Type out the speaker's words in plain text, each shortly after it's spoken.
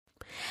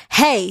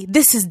Hey,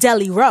 this is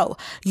Deli Rowe.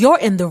 You're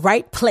in the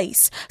right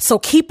place, so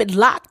keep it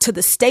locked to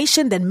the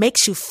station that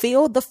makes you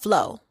feel the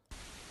flow.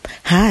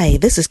 Hi,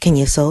 this is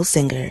Kenya Soul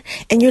Singer,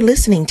 and you're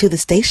listening to the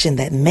station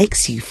that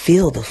makes you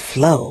feel the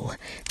flow.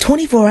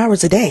 24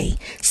 hours a day,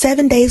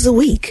 7 days a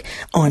week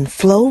on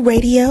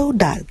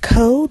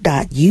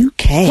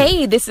flowradio.co.uk.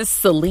 Hey, this is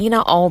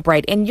Selena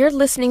Albright, and you're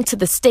listening to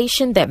the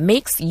station that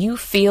makes you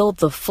feel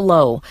the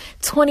flow.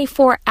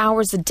 24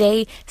 hours a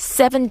day,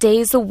 7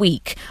 days a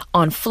week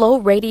on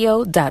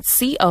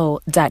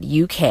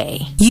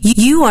flowradio.co.uk.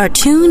 You are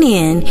tuned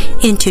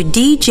into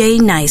DJ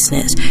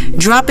Niceness,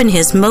 dropping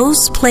his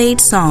most played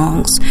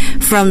songs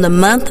from the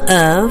month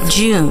of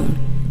June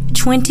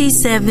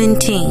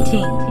 2017.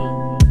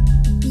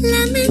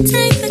 Let me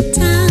take the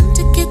time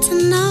to get to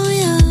know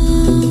you.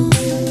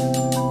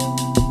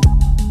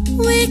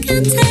 We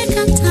can take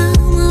our time,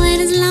 I'll wait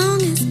as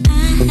long as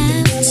I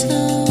have to.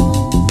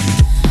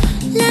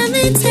 Let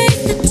me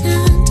take the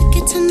time to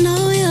get to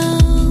know you.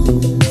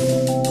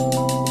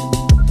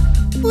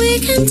 We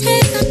can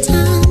take our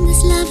time,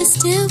 this love is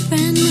still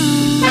brand new.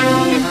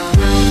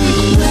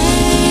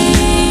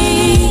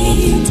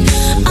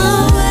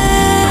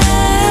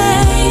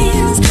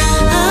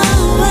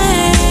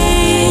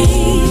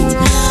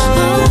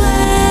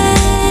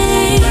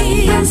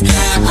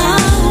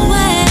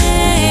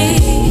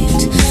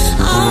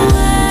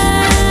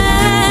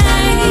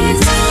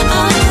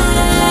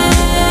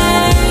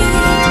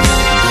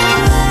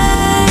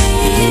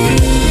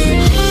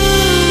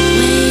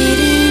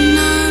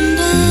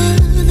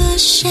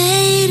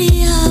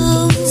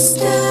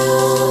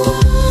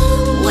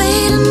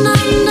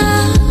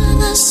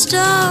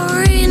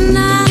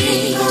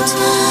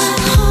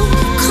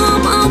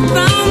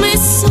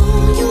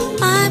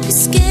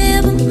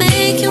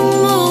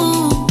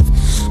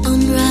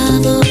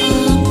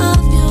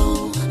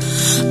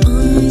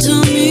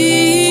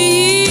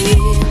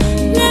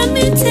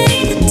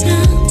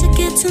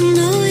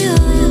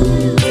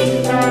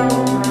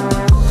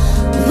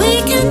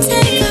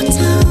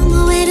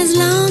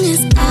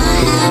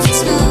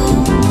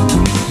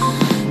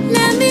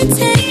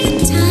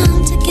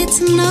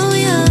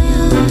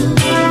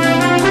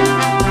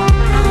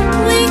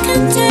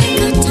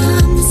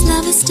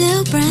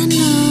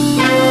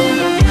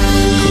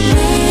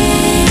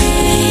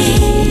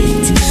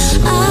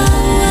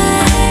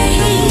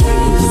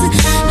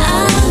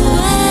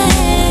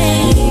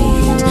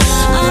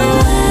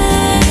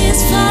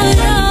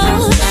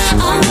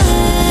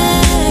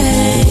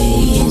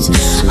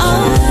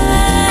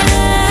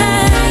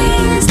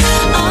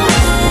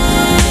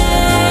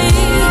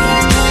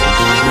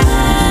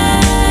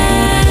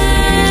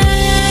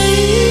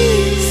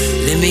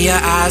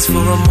 For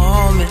a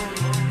moment,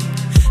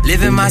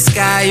 live in my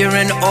sky, you're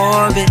in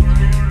orbit.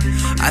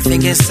 I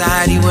think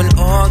inside you an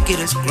orchid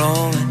is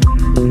growing.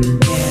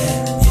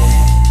 Yeah.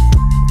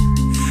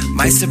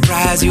 Might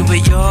surprise you,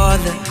 but you're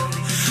the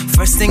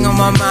first thing on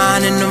my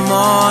mind in the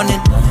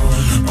morning.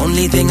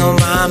 Only thing on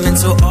my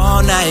mental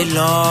all night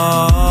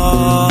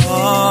long.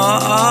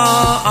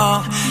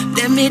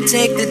 Let me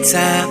take the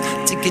time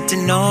to get to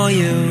know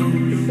you.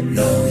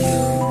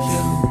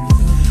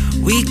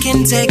 We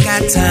can take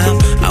our time,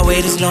 I'll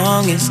wait as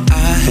long as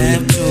I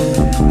have to,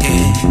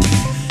 yeah.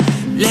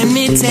 Let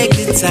me take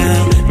the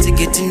time to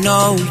get to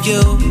know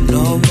you.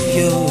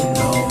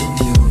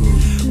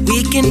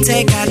 We can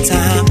take our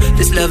time,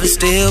 this love is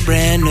still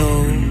brand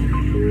new.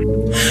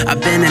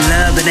 I've been in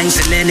love, but ain't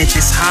feeling it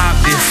this hard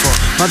before.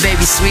 My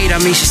baby sweet, I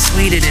mean she's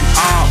sweeter than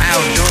all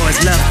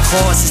outdoors. Love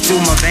courses through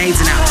my veins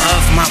and out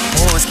of my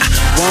pores. I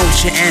want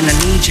you and I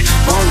need you.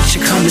 Won't you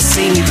come and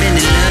see me? Been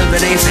in love,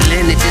 but ain't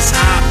feeling it this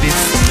hard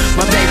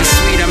before. My baby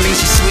sweet, I mean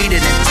she's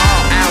sweeter than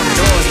all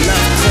outdoors.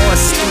 Love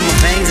courses through my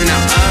veins and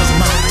out of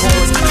my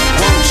pores. I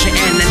want you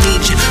and I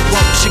need you.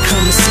 Won't you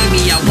come and see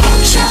me? I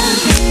want you.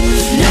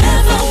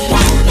 Never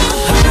wanna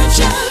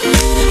hurt you. I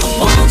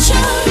want you.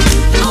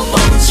 I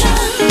want you.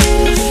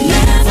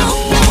 Never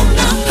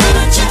wanna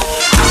hurt you. I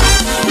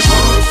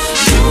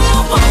want you. I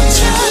want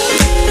you.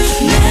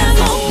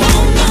 Never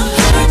wanna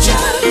hurt you.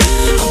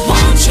 I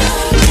want you. I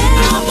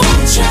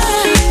want you.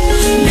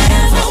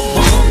 Never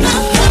wanna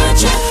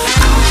hurt you. I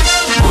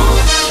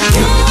want you. I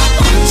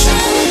want you.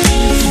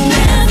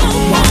 Never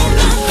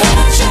wanna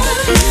hurt you.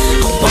 I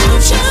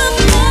want you.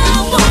 I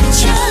want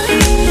you.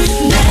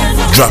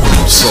 Never. Dropping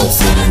them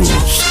soulful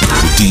grooves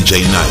with DJ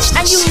Niceness.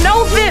 And you know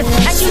this,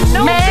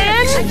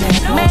 man.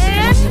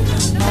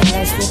 My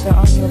last slipper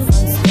on your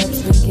front steps,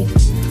 thinking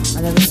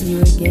I'll never see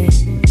you again,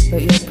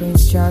 but you're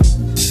Prince Charming.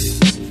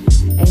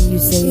 And you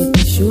say if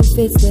the shoe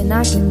fits, then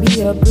I can be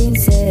your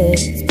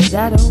princess. But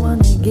I don't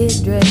wanna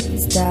get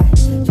dressed, I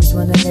just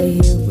wanna lay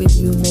here with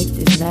you, make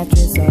this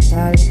mattress our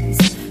palace.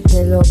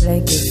 Pillow,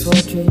 blanket,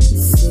 fortress.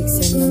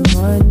 6 in the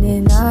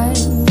morning,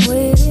 I'm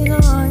waiting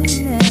on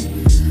it.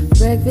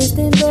 Breakfast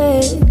in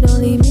bed, don't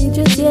leave me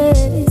just yet.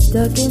 It's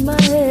stuck in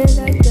my head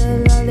like the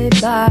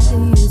lullaby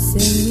you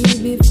sing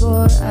me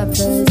before I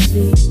fell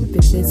asleep.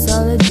 If it's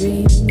all a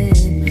dream,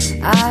 then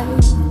I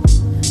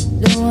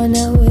don't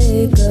wanna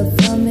wake up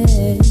from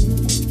it.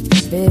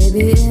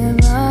 Baby, am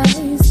I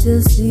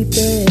still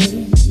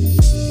sleeping.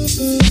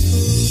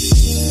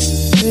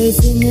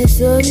 Racing the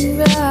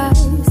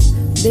sunrise,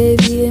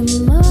 baby,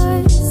 am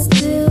I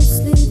still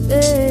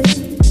sleeping?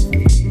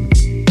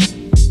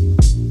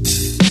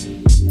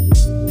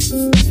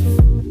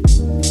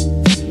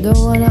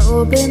 Don't wanna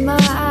open my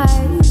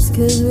eyes,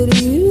 'cause with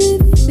you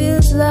it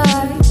feels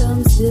like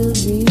I'm still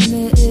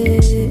dreaming.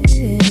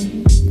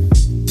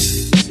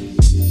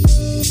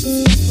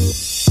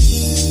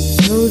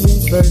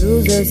 Snoozing's for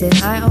losers, and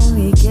I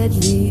only catch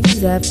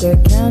these after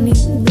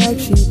counting black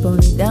sheep.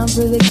 Only down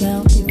for the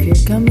count if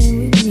you're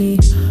coming with me.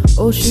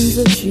 Oceans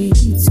of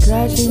sheets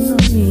crashing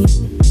on me.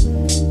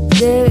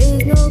 There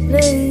is no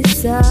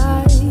place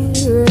I'd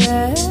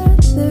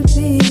rather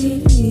be.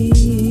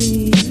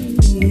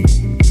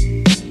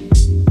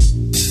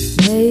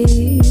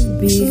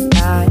 Maybe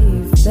I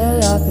fell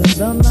off and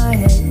bumped my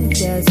head.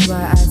 That's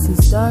why I see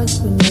stars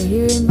when you're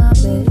here in my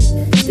bed.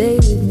 Stay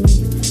with me.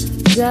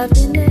 Dropped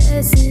in the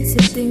essence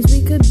of things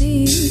we could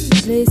be,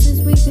 places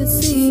we could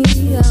see.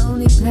 I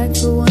only packed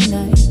for one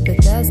night, but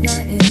that's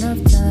not enough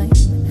time.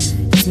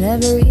 It's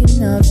never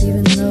enough,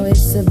 even though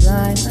it's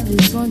sublime. I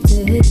just want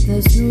to hit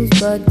the snooze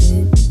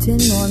button.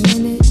 10 more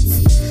minutes,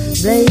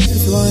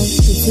 blaze one.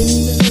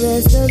 Pretend the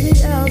rest of the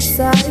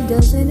outside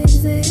doesn't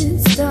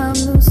exist. I'm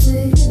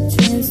lucid,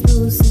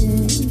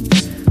 translucent.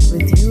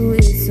 With you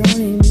it's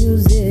only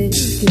music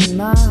in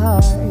my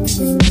heart.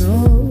 You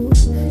know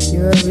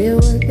you're a real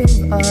work of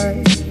art.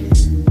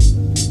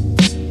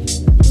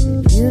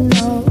 You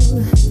know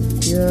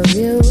you're a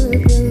real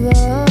work of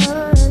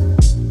art.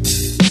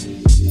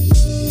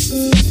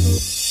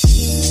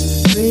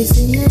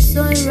 Racing the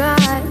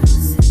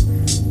sunrise,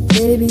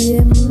 baby,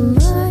 am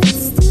I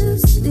still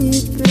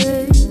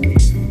sleeping?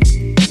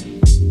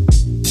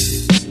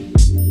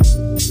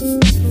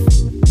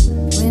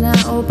 When I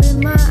open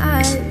my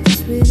eyes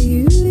with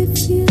you, it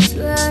feels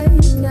like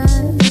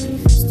I'm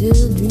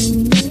still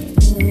dreaming.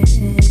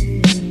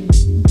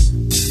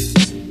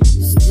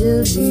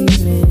 Still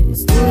dreaming,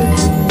 still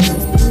dreaming,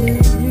 still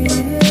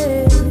dreaming.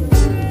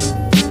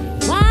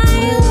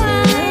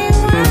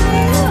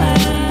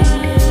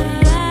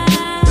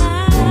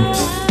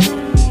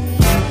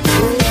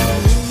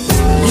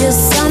 You're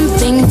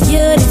something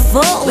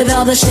beautiful. With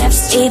all the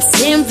chefs, it's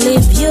simply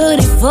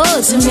beautiful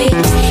to me.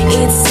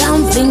 It's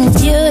something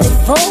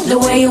beautiful. The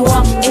way you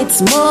walk,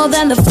 it's more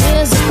than the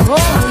physical.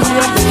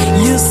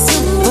 You're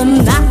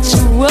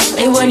supernatural.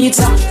 And when you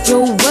talk,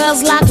 your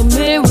world's like a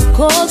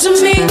miracle to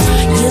me.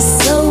 You're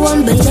so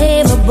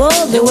unbelievable.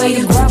 The way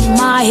you grab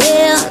my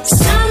hair,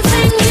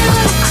 something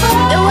beautiful.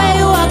 The way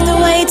you walk, the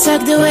way you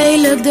talk, the way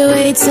you look, the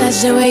way you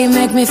touch, the way you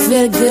make me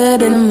feel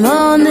good in the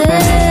morning.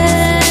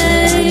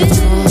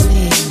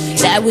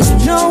 There was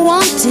no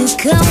one to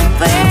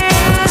compare.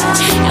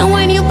 And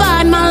when you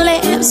bite my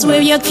lips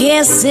with your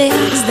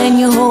kisses, then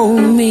you hold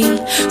me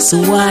so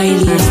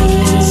widely.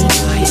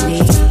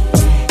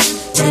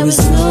 There was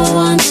no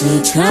one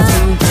to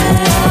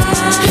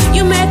compare.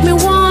 You make me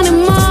want it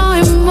more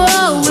and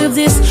more with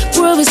this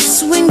groovy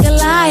swing the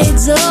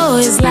lights. Oh,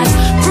 it's like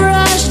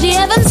brush the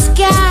heaven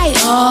sky.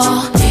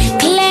 Oh,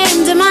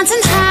 claim the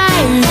mountain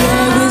high.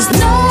 There is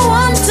no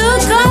one to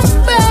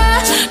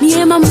compare. Me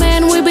and my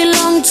man, we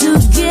belong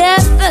together.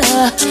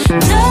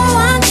 No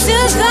one to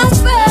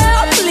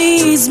compare.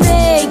 Please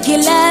make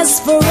it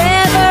last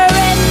forever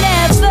and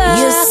ever.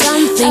 You're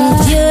something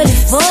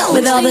beautiful.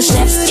 With all the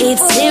chefs,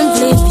 it's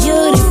simply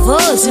beautiful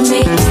to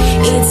me.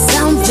 It's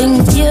something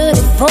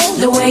beautiful.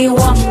 The way you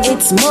walk,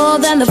 it's more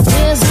than the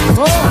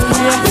physical.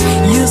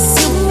 You're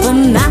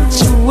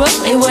supernatural.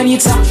 And when you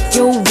talk,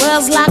 your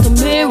world's like a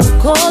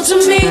miracle to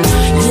me.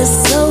 You're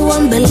so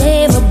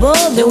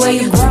unbelievable. The way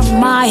you grab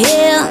my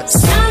hair,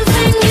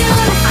 something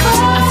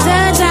beautiful.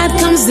 After that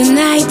comes the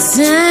night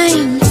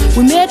time.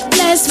 We made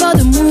place for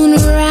the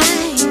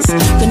moonrise,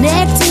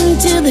 connecting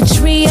to the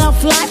tree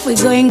of life. We're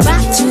going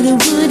back to the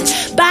wood,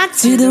 back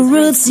to the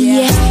roots,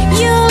 yeah.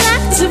 You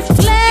like to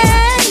play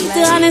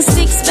the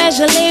honesty,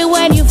 especially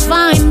when you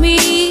find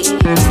me.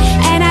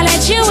 And I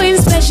let you in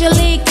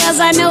specially, 'cause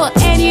I know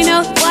and you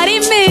know what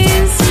it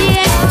means,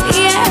 yeah,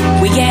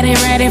 yeah. We're getting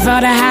ready for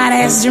the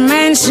hottest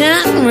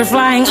dimension. We're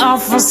flying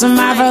off for some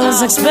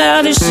marvelous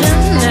expedition.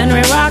 And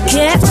we rock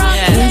it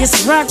in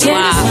this rocket,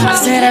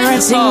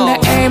 accelerating the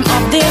aim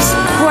of this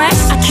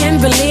quest. I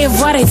can't believe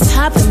what is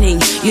happening.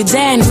 You're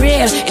damn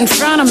real in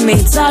front of me,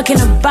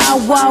 talking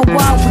about what we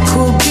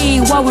could be,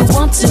 what we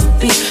want to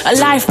be. A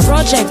life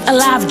project, a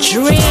life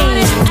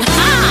dream.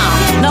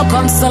 No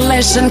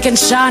constellation can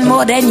shine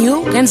more than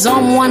you. Can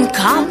someone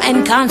come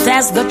and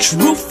contest the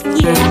truth?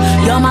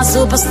 Yeah, you're my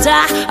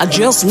superstar. I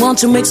just want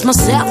to mix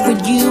myself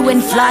with you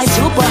and fly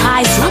super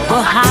high,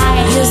 super high.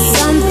 You're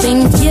something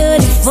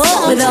beautiful.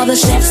 With all the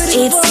chefs,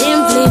 it's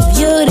simply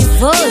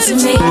beautiful to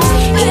me.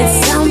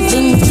 It's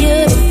something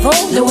beautiful.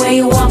 The way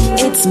you walk,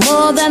 it's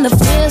more than the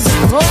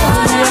physical.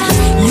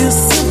 You're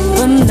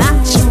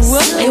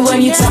supernatural. And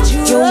when you touch,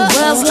 your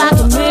world's like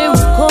a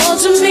miracle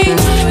to me.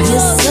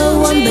 You're so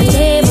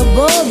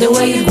unbelievable. The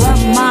way you grab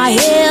my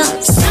hair,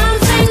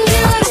 something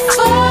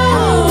beautiful.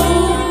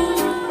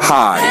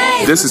 Hi,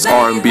 This is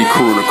R&B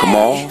crooner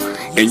Kamal,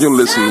 and you're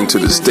listening to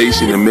the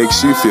station that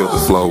makes you feel the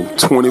flow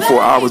 24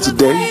 hours a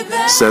day,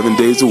 7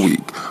 days a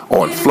week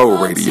on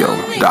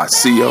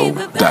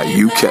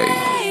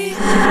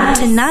flowradio.co.uk.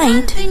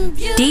 Tonight,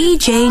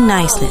 DJ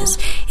Niceness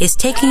is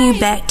taking you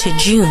back to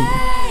June.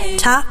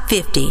 Top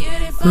 50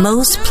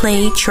 most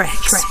played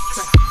tracks.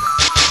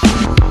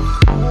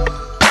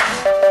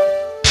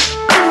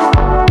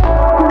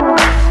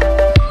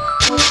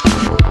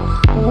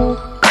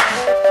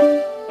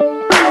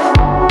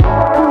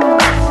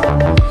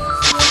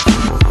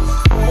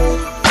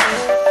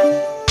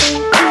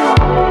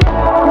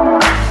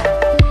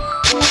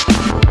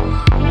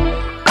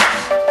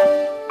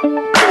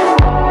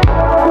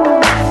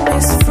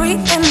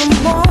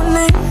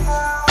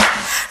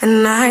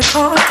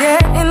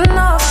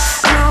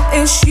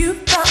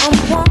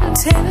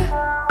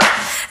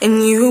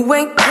 And you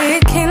ain't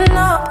picking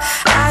up.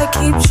 I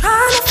keep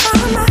trying to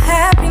find my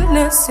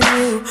happiness in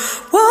you.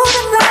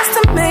 Wouldn't last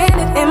a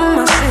minute in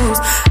my shoes.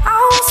 I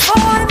was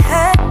falling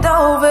head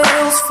over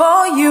heels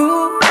for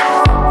you.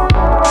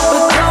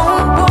 But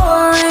don't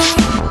worry,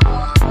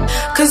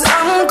 'cause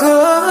I'm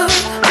good.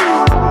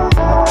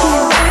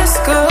 It's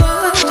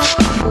good,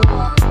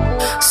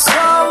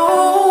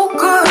 so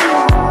good.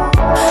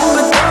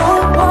 But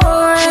don't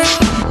worry,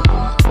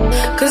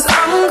 'cause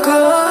I'm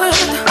good.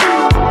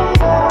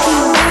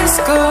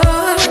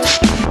 Good,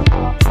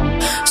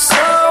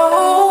 so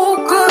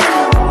good.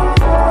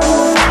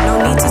 No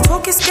need to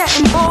talk, it's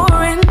getting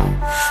boring.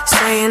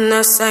 Saying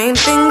the same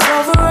things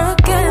over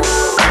again.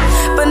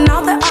 But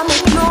now that I'm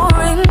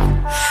ignoring,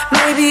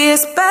 maybe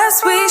it's best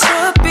we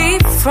should be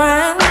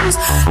friends.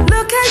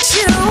 Look at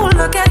you,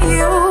 look at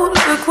you.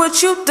 Look what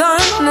you've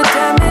done, the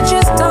damage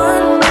is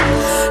done.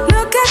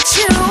 Look at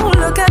you,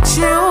 look at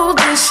you.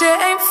 This shit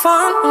ain't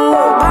fun.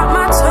 Won't bite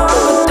my tongue,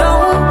 but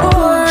don't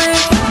worry,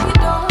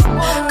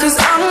 'cause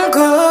I'm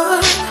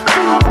good.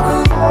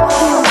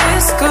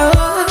 It's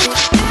good,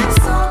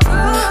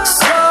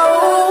 so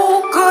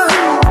good.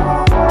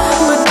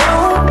 But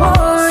don't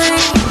worry,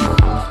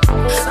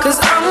 'cause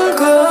I'm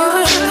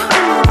good.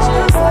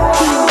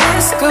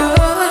 It's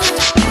good,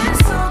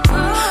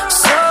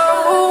 so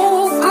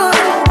good.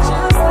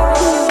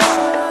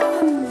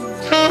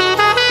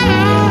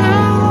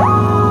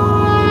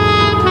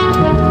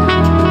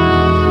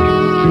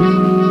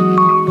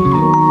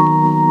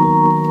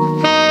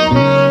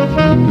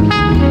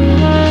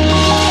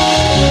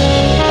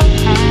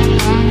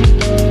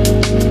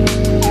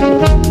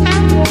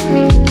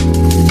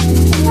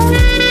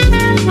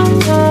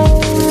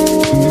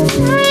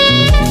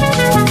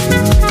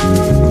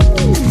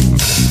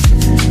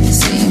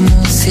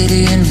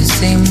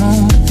 Same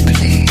old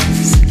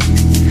place.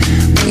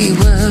 We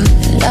were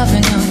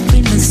loving up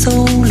in the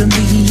soul of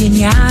me in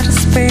your outer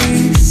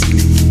space.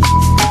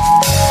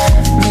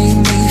 Made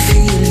me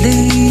feel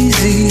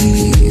easy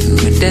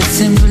with that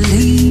simple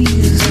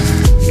ease.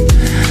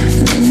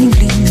 And then you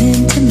lean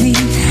into me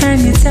and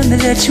you tell me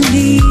that you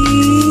need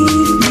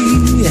me.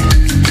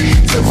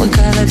 Someone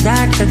call a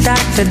doctor,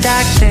 doctor,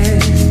 doctor,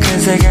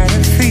 'cause I got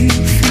a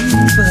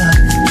fever.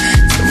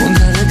 Someone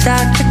call a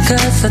doctor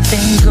 'cause I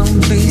think I'm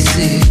be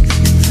sick.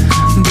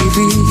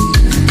 Baby,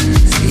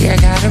 see I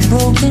got a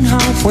broken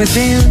heart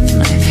within,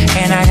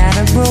 and I got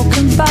a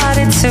broken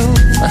body too.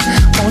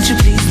 Won't you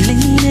please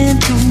lean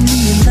into me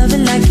and love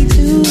it like you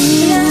do?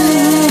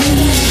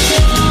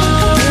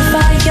 If I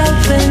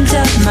opened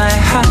up my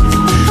heart,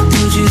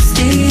 would you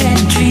stay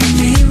and treat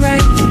me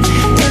right?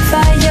 If I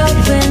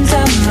opened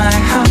up my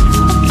heart,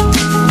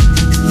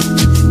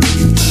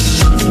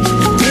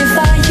 if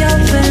I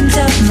opened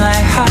up my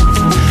heart,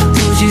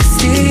 would you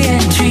stay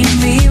and treat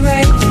me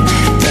right?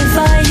 If I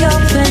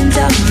opened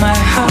up my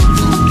heart,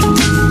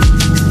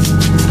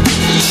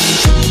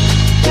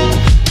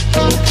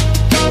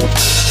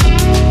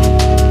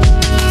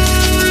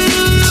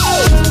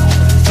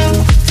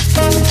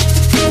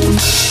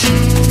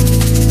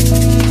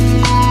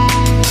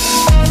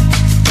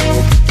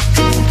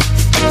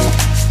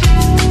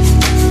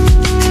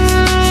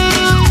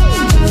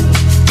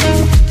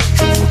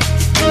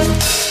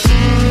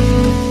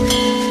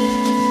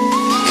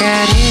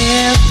 got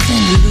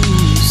everything to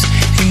lose,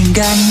 ain't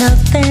got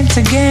nothing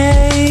to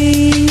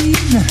gain.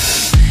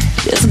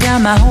 Just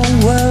got my whole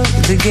world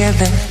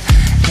together,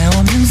 now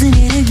I'm losing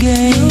it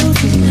again.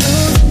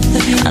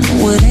 I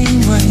know it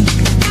ain't right,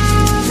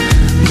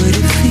 but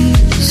it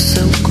feels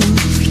so good.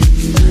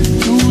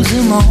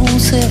 Losing my whole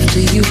self to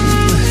you,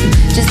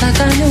 just like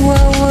I knew I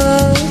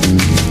would.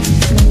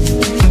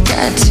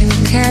 Got to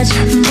catch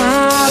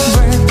my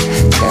breath,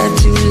 got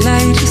to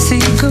light a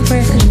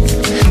cigarette,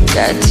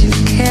 got to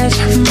catch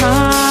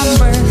my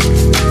breath,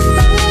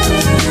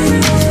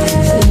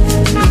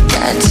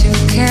 got to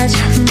catch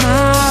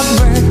my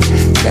breath,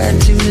 got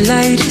to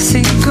light a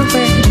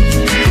cigarette,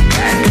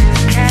 got to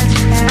catch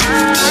my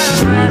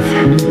breath.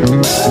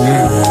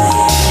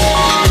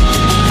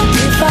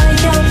 If I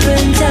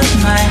opened up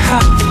my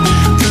heart,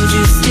 would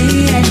you stay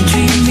and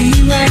treat me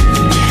right?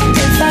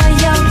 If I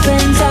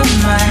opened up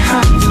my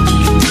heart,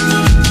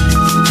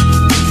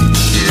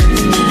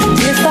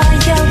 if I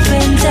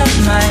opened up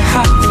my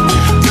heart,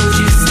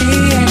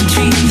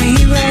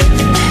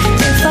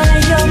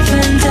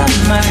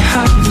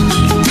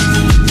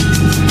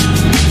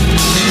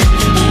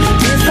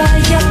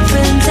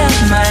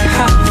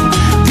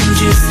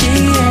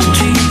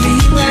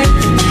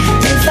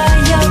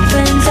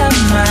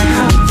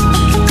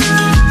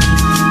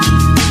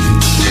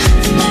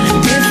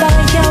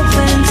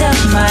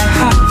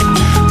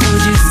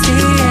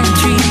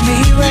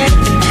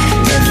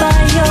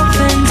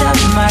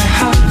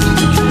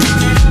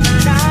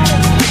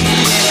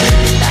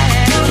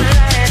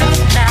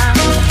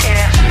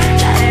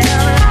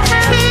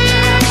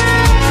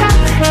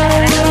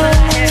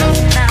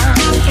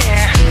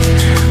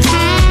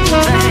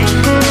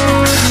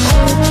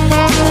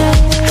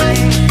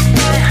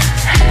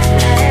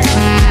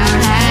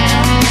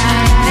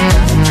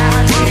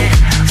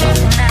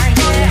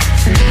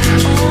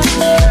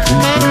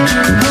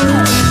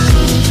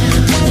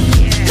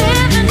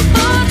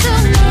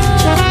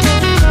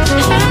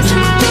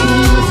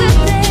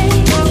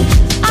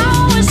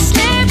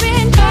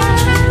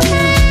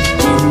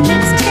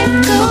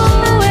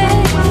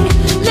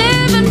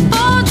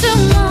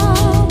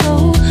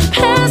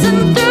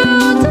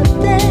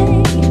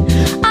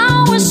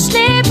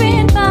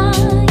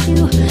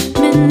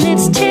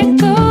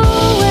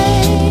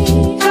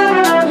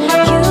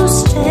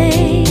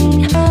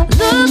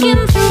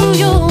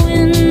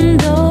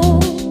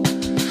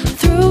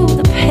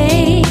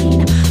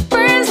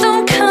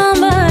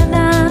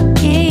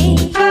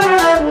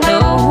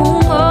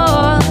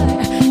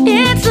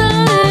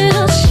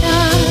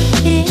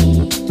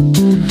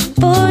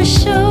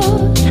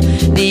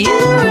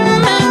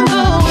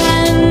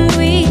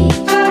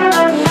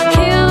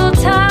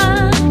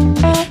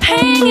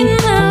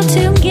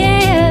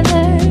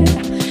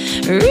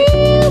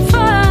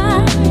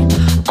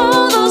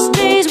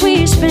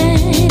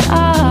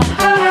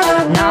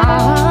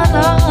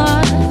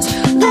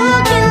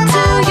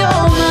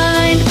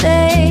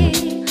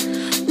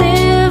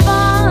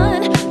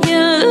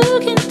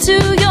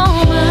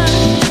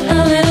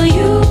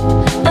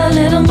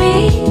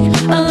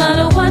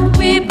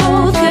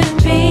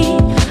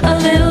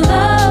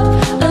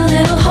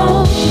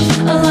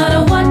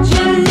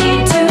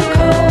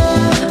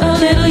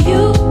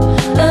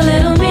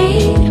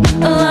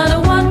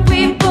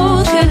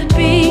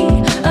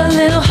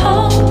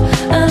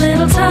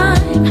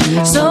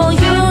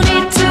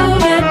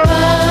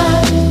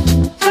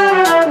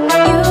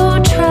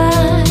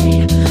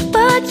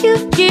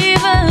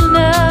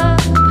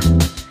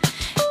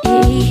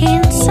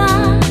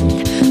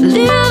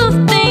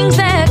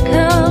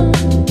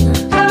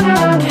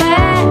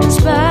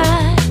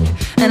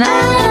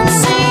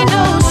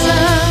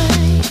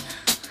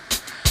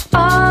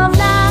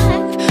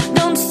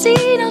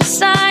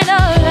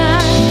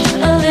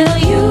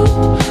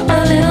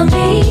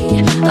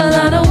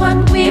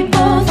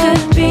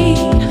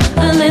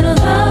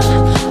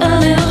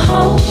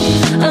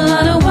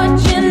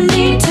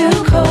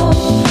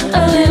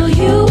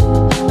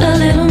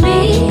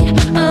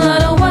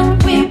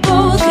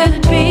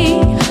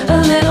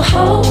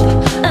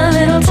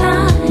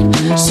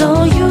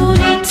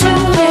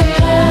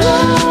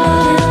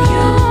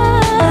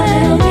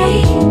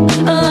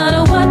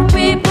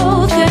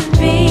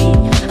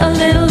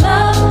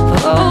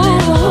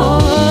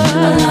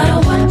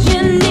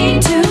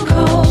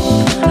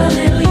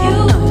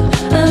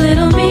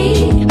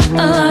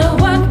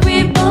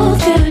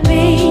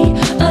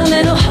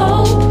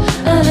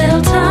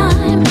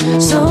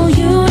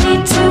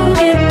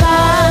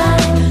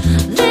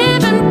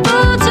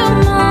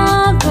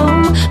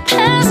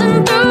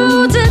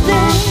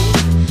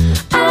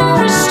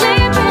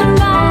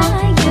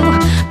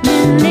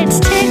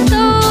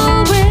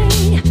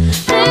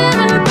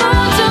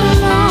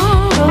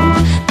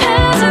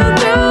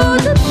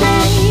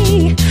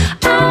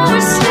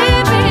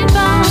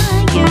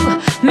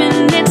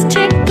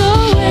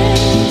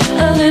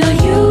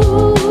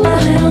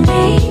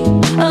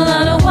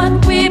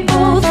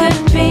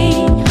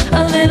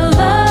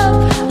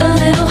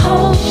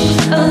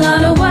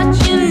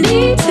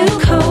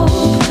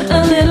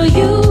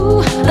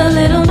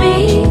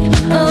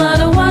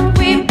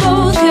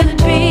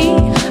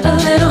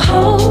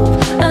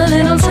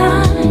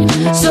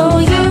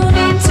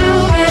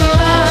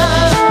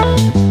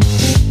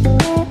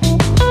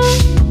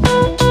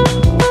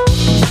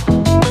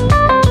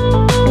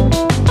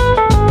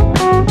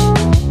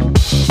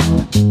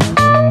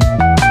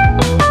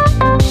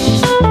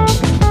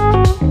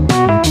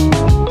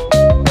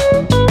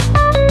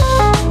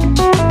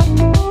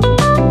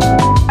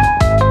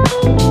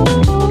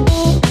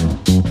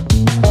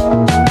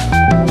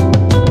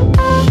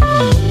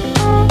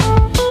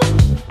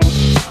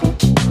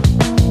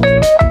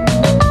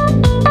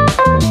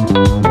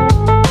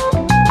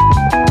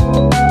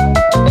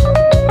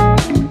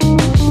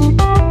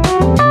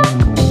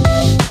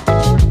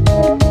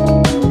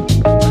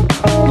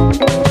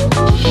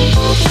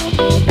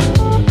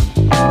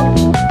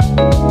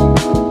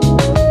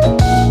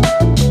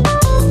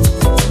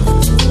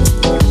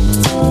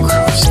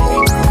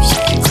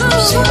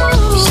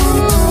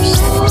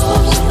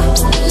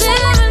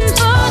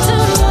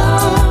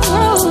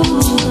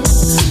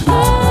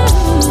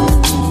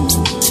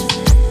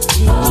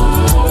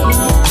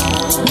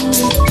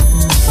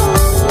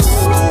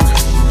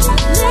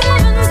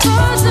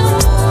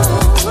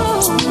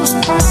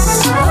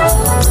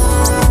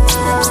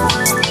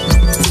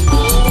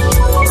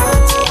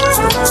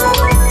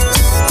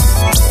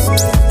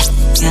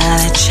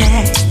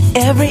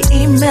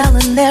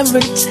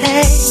 every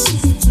taste.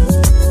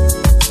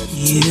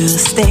 You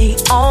stay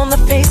on the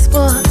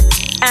Facebook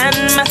and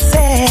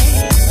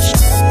message.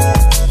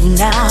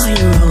 Now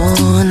you're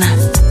on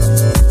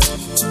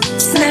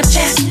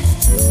Snapchat.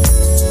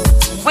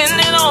 When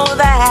did all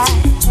that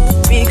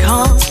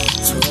become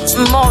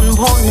more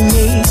important to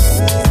me?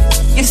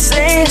 You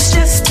say it's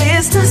just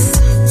business.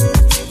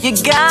 You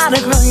gotta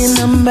grow your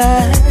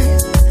numbers.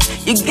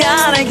 You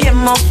gotta get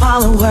more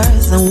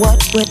followers. And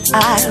what would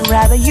I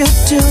rather you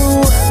do?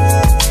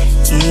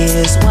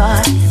 Here's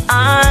what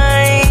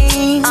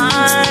I'm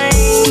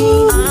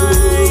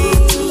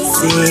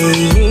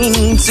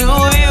saying to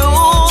you.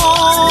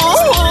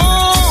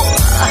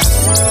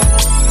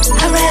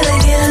 I'd rather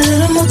get a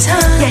little more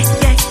time.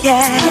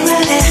 Yeah. I'd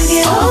rather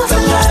get off the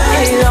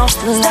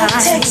line. Stop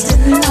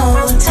texting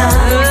all the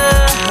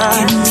time.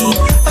 Give me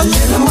a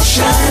little more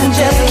shine,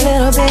 just a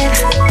little bit.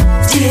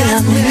 Did I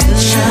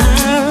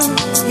mention?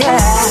 Yeah.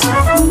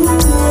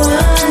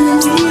 I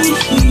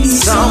need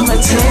some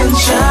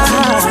attention.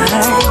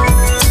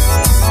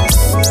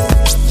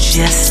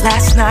 Just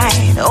last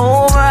night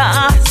over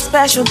a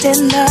special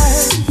dinner,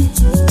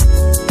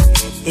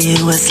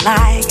 it was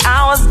like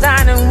I was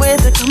dining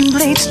with a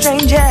complete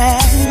stranger.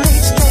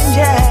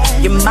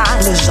 Your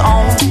mind is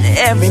on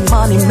every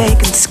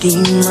money-making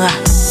scheme.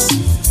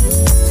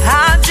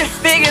 How'd you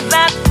figure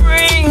that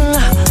bring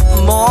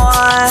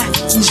more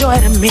joy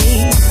to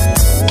me?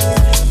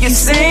 You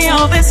say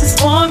all this is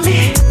for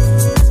me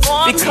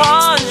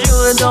because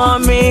you adore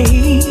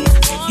me.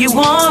 You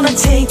wanna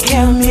take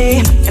care of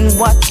me, and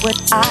what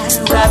would I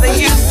rather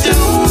you do?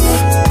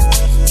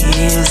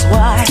 Here's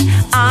what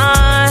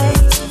I'm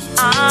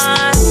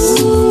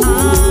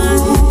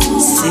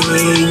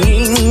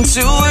saying to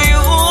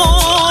you.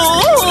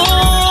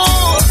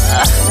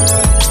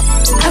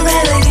 I'd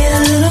rather get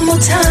a little more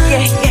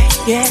time.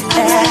 Yeah.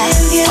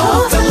 Get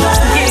off the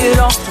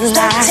line.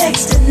 Stop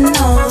texting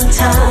all the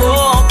time.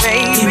 Oh,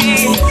 baby. Give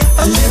me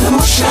a little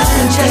more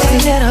shine. Just a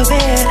little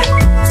bit.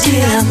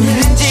 Did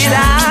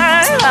I?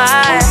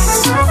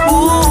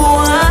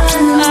 Ooh, I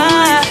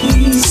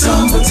need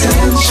some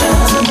attention.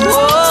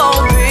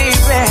 Oh,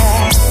 baby.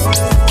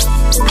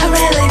 I'd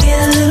rather get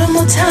a little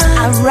more time.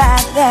 I'd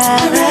rather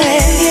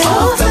get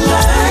off the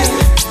line.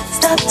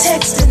 Stop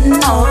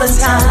texting all the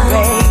time,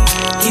 babe.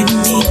 Give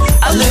me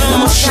a little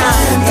more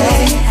shine,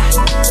 babe.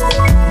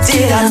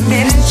 Did I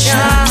mention?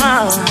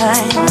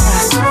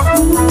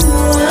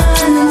 Ooh, I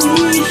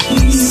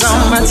need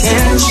some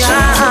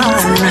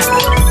attention.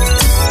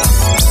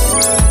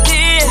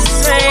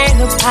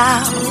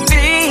 About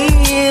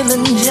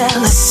feeling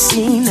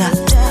jealousy.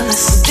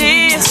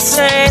 This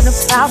ain't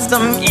about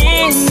some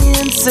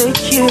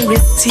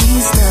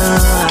insecurities. No,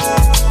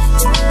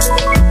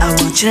 I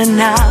want you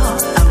now.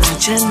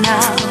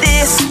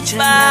 This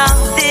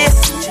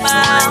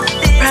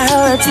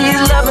priorities,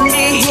 loving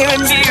me,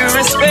 hearing me,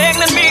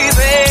 respecting me,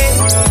 babe.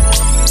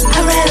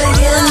 I'd rather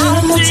get a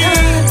little more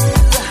time.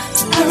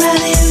 I'd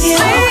rather you get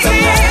off the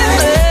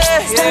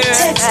line. Stop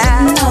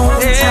texting all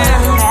the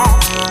time.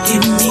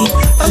 Give me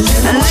a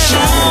little more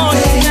shine,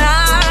 babe.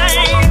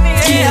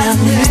 Did I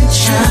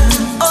mention?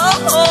 I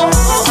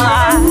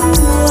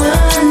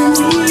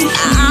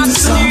need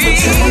some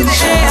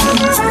attention.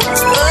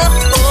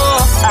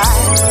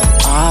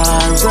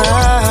 I'd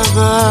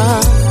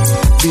rather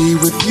be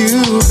with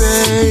you,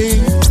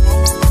 babe.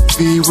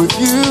 Be with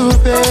you,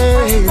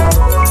 babe.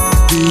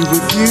 Be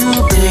with you,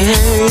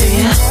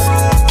 babe.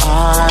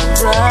 I'd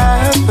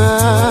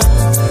rather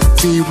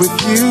be with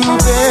you,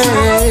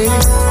 babe.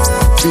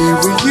 Be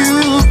with you,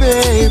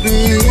 baby.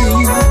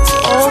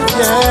 Oh,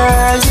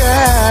 yeah.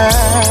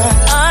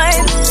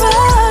 I'd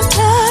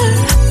rather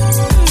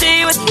be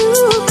with you,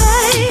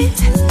 babe.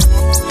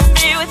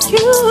 Be with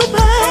you,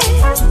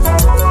 babe.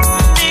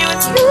 Be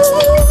with you.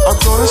 I'm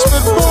gonna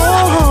spend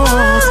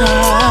more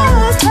time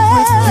with you.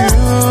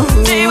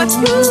 Be with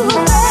you,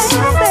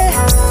 baby.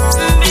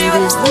 Be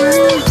with you,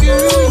 baby.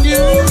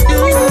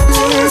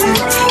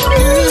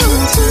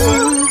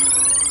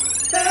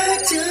 Back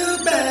to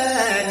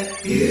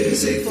back.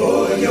 Music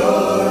for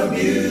your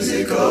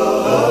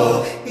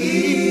musical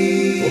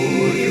ears.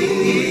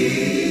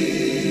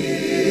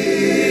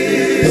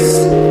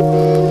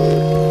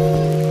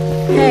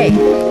 Hey,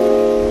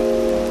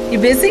 you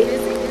busy?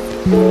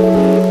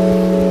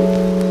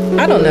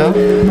 I don't know.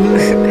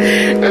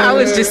 I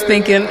was just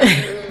thinking.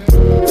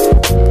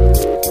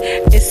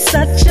 It's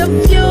such a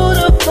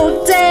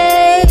beautiful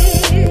day.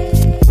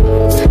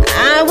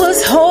 I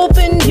was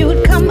hoping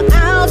you'd come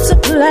out to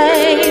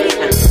play.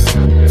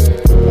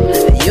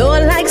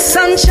 You're like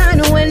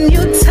sunshine when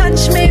you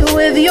touch me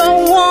with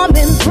your warm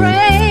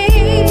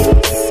embrace.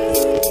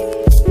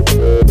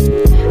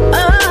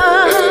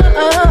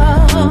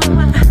 Oh,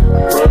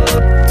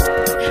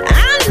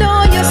 I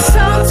know you're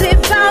salty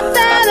about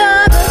that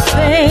other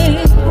thing,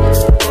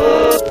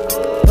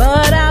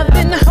 but I've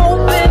been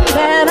hoping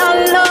that our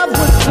love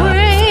would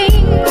bring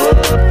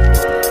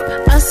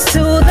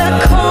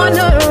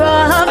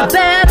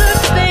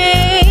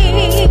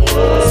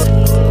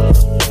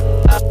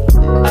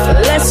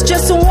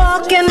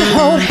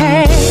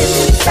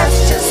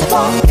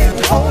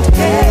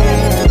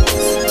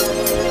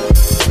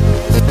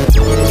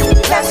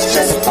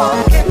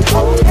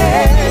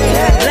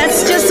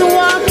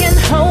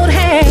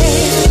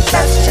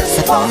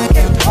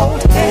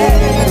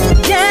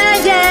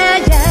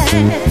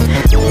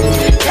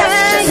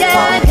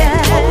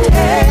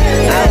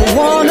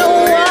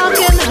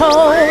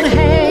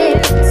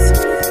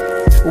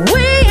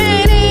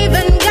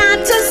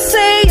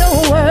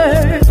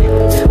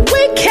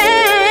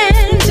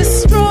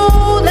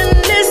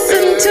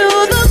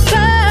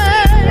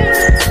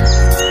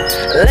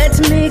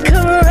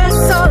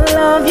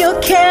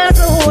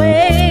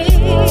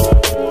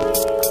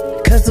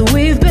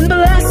been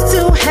blessed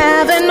to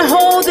have and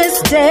hold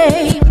this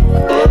day.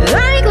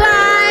 Like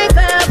life,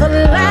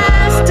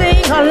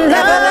 everlasting, our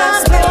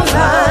love goes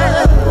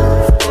wild.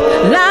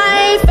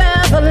 Life,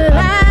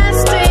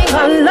 everlasting,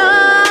 our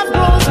love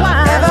goes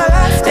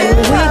wild. And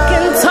we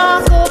can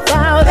talk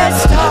about it.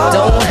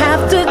 Don't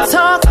have to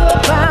talk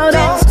about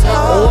it.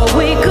 Or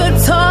we could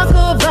talk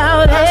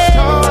about it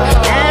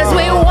as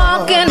we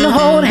walk and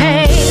hold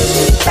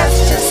hands.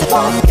 Let's just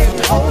walk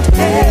and hold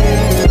hands.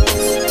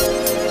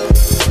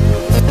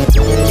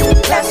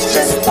 Let's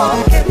just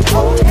walk and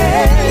hold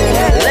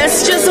hands.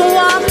 Let's just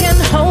walk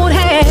and hold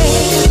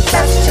hands.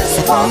 Let's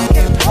just walk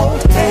and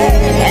hold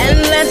hands. And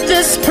let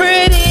this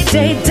pretty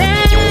day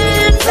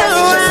dance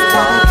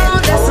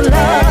around us,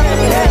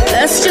 love.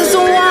 Let's just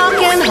walk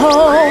and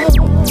hold.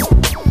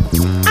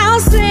 I'll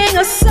sing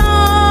a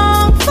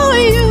song for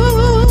you.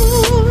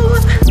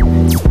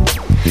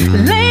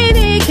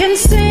 Lady can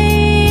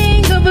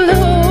sing the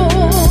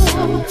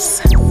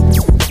blues.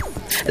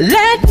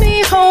 Let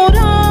me hold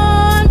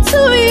on to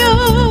you.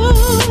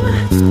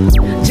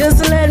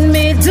 Just let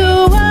me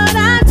do what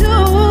I do.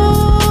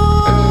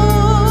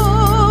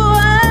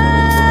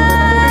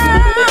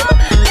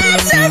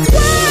 Let's just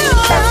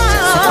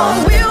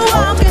walk. We'll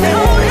walk and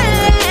hold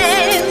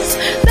hands.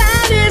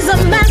 That is a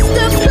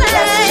master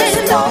plan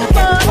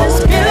for this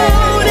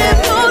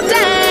beautiful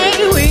day.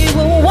 We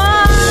will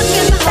walk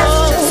and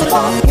hold.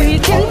 We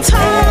can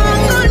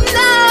talk or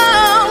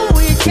now.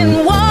 We can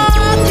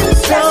walk and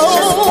slow.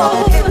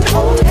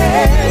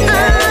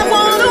 I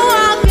wanna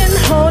walk and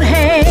hold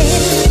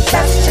hands.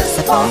 Let's just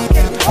walk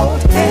and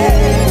hold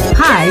hands.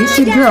 Hi, it's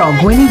your girl,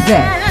 Gwenny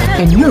Beck,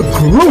 and you're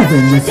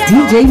grooving with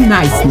DJ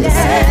Niceness,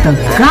 the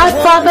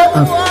godfather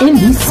of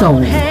indie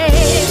soul.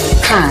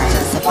 Hi,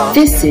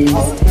 this is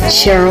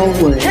Cheryl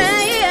Woods.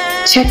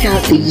 Check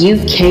out the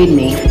UK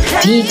name,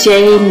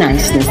 DJ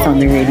Niceness on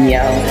the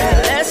radio.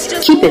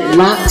 Keep it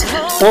locked,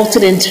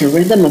 bolted into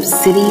rhythm of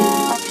cities.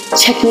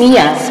 Check me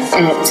out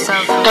at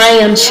I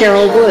Am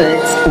Cheryl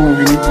Woods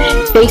on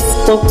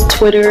Facebook,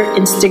 Twitter,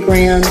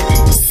 Instagram,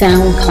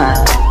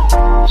 SoundCloud.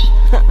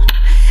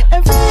 I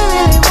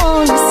really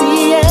wanna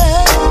see ya.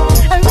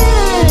 I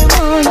really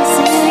wanna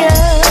see ya.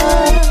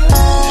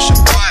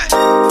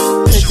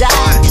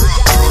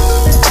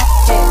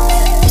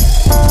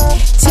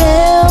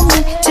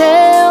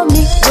 Tell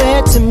me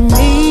where to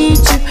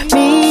meet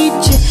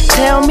you.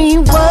 Tell me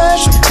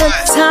what's the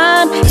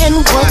time and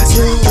what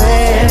to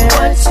wear.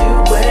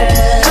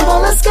 Come on,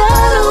 let's get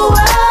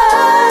away.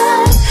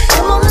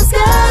 Come on, let's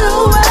get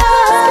away.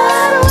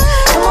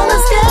 Come on,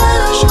 let's get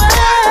away.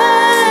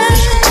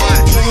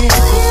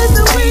 Here's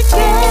the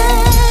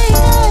weekend.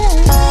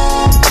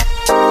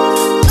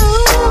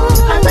 Ooh,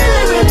 I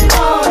really, really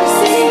wanna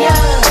see ya.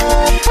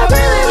 I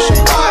really,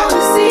 really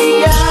wanna see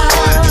ya.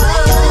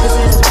 'Cause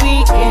it's the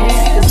weekend.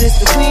 'Cause it's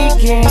the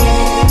weekend.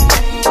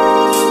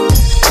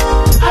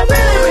 I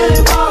really,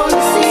 really wanna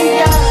see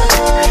ya.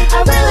 I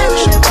really,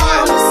 really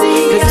wanna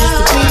see ya.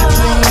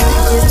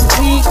 'Cause it's the weekend. It's the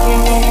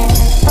weekend.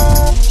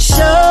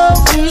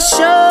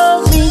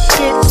 Show me,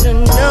 get to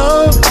know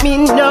me.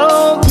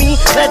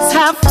 Let's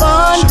have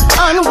fun,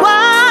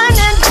 unwind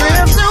and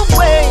drift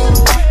away.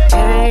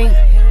 Hey,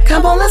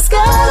 come on, let's get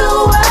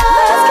away.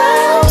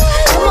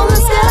 Come on,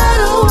 let's get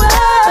away.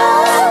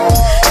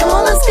 Come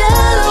on, let's get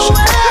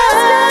away.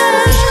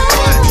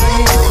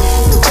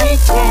 It's the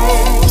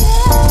weekend.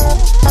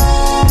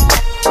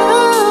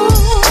 Ooh,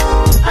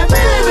 I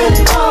really,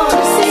 really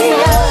wanna see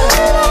ya.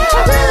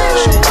 I really,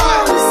 really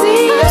wanna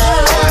see ya.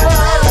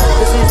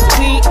 'Cause it's the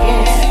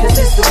weekend. 'Cause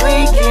it's the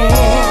weekend.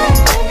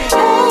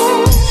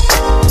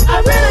 I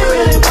really,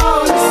 really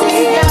wanna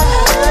see ya.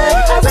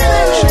 I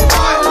really, really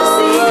wanna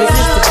see ya.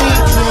 'Cause it's the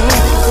weekend.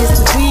 It's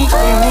the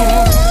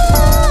weekend.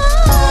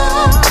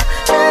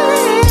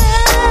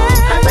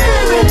 I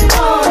really, really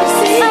wanna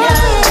see ya.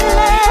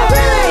 I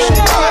really,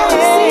 really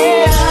wanna see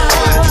ya.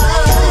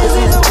 'Cause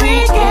it's the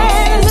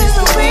weekend. It's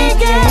the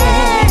weekend.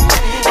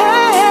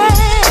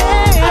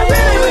 I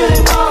really,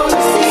 really wanna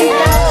see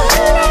ya.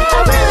 I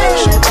really,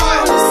 really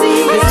wanna see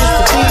ya. 'Cause it's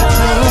the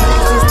weekend.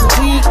 It's the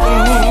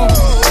weekend.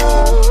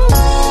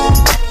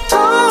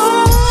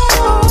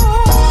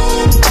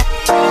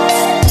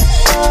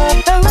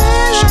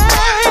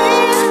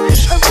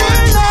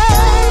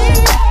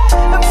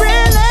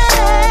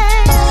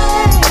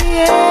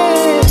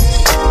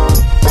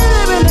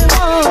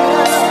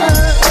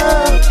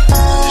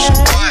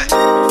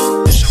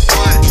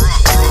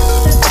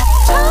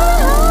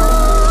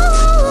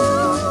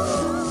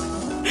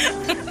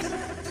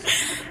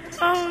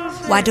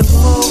 Why do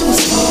fools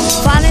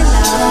fall in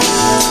love?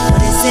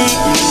 What is it?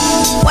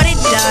 What it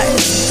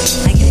does?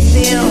 Make it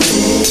feel?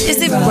 Is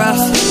it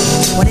rough?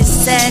 What is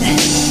said?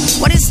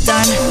 What is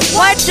done?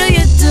 What do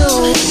you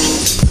do?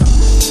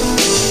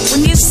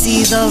 When you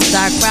see those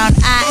dark brown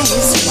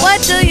eyes,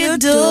 what do you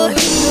do?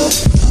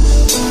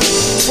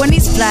 When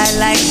these fly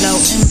like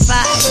floating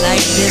by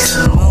like this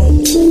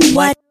moon,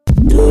 what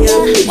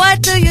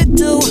do you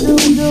do?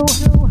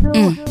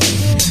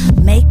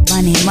 Make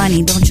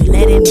money, don't you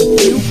let it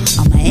make you.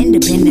 All my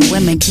Independent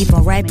women keep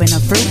on ripening the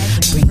fruit.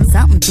 Bring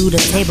something to the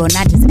table,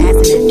 not just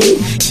asking to do.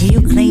 Can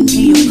you clean?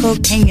 Can you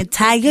cook? Can you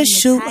tie your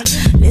shoe?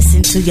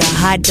 Listen to your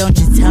heart, don't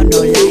you tell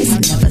no lies.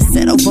 Never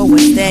settle for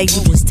what's there,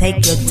 you just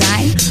take your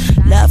time.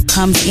 Love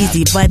comes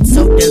easy, but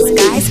so does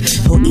guys.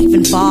 Who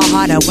even fall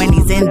harder when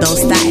he's in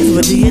those thighs.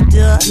 What do you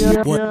do?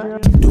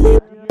 What do you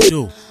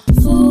do?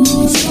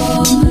 Fools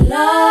for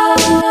love.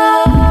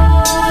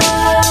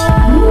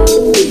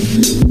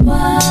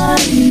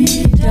 What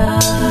it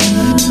does.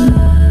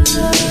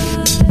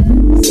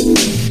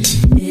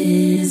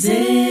 Is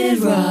it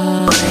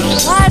wrong?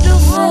 Why do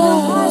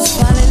fools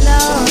fall in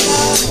love?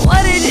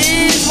 What it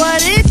is,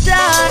 what it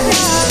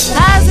does.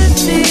 How's it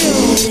feel?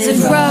 Is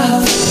it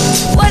rough?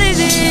 What it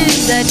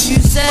is that you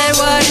say,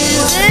 what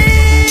is it?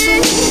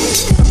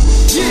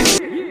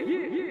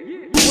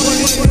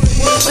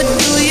 What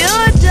do you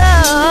do?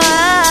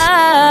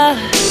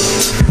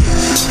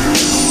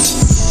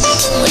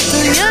 What do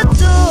you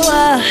do?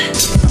 What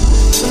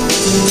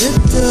do you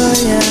do,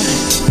 yeah?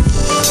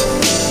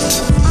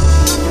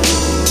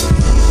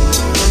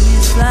 When you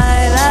fly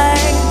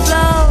like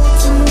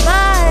floating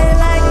by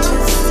like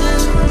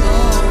distant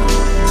moon.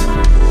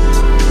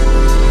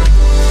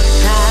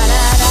 Da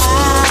da da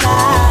da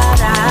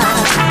da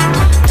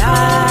da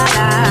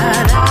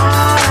da da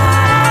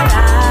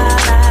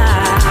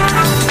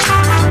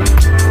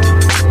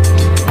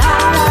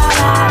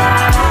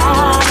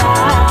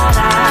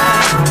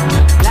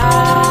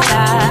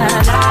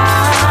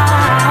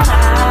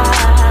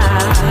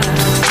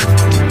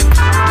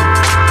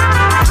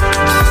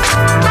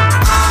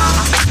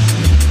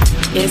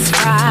It's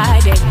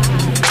Friday,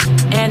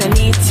 and I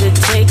need to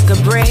take a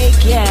break,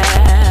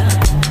 yeah,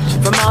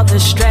 from all the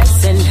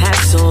stress and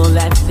hassle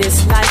that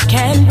this life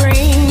can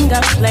bring.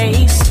 A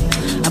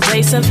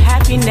place of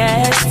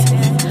happiness,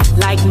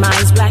 like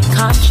mine's black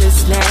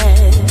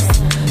consciousness.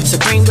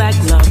 Supreme black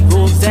love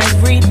rules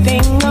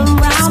everything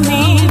around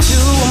me. To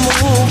a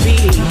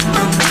movie,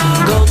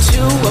 go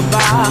to a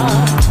bar,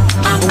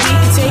 we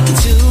can take it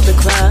to the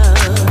club.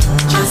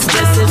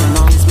 Just as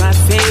long as my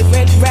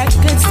favorite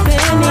record's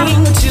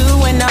spinning. To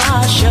an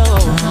art show,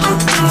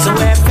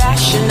 somewhere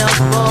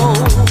fashionable.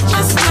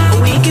 Just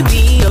we could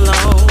be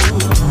alone.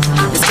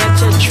 Let's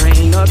catch a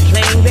train or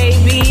plane,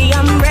 baby.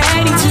 I'm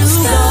ready to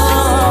go.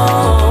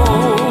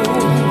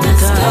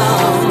 Let's go.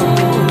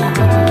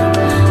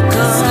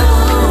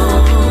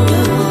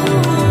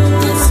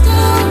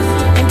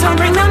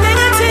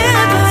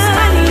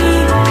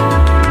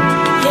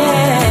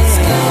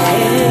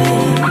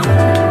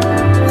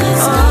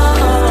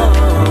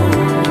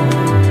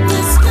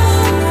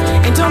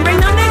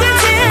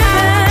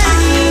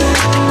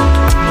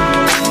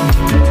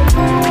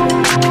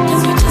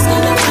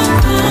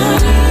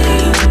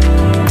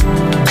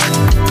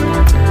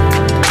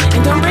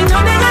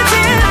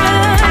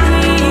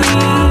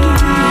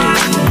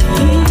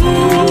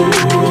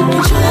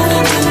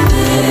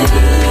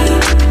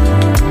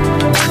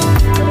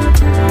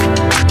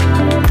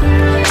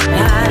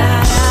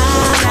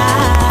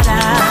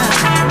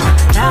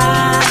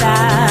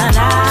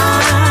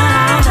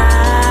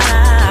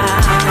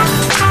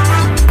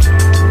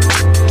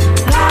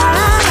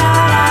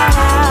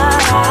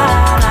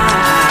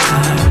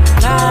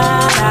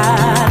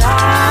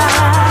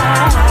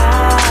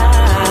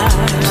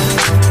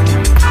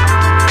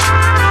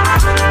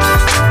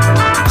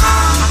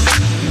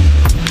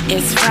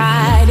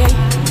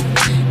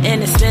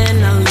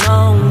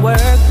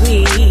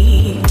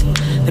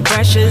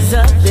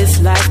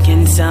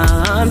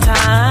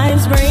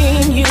 Sometimes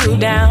bring you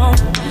down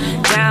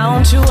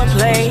to a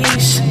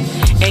place,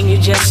 and you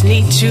just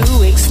need to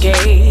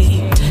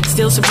escape.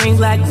 Still supreme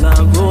black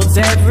love rules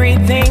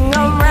everything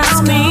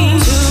around me.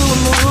 To a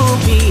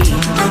movie,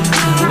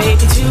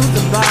 maybe to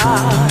the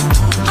bar,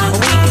 or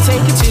we can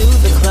take it to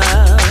the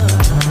club.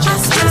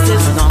 Just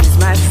as long as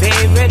my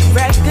favorite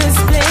record's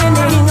spinning.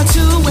 Or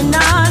to an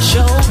art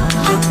show,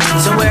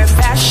 somewhere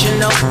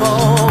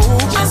fashionable,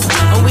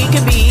 or we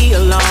could be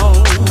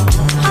alone.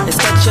 Let's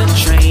catch a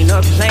train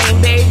or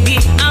plane, baby.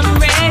 I'm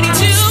ready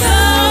to go.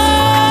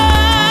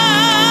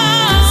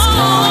 Let's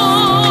go.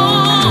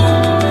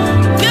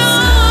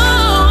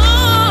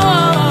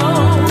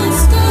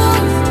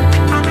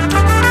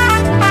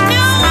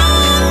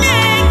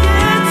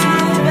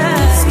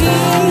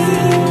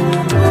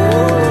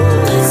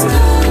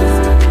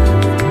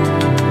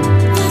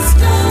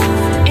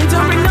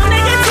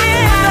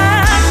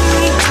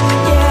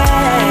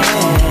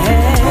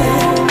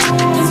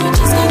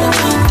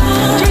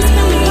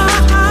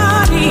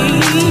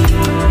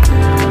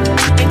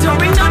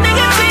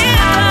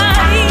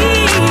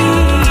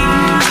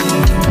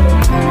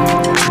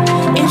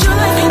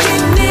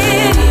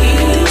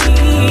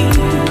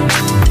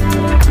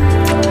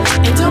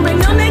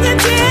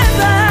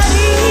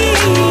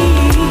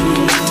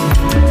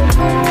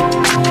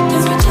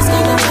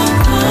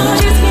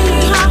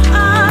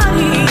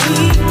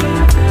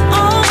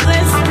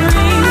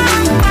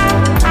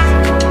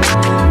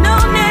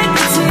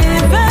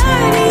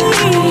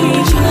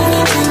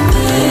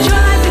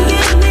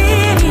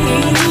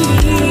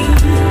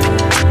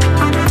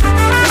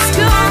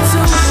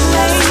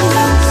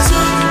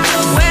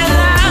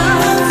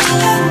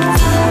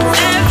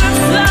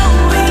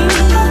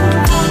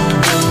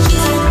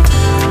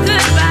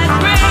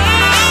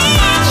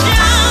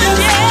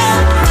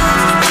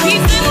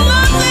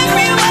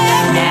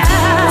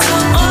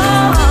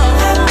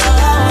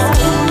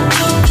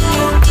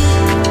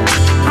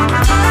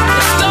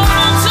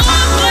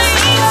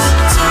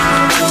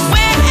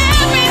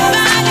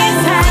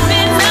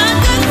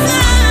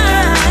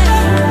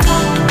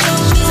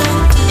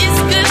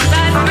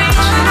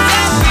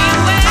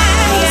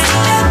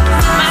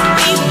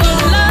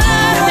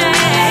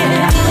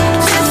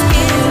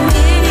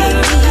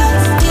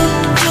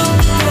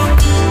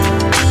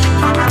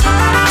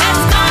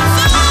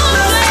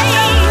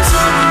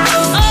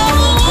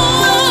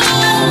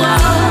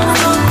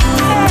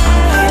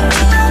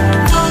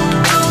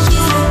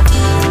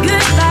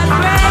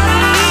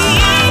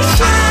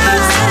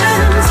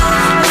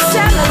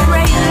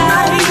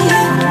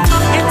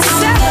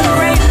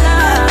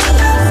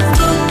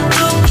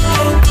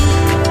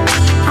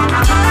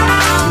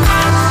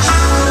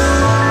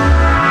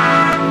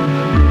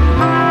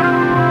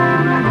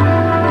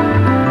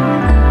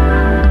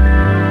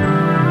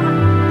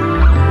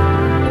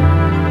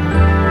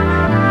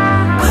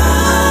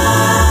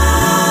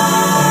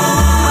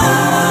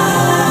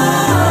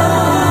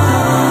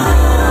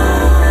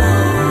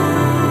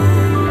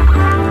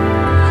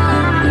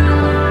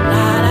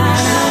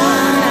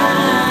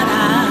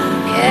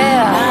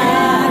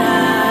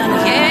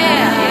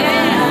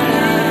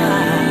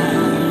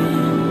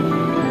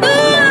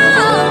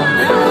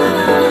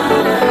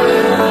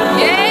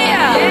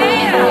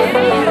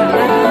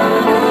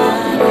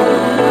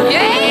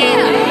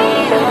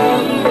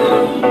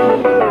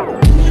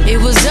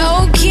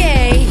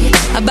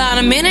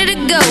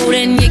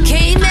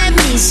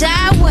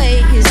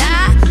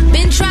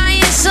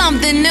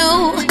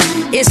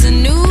 It's a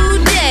new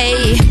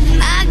day.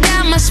 I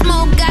got my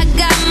smoke, I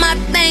got my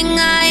thing.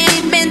 I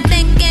ain't been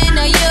thinking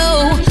of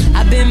you.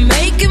 I've been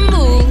making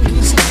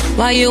moves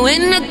while you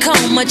in the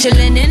coma,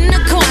 chilling in the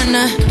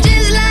corner.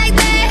 Just like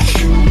that,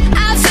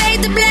 I'll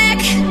fade to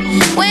black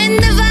when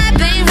the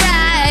vibe ain't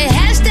right.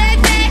 Hashtag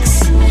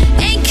X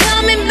ain't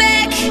coming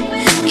back.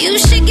 You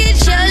should get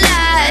your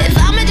life.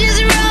 I'ma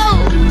just roll,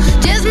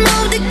 just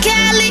move to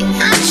Cali.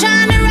 I'm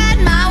trying to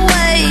ride my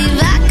wave.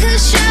 I could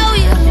show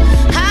you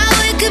how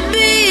it could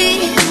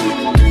be.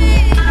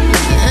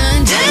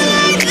 And just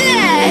like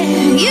that,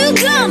 you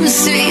gonna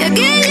see. I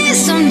get it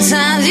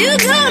sometimes, you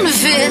gonna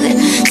feel it.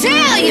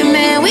 Tell you,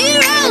 man, we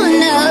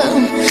rolling up,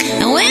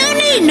 and we don't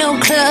need no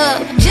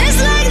club. Just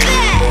like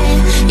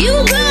that, you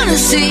gonna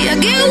see. I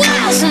get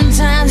wild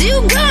sometimes,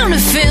 you gonna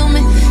feel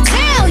me.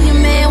 Tell you,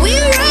 man, we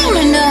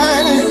rolling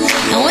up,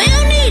 and we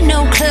don't need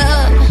no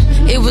club.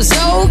 It was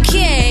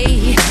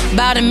okay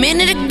about a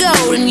minute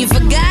ago, and you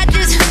forgot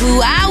just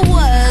who I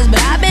was.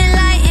 But I've been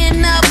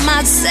lighting up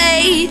my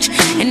sage,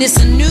 and it's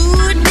a new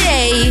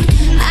day.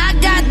 I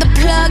got the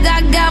plug,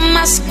 I got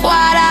my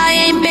squad.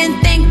 I ain't been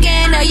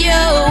thinking of you.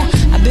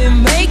 I've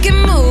been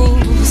making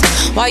moves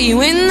while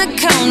you in the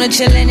corner,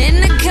 chilling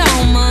in the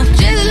coma.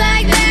 Just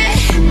like that,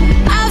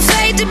 I'll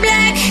fade to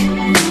black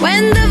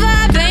when the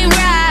vibe ain't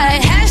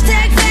right.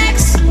 Hashtag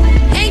facts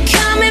ain't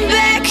coming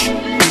back.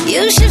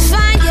 You should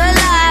find your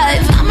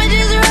life. I'ma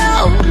just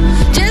roll,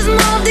 just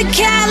move to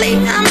Cali.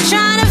 I'm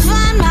trying to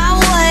find my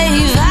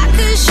wave. I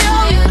could show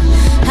you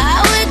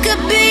how it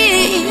could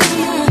be.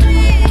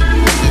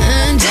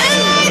 And just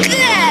like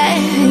that,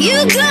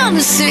 you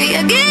gonna see.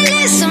 I get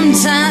it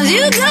sometimes,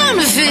 you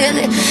gonna feel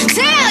it.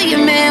 Tell you,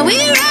 man, we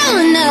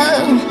rolling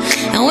up,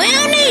 and we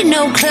don't need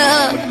no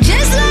club.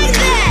 Just like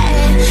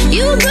that,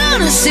 you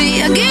gonna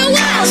see. I get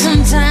wild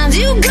sometimes,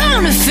 you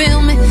gonna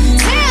feel me.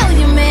 Tell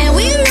you, man,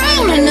 we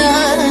rolling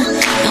up,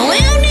 and we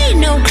don't need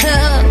no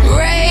club.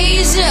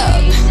 Raise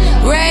up,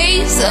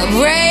 raise up,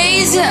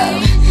 raise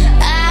up.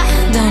 I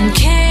done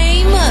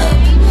came up,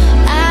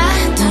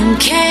 I done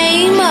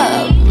came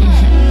up.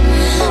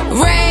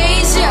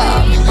 Raise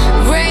up,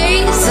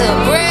 raise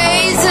up,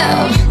 raise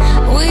up.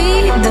 We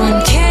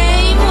done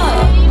came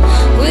up,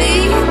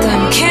 we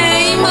done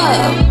came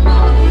up.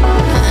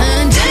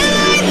 And just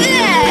like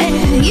that,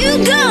 you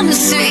gonna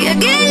see. I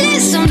get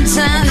it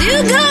sometimes,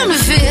 you gonna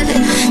feel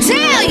it.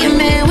 Tell you,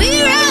 man,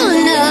 we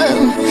rolling up,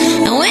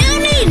 and we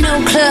don't need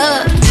no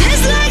club.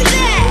 Just like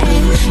that,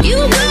 you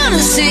gonna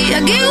see.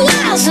 I get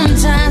wild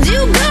sometimes,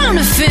 you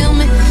gonna feel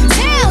me.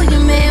 Tell you,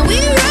 man, we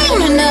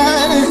rolling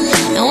up,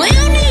 and we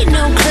don't need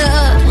no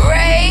club.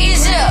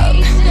 Raise up,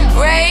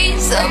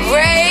 raise up,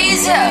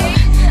 raise up.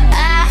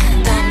 I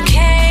done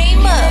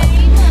came up,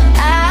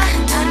 I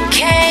done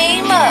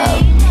came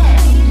up.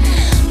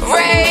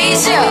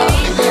 Raise up,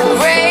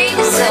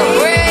 raise up,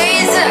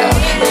 raise up.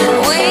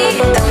 We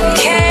done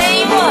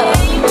came up,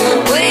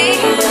 we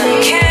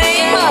done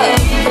came up.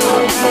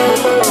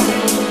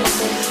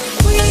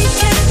 We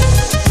can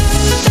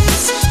do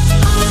this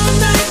all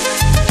night.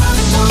 I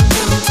want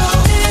to go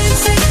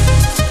dancing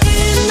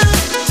in the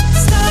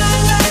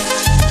starlight.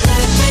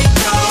 Let me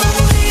go,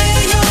 hear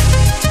your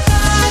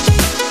body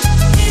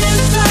in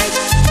flight.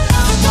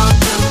 I want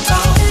to go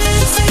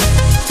dancing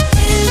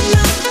in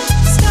the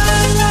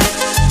starlight.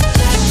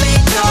 Let me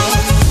go.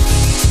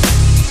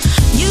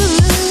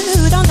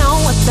 You don't know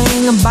a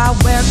thing about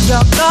where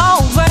you're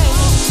going,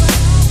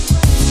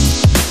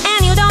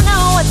 and you don't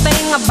know a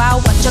thing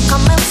about what you're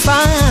coming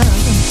from.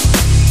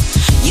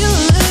 You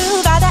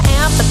gotta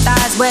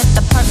empathize with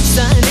the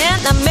person in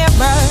the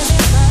mirror.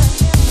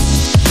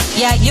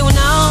 Yeah, you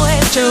know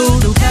it's true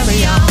to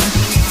carry on.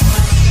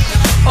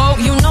 Oh,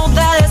 you know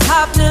that it's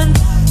happening.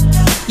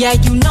 Yeah,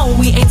 you know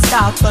we ain't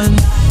stopping.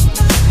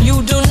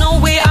 You do know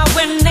we are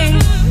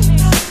winning.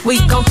 We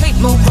gon' keep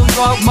moving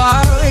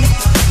forward.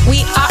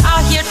 We are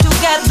out here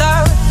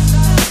together.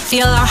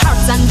 Feel our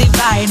hearts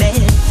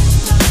undivided.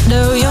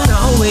 Do you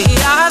know we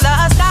are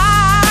the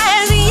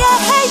stars? Yeah,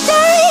 yeah.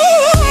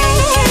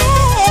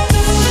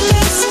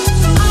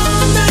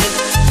 All night,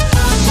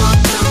 I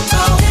want to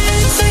go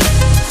dancing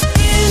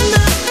in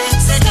the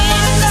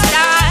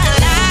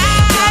starlight.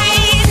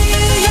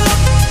 Hear your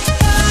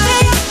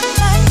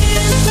body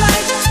in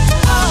flight.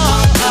 I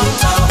want to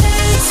go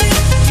dancing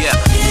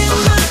in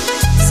the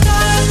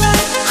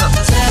starlight.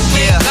 Let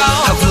me go.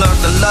 I've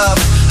learned to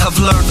love, I've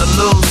learned to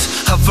lose.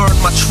 I've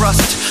earned my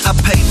trust, I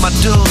paid my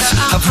dues.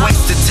 I've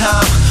wasted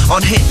time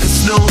on hitting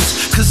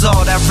snooze, cause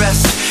all that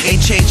rest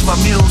ain't changed my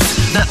muse.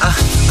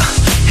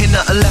 Ain't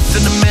nothing left to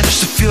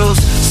diminish the fuse.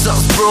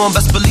 Something's brewing,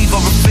 best believe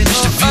I'll finish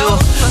the view.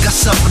 Got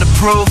something to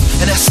prove,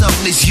 and that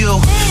something is you.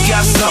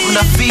 Got something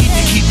I feed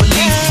to keep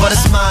belief, but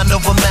it's mind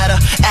over matter,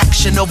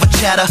 action over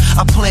chatter.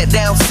 I plant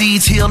down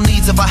seeds, heal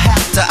needs if I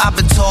have to. I've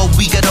been told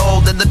we get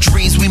old and the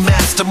dreams we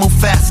master move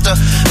faster.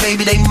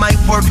 Maybe they might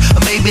work,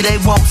 or maybe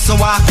they won't, so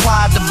I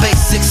acquired the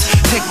basics.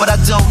 Take what I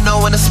don't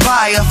know and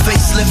inspire,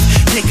 facelift.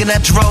 Taking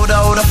that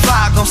Drodo, the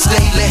fire gon'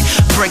 stay lit.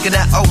 Breaking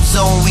that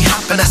ozone, we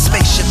hop in that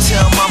spaceship.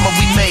 Tell mama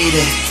we made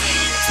it.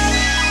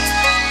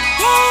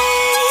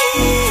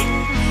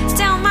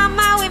 Yeah.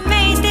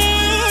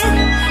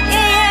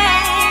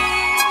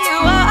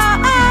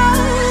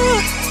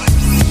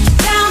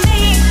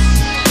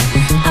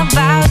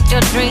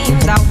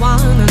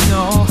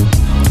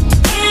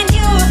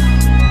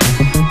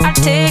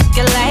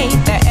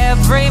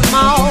 free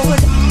mode.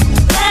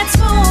 Let's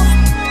move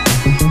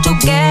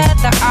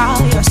together,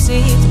 all your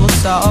seeds will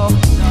sow.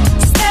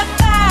 Step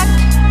back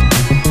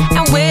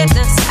and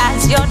witness as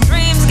your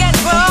dreams get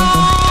grown.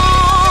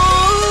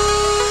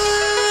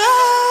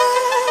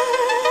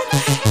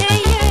 Yeah,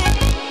 yeah.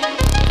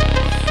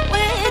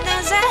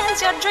 Witness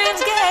as your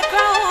dreams get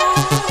grown.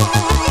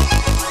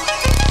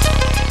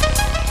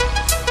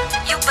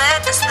 You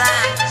better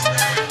stand.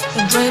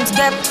 Your dreams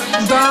get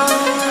grown.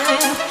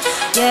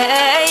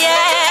 Yeah,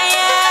 yeah,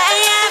 yeah,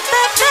 yeah,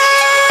 baby.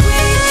 We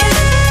can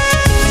do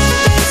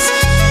this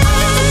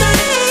all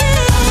night.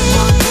 I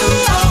wanna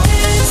go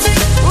dancing.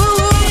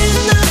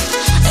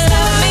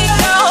 Let me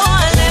go,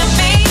 let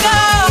me go.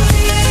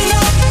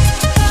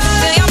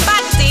 Feel your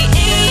body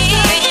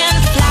in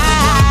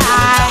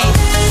flight.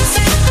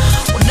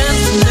 We're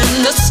dancing in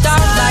the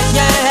starlight,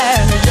 yeah,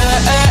 yeah,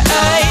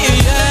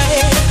 yeah.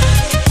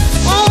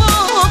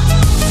 Ooh,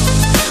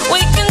 we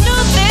can do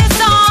this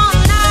all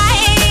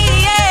night,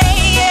 yeah,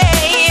 yeah,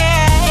 yeah,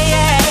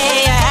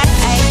 yeah,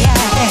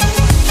 yeah.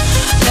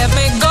 Let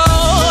me go,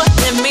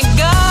 let me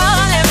go,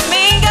 let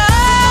me go,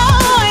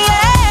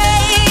 yeah,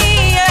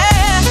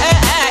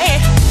 yeah.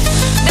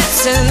 This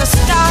is the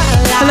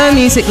starlight. Hello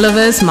music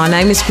lovers, my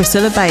name is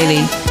Priscilla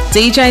Bailey.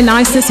 DJ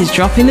Niceness is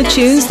dropping the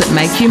tunes that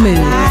make you move,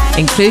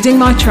 including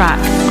my track,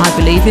 I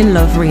Believe in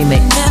Love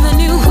remix. Never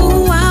knew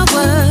who I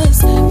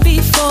was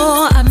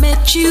before I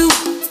met you.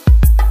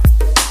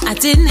 I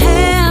didn't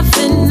have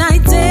an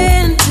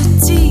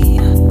identity.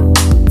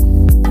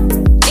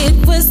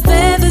 It was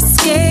there the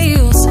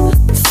scales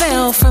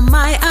fell from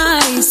my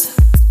eyes.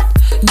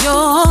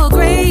 Your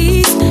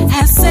grace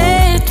has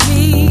set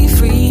me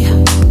free.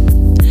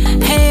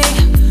 Hey,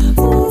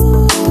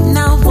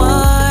 now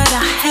what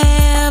I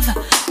have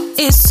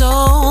is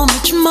so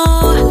much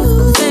more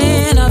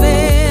than I've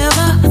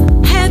ever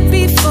had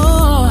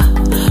before.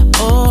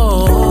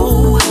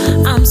 Oh,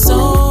 I'm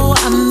so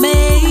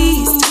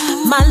amazed.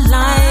 My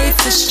life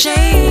has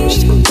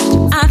changed.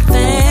 I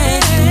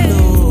thank you,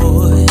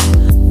 Lord.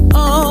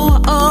 Oh,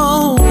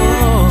 oh,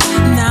 oh.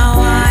 Now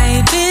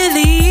I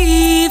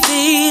believe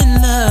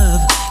in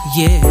love.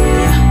 Yeah.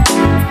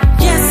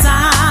 Yes, I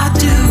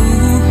do.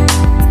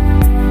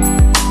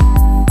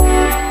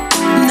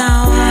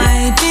 Now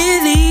I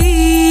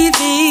believe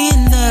in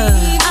love.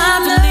 I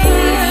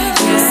believe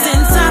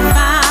since I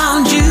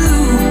found you.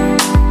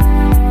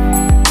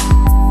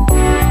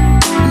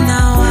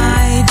 Now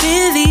I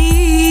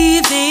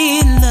believe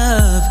in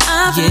love. I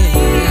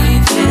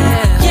believe,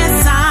 yeah.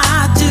 Yes, I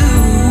do.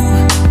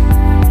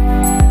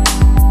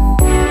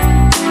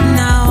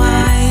 Now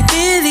I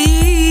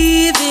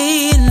believe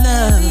in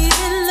love.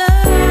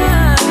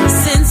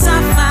 Since I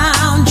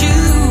found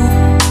you,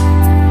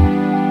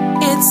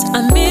 it's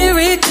a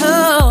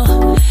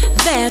miracle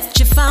that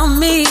you found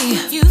me.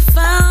 You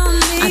found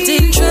me. I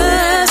didn't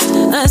trust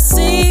a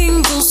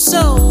single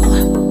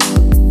soul.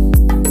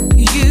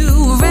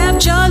 You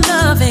wrapped your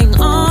loving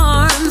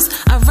arms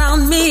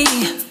around me,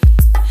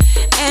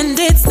 and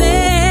it's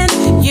then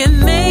you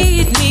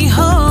made me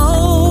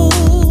whole.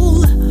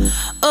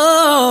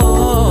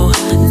 Oh,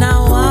 now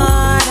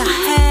what I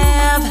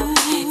have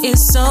is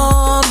so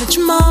much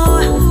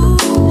more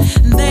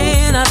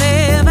than I've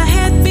ever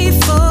had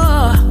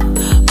before.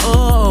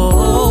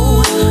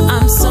 Oh,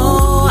 I'm so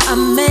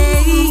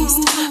amazed.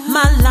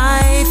 My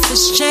life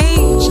has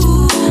changed.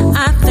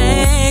 I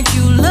thank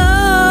you,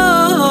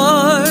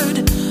 Lord.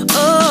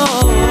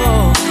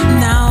 Oh,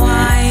 now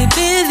I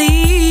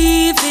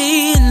believe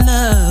in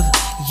love.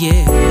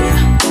 Yeah.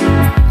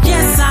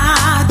 Yes,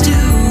 I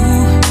do.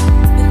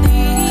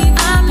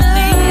 I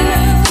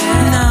believe.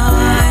 Now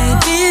I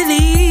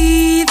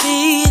believe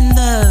in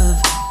love.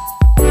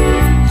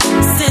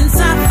 Since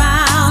I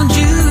found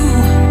you,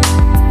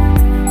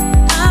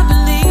 I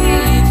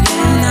believe.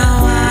 Now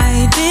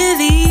I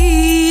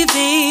believe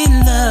in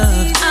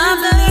love. I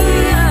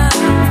believe.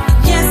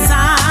 Yes, I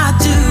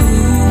do.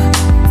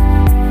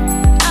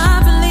 I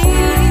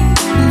believe.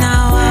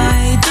 Now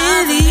I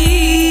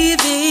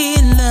believe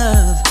in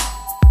love.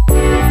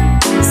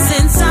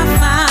 Since I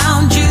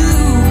found you,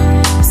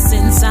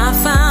 since I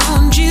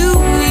found you,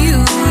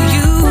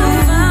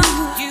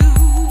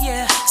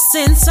 yeah.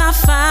 Since I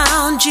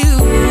found you,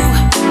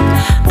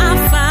 I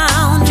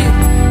found you.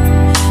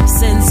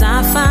 Since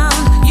I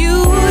found you,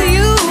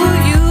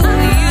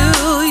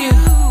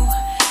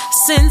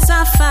 since I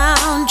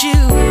found you.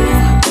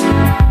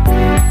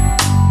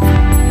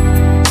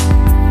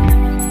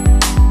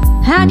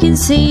 I can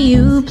see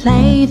you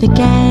play the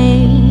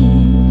game.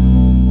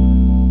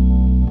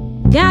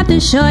 Got the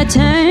short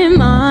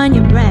term on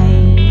your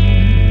brain,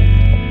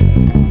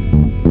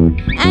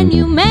 and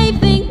you may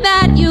think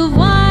that you've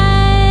won.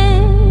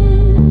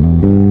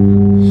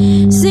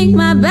 Sink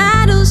my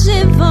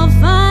battleship for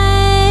fun.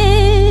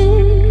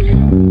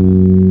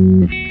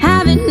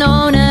 Haven't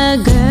known a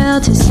girl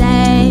to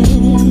say,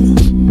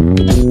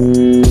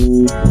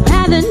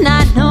 rather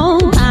not know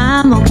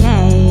I'm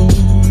okay.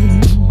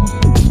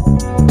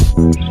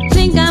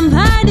 Think I'm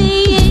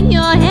party in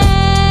your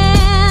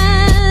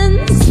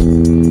hands,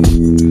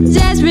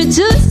 desperate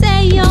to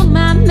say you're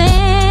my man.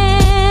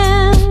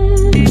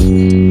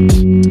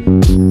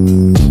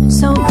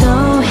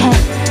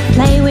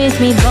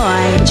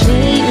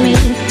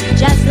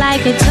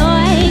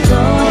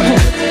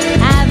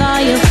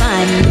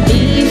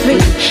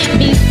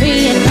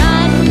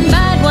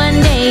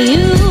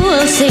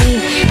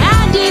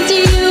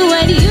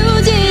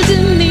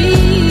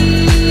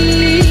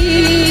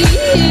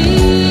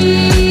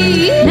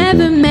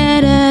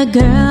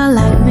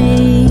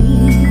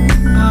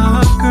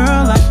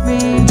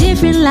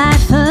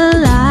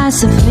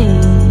 philosophy.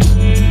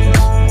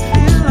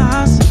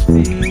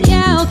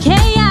 Yeah,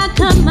 okay, I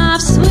come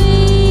off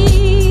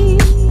sweet.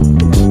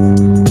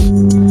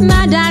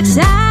 My dark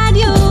side,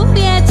 you're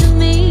dear to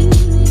me.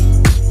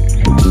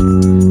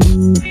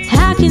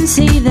 I can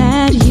see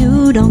that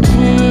you don't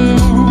care.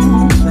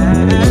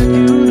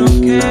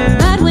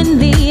 But when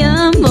the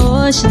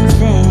emotion's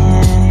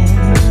there,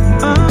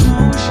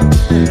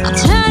 I'll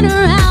turn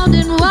around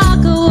and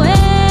walk away.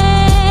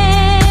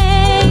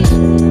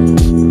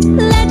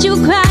 Let you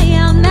cry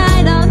all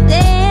night, all day.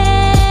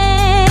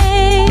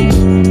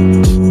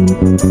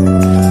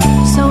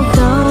 So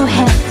go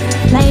ahead,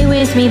 play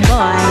with me,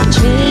 boy.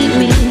 Treat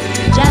me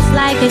just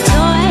like a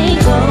toy.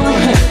 Go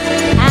ahead,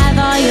 have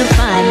all your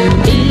fun.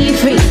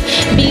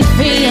 Be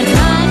free and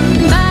fun.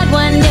 But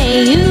one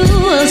day you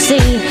will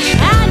see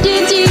I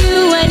did to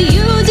you what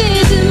you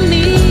did to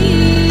me.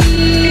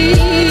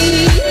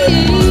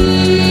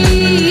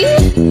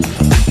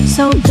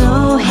 So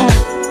go ahead,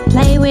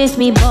 play with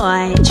me,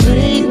 boy.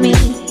 Treat me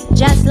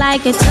just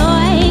like a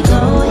toy.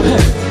 Go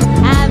ahead,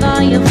 have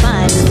all your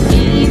fun.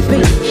 Be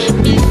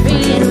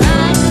free and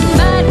run.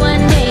 But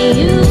one day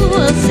you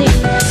will see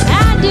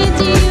I did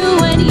to you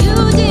what you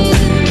did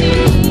to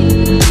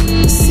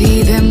me.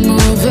 See them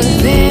over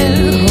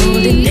there,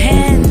 holding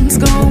hands,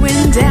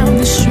 going down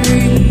the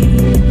street.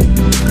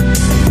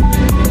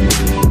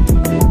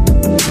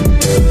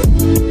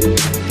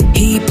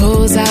 He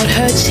pulls out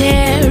her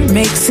chair,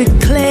 makes it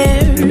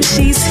clear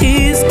she's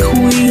his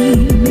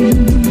queen.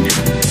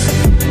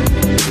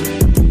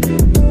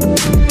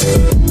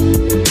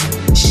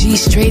 She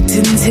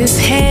straightens his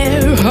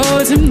hair,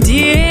 holds him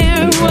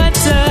dear. What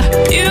a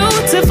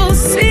beautiful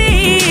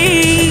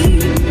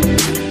scene.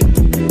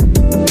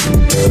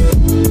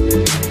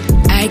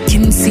 I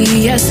can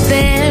see us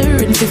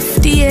there in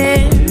 50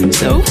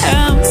 years. Oh,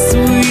 how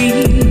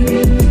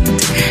sweet,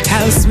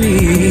 how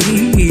sweet.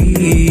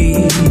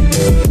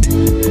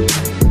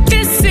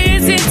 This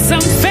isn't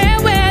some fair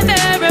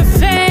weather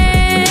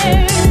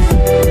affair.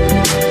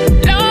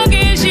 Long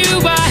as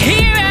you are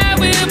here, I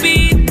will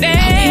be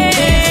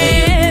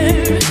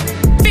there.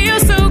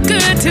 Feels so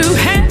good to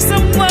have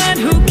someone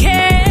who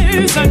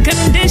cares.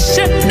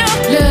 Unconditional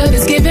love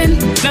is given,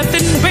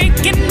 nothing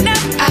breaking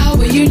up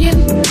our union.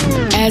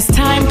 As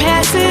time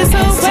passes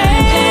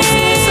away,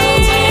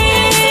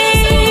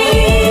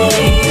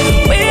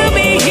 we'll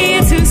be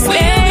here to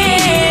stay.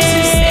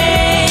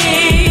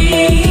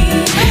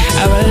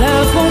 Our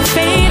love won't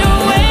fade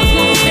away.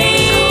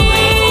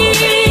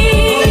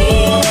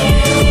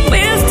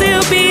 We'll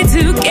still be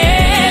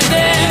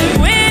together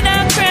when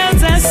our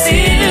crowns are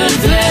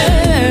silver.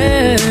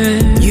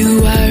 You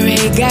are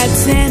a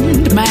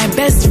godsend, my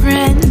best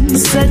friend,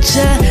 such a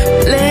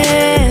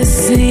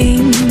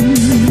blessing.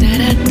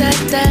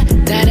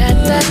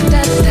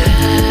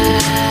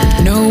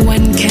 No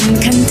one can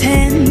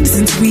contend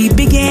since we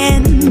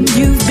began.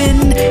 You've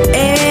been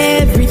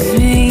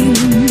everything,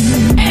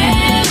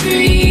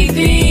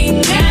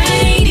 everything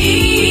I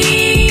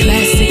need.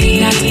 Classic,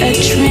 not a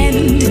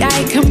trend.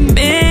 I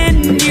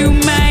commend you,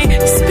 my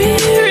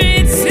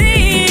spirit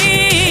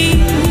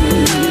sings.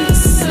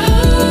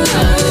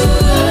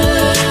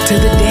 To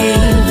the day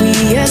we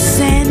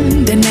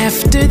ascend, and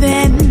after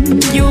then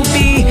you'll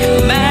be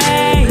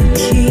my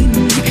king,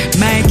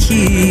 my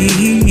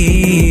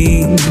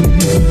king.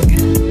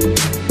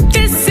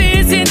 This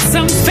isn't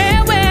some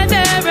fair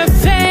weather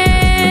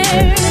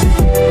affair.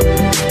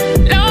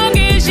 Long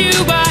as you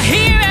are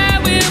here, I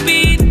will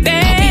be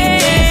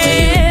there.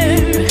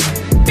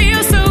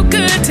 Feels so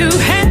good to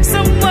have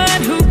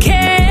someone who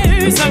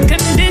cares.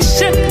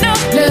 Unconditional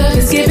love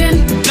is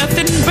given,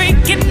 nothing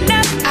breaking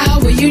up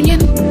our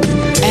union.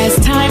 As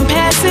time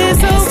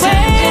passes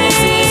away,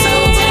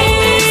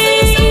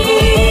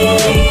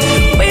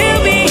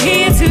 we'll be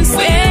here to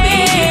stay.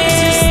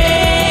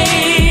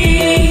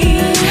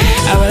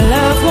 Our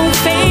love won't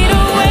fade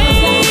away.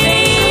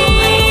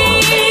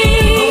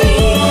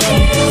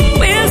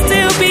 We'll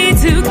still be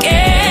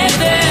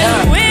together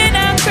when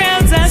our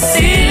crowns are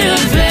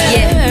silver.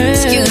 Yeah,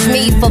 excuse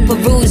me for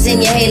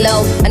perusing your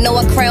halo. I know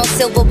our crown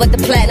silver, but the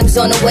platinum's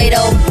on the way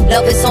though.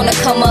 Love is on the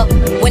come up.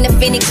 When the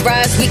phoenix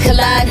rise, we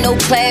collide. No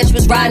clash,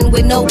 was riding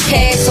with no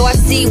cash. So I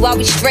see why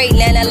we straight,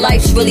 now that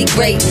life's really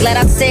great. Glad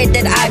I said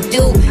that I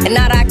do, and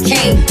not I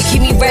can't. You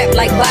keep me rap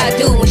like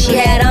Badu when she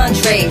had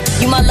Andre.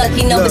 You my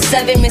lucky number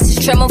 7,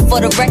 Mrs. Tremor for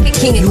the record,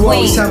 king and you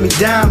queen. always tell me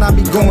down, I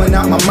be going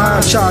out my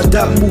mind. Charged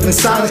up, moving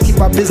silence, keep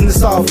our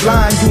business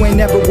offline. You ain't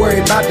never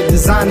worried about the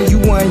designer,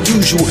 you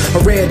unusual. A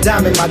red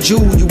diamond, my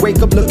jewel, you wake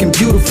up looking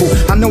beautiful.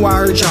 I know I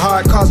hurt your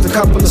heart, caused a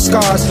couple of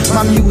scars.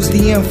 My muse,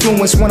 the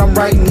influence when I'm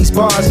writing these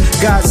bars.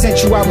 God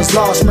sent you, I was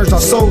lost, merged our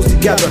souls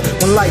together.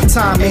 One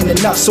lifetime ain't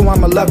enough, so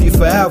I'ma love you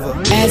forever.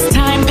 As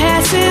time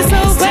passes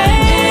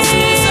away,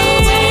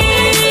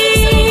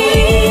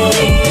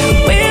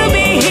 we'll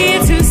be here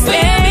to stay.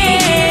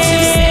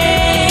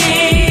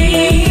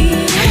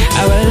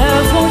 Our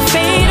love won't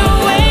fade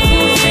away.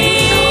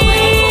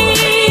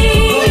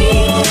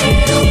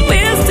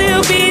 We'll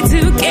still be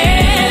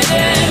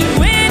together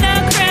when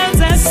our crowns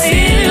are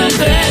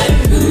silver.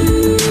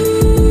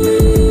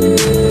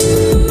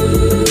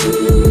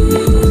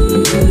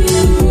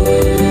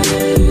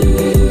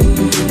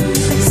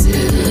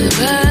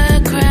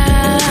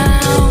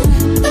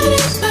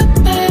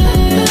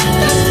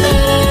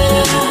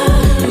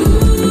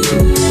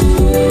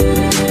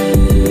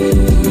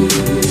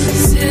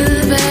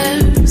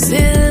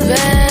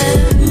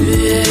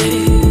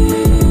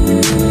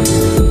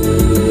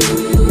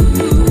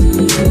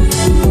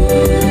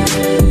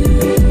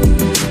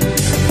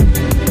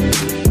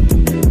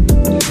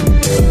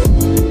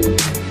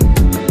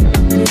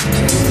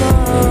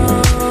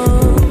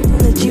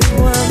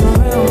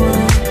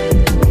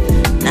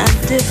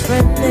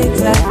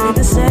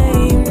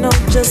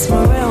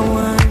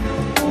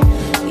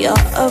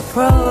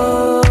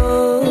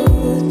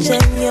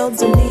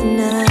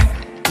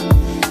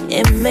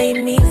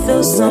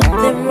 feel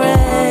something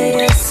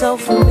rare, so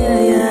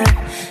familiar.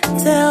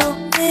 Tell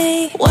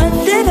me, what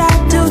did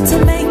I do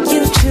to make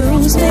you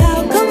choose me?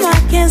 How come I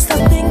can't stop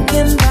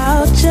thinking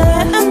about you?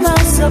 Am I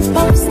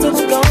supposed to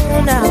go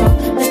now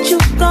that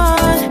you've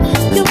gone?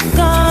 You've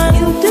gone.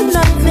 You did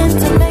nothing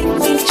to make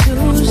me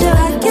choose you.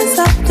 I can't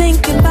stop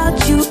thinking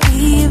about you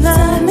either.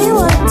 Tell me,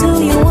 what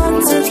do you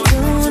want to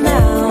do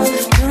now?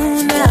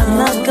 Do now. I'm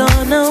not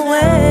gonna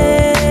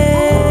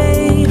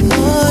wait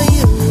for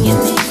you. You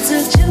need to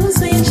choose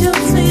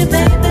me,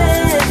 baby.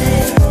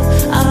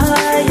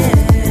 Ah,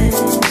 yeah.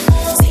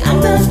 See, I'm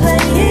done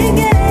playing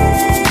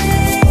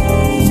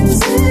games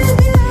with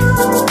you.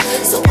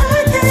 So why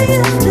can't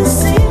you just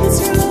see me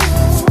through?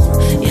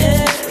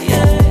 Yeah,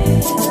 yeah.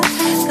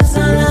 'Cause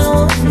all I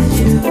want is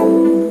you.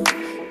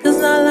 'Cause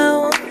all I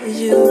want is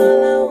you.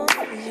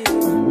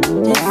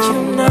 Did you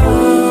know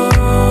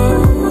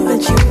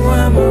that you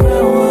are my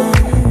real one?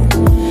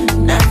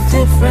 Not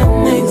different,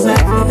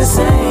 exactly the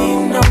same.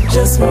 No,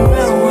 just my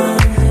real one.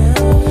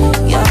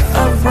 You're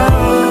a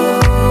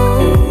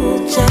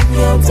roach and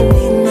you're to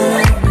me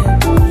now.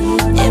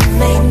 It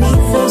made me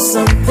feel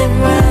something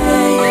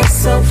right. You're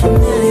so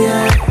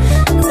familiar.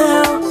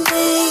 Tell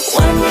me,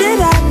 what did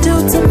I do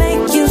to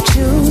make you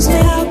choose me?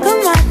 How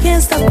come I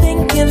can't stop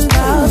thinking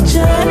about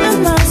you?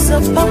 Am I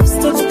supposed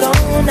to go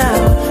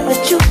now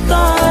that you've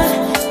gone?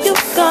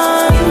 You've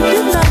gone. You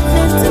did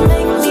nothing to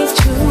make me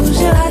choose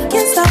you. I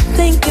can't stop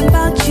thinking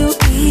about you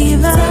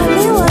either. Tell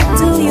me, what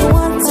do you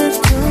want to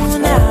do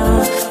now?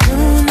 Do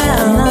now.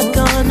 I'm not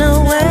gonna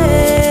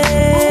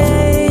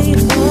wait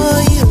for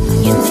you.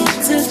 You need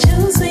to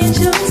choose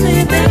me,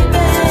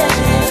 baby.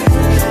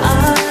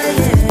 Ah,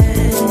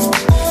 yeah.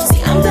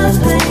 See, I'm done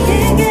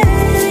playing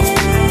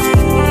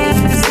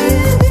games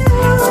with you.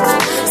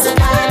 So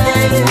why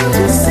can't you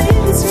just see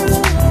me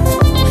through?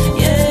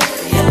 Yeah,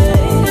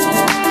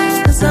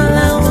 yeah. 'Cause all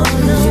I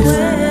wanna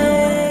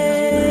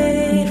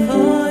wait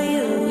for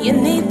you. You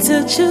need to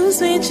choose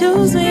me,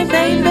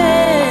 baby.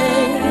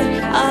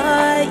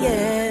 Ah,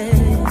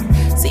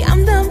 yeah. See,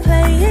 I'm done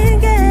playing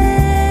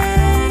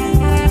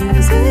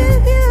games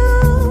with you.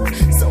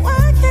 So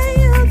why can't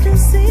you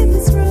just see me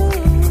through?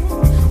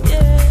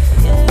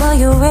 Yeah, yeah. Well,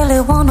 you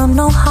really wanna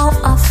know how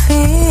I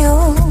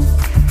feel?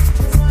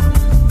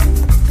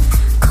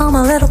 Come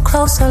a little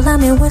closer, let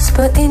me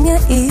whisper in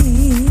your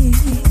ear.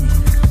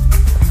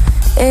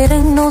 It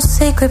ain't no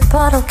secret,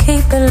 but I'll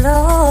keep it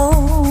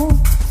low.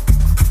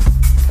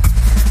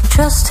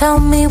 Just tell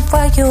me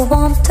where you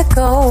want to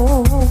go.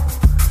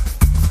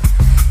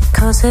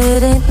 'Cause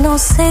it ain't no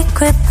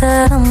secret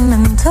that I'm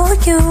into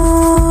you.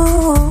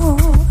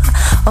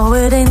 Oh,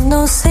 it ain't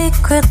no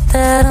secret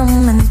that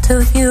I'm into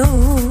you.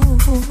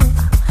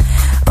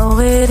 Oh,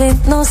 it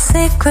ain't no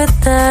secret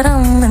that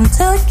I'm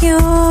into you.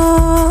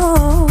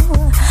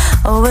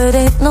 Oh, it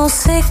ain't no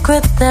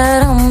secret that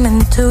I'm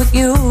into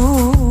you.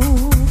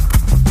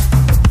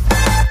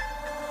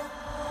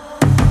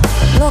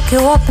 Look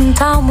you up and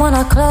down when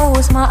I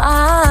close my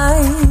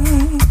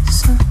eyes.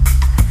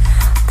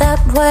 That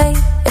way,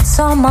 it's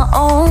on my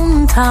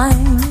own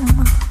time.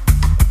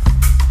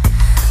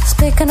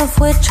 Speaking of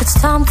which, it's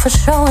time for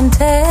show and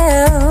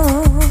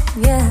tell.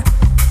 Yeah,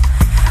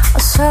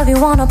 I'll serve you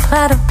on a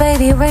platter,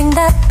 baby, ring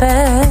that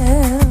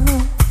bell.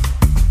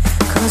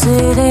 'Cause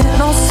it ain't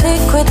no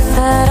secret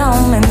that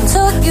I'm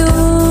into you.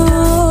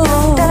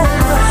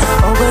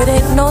 Oh, it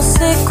ain't no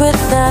secret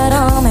that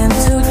I'm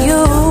into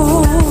you.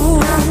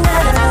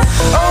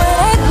 Oh, it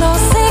ain't no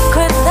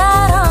secret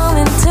that I'm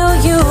into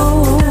you.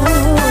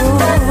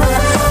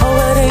 Oh,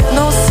 it ain't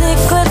no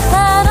secret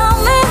that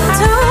I'm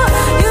into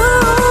you.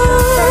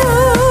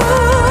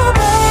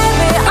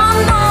 Baby, I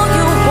know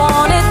you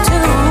want it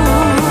too.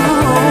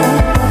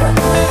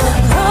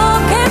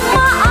 Look in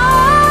my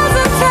eyes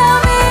and tell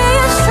me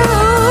it's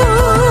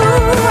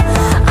true.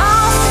 I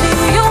see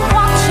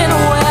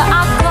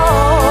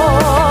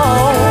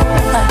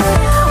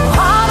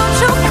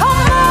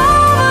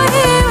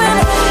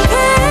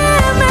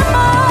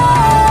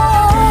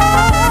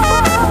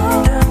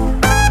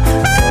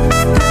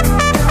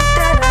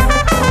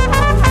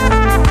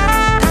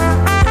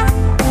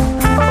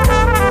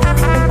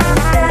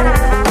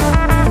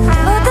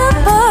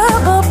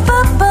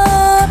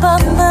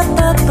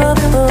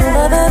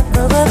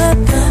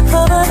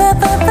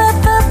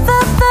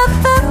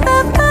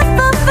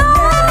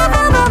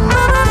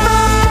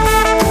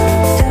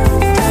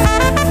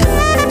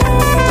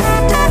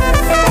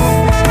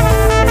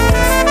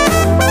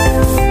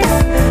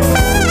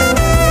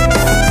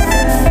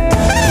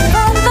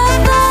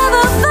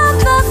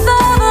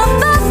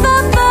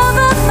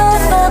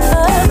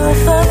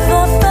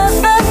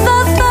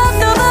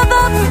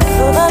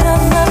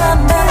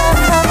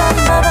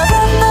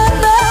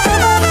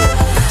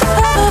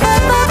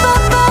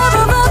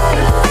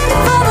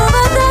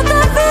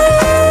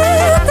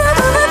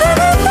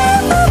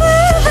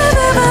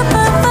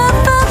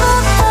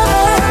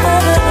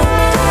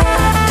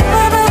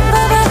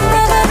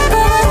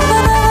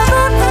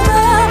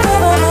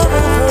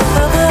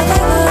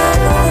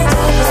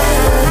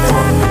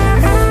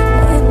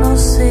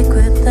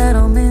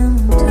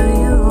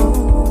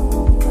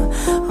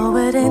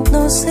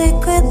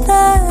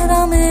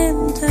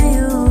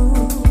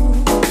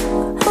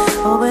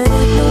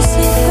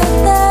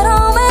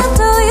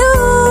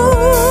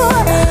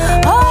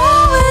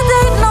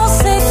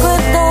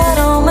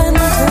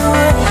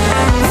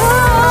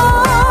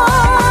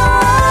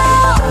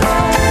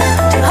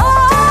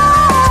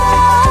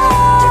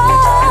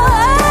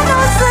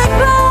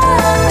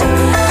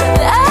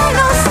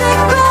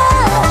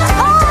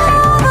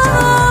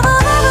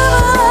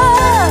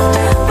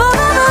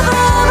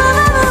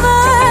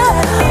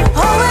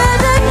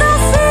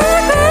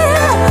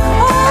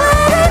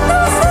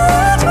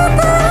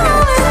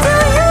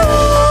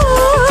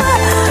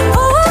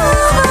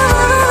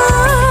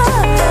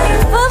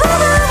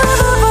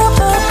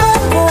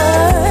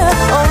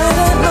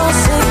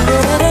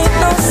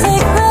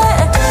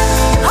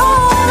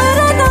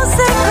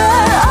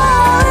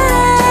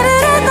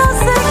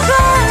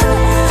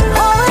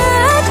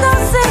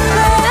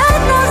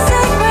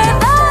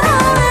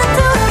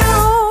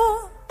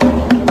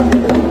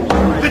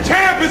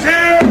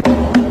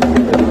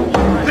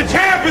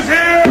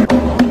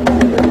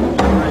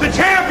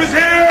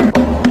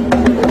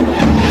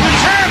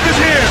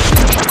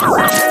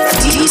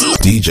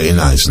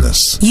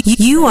Niceness.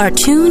 You are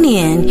tuned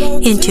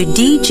into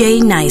DJ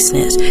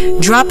Niceness,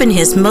 dropping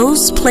his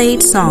most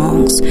played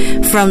songs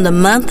from the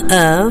month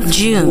of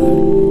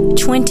June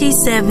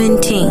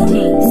 2017.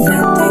 Something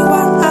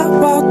what I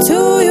brought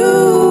to you.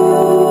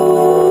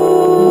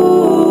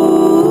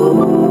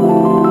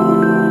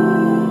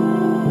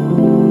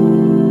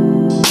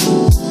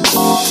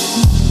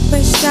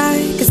 Wish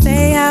I could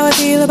say how I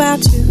feel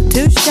about you.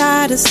 Too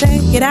shy to say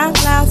it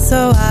out loud,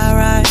 so I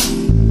write.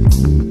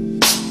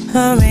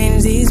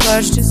 Arrange these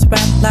words just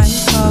rap like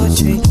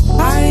poetry.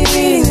 Are you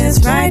reading this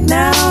right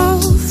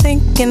now?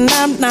 Thinking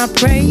I'm not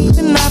brave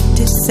enough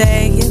to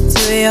say it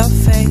to your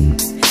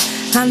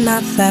face. I'm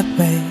not that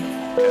way.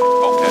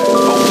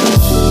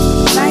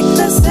 Like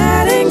the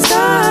setting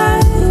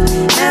sun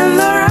and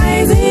the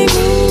rising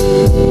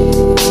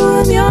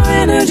moon, your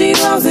energy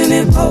glows and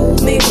it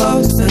pulls me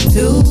closer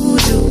to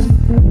you.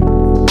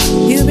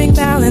 You bring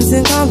balance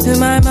and calm to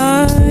my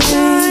mind.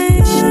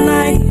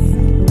 Like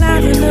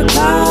clouds in the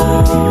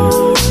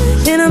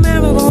clouds in a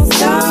memorable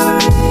sky.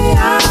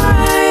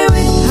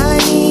 All I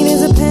need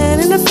is a pen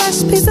and a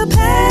fresh piece of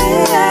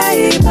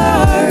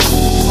paper.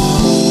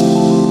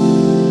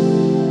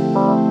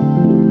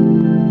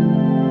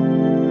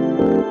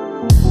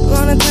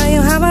 Wanna tell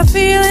you how I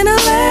feel in a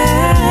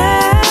letter.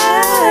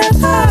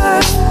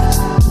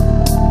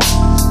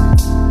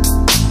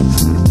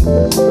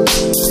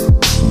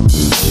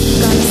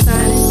 Gonna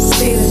sign it,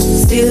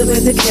 seal it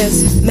with a kiss.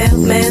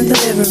 Mailman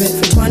deliver it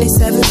for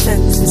 27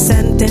 cents.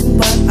 Send in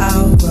what I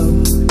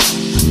wrote.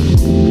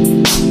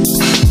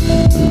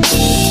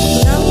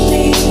 No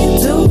need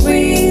to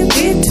read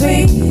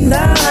between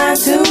the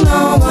lines to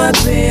know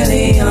what's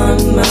really on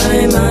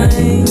my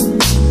mind.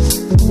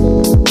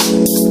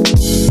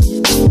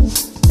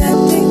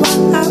 Sending what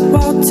I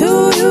brought to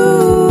you.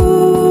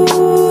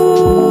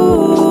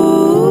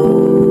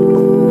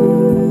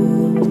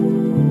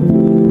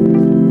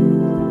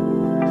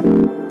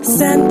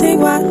 Sending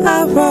what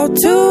I wrote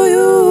to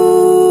you.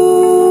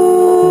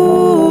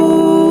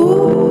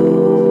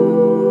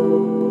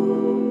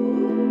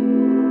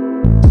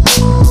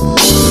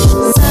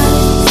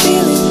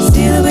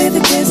 Seal it with a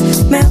kiss.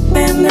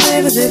 Mailman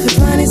delivers it for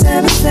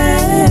 27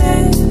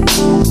 cents.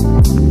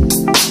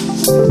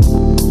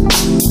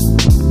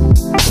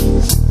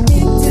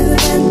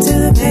 To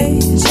the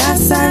page, I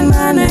sign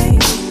my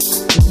name.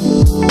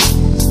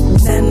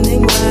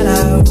 Sending what I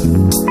wrote.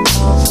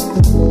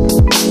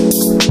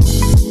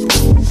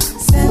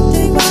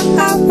 Sending what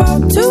I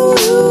wrote to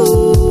you.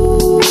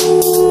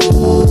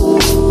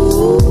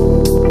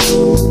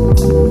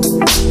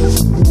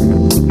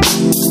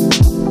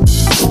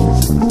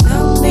 No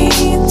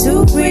need to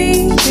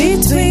read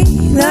between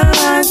the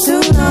lines to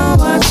know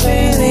what's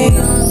really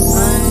on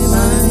my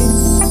mind.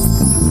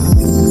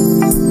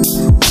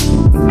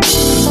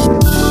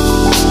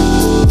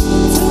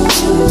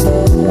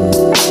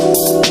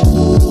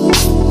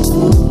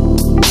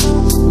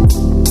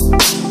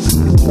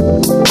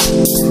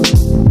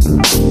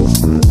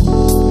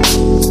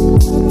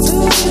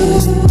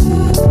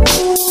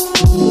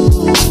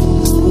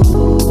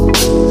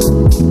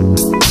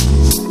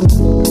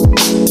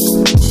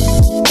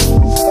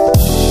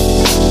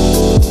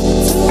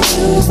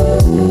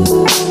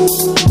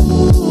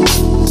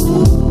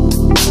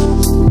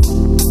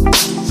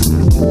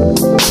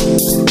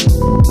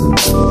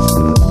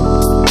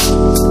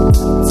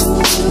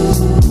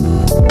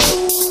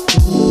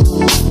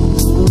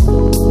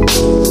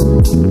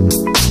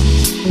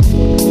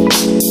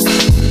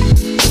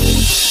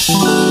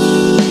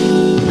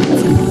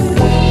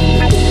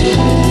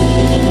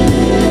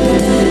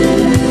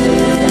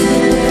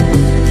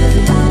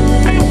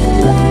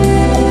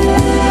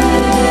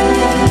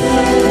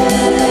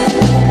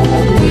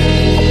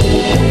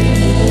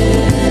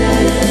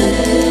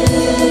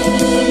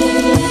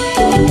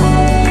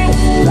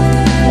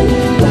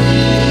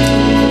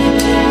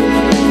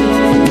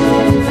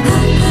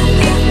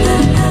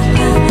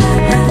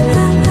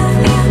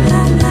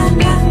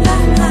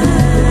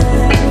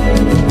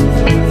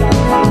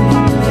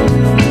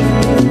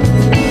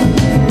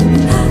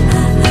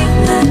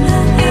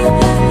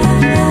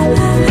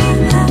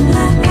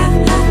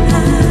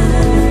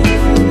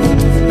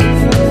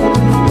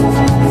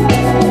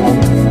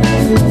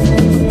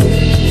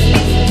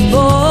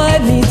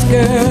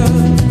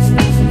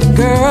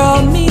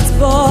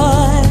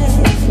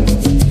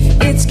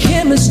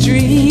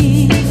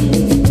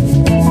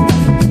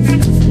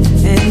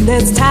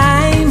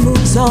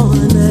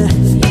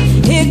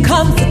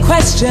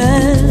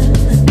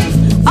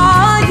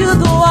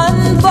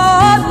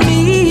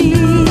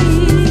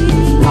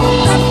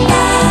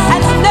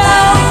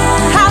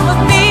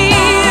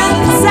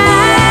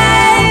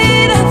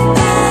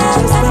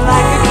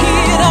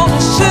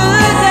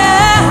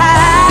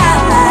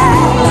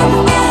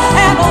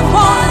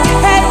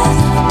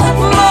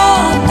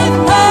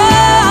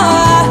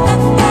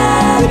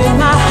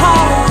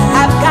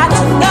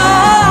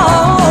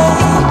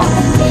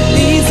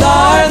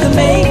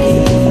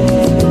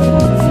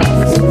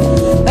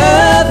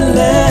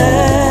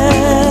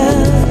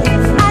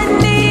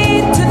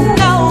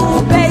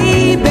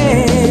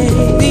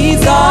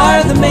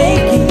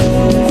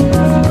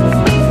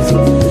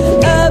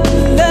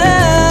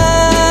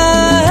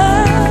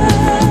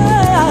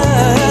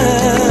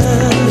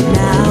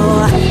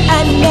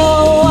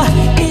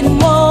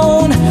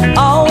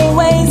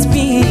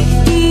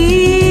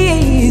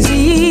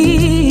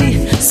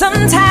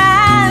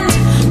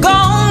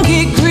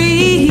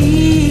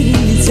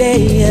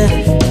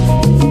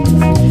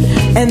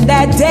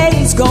 that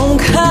day's gonna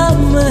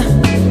come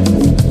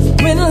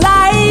when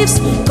life's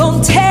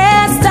gonna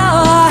test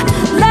our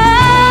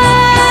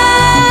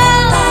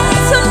love.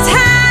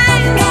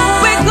 Sometimes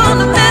we're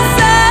gonna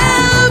mess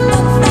up,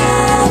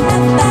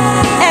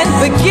 and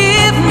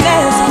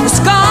forgiveness is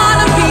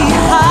gonna be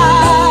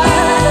hard.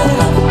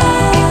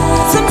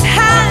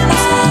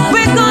 Sometimes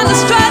we're gonna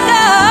struggle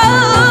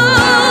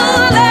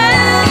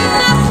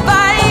and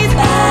fight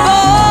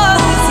for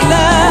this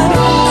love.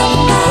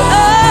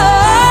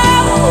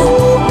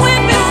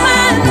 When we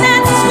find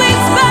that sweet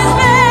spot,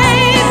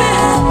 baby,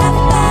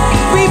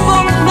 we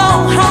both know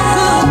how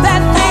good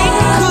that thing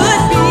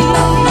could be.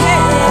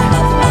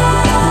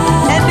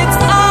 Yeah. And it's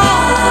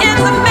all in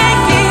the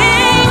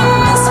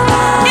makings,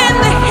 in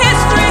the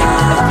history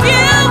of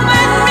you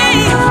and me.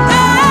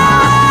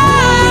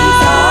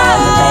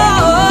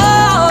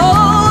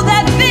 Oh,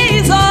 that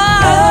these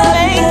are the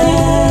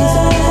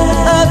makings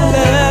of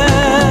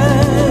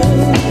love.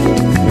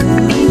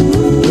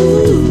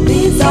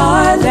 These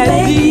are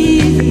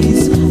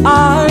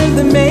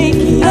the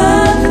making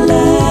of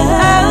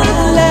love.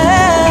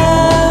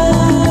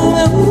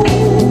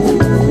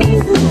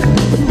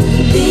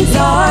 These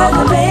are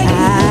the making.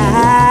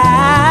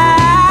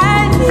 I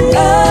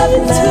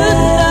need to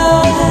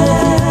know,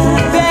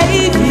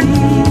 baby.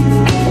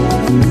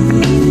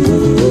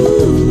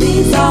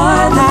 These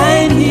are the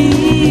I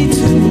need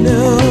to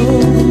know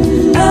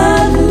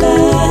of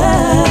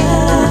love.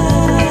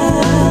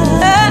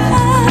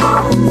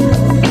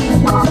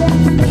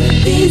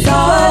 These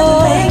are the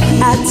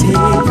making. I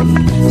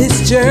take this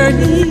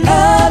journey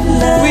of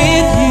love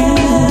with you.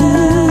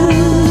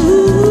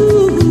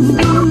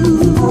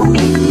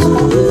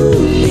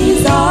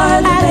 These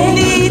are the I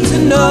need to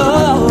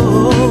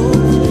know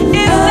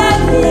if that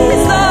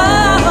these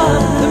are the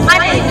My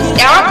name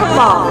is Erica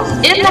Balls,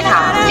 in the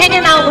house,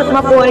 hanging out with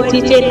my boy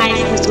DJ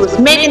Niceness, who's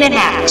making it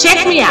happen.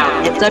 Check me out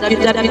at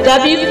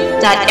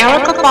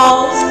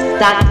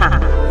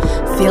www.ericafalls.com.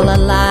 Feel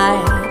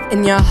alive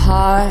in your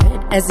heart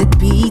as it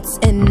beats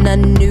in a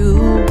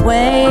new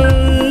way.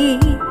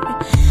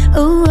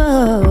 Ooh,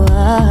 oh,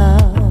 oh.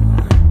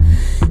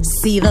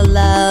 See the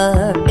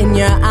love in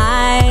your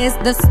eyes,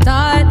 the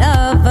start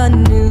of a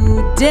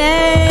new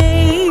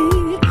day.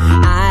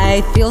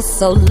 I feel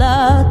so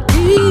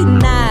lucky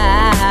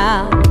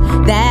now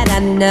that I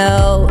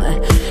know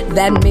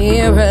that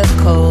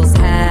miracles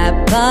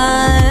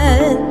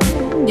happen,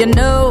 you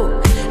know,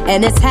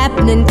 and it's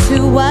happening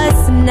to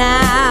us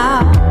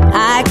now.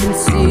 I can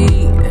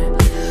see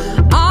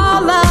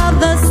all of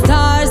the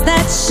stars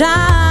that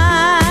shine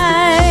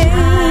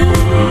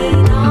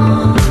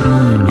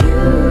on you.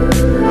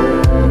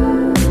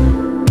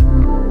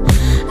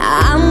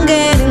 I'm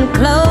getting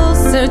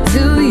closer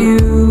to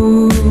you.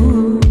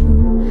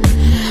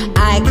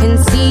 I can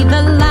see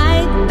the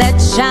light that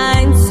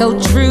shines so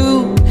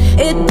true.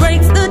 It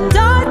breaks the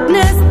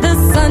darkness, the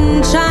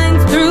sun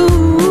shines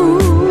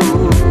through.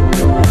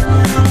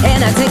 And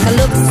I take a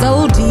look so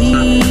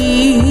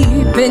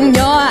deep in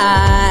your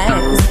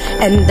eyes,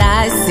 and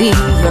I see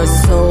your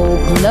soul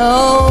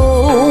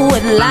glow.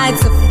 It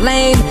lights a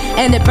flame,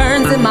 and it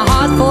burns in my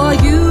heart for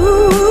you.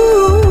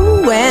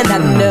 And I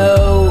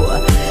know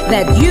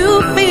that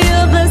you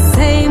feel the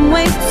same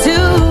way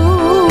too.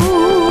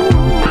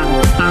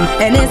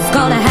 And it's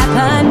gonna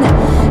happen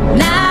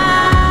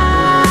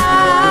now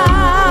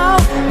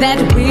that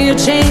we're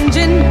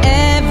changing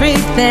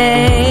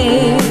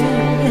everything.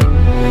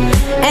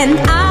 And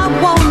I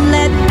won't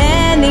let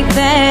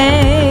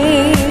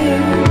anything,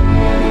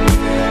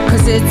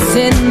 'cause it's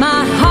in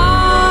my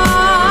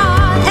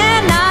heart,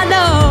 and I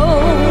know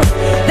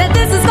that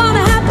this is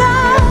gonna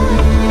happen.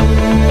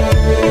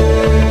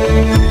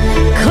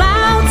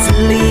 Clouds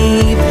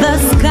leave the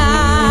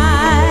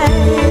sky,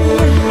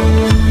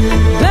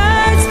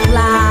 birds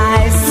fly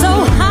so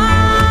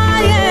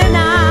high, and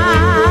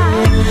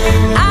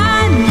I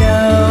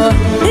know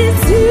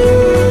it's you.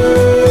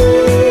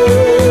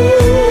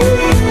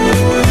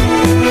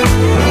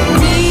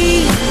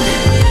 Deep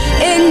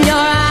in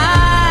your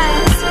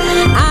eyes,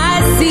 I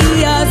see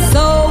a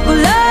soul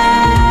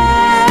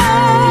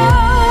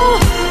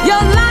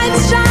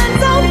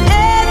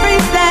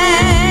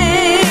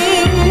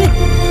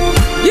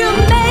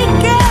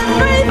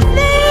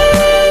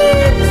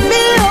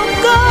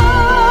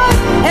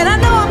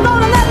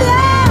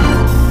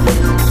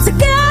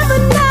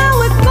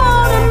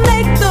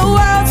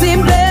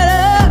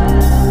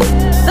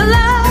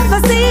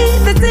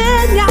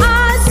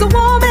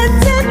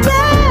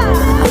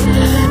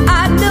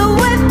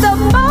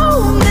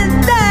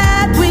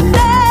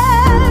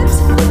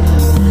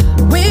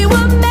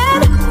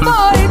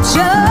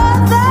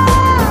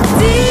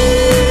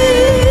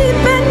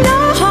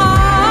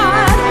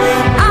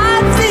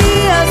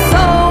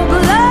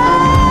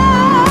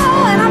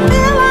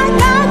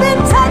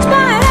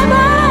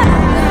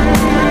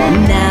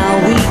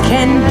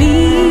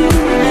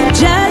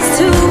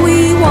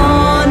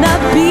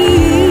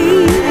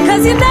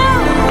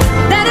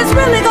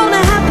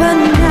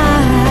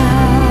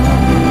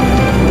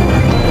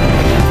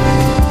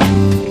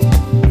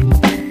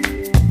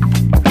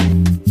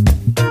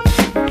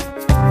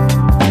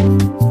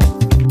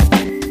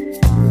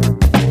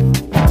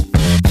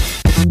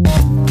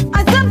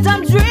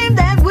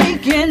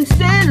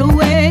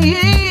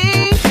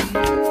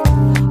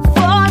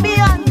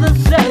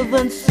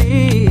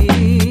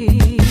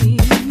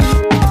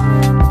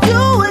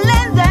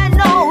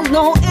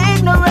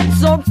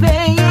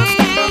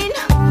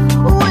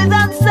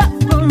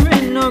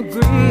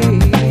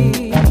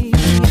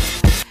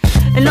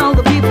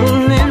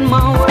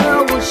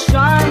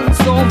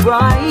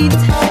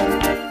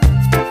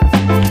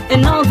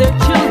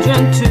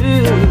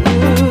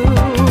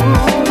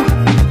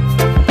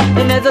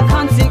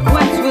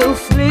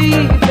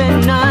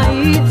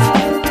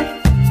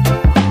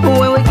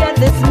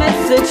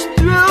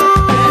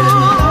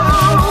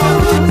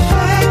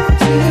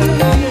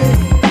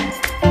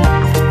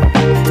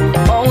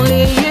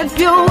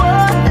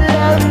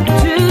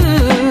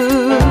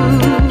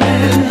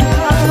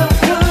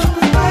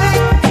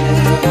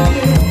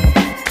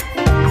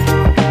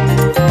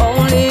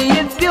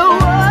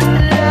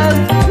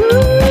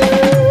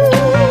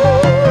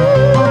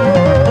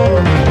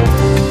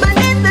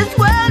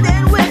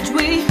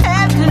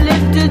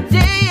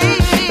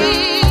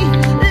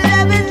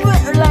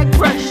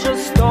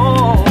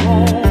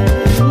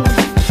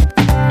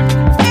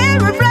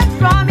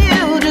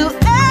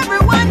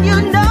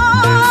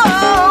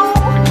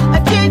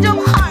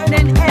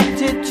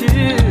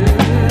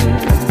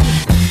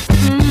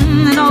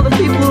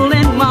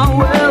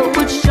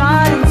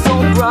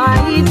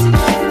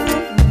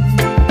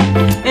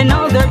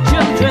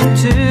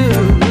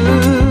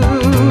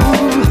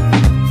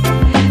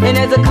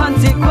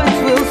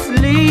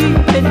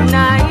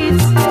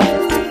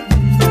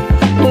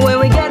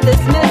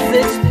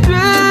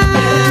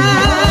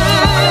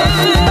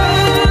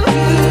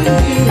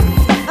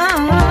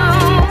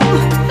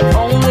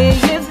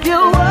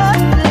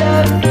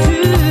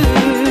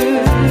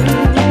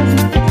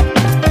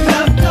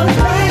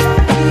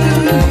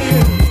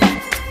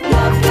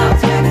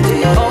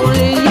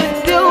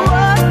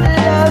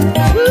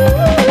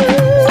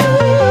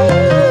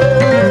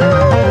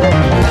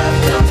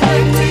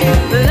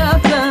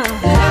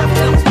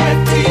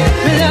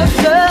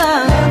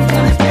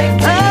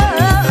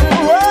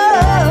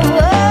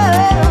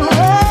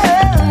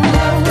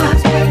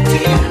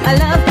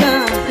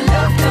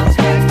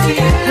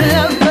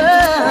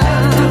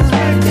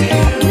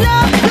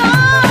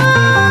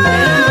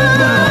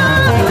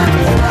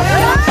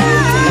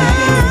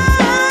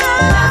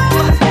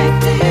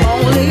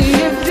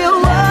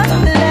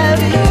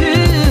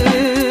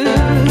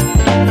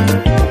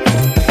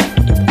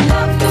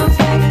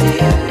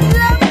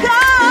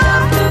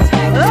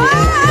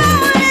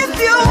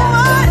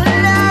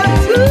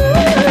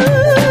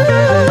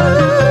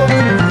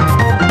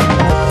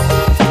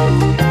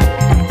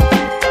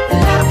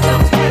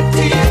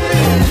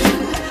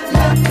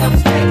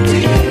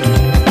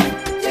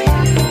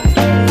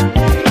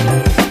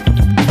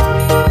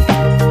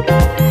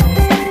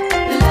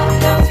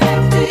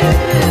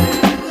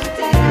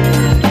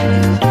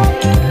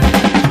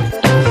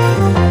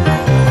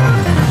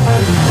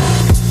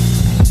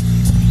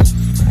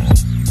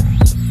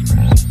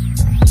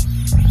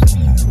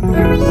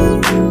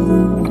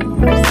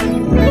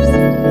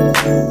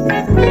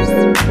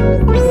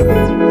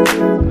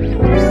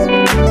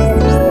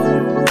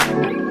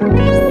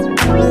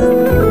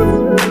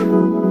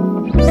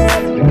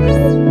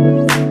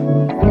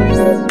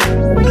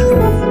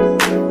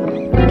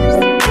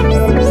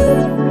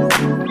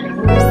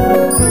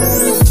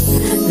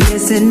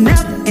Listen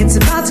up, it's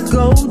about to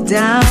go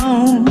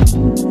down.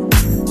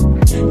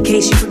 In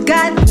case you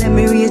forgot, let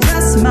me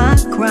readjust my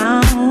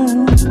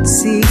crown.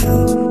 See,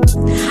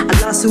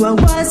 I lost who I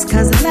was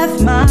cause I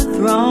left my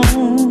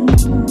throne.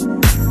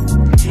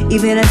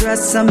 Even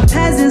addressed some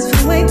peasants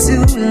for way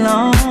too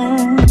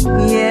long.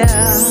 Yeah.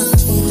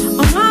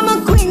 Oh, I'm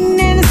a queen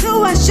and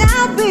so I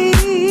shall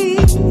be.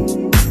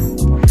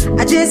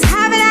 I just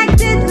haven't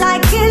acted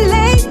like it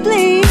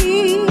lately.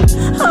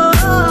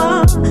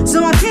 Oh,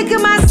 so I'm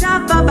picking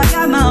myself up, I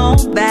got my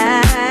own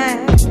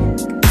back.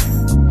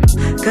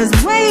 Cause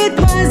the way it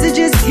was, it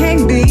just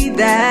can't be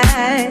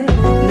that.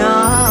 No,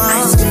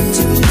 I spent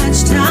too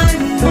much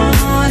time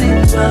on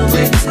it, dwell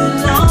way too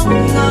long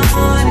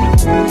on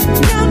it.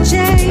 No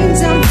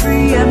chains, I'm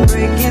free, I'm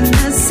breaking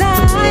the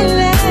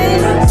silence.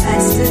 The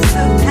past is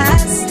the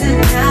past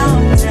and now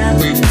I'm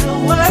telling the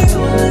world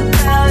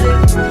about it.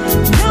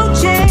 No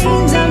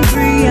chains, I'm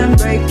free, I'm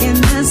breaking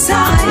the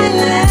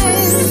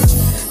silence.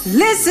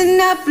 Listen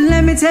up,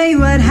 let me tell you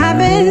what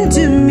happened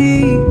to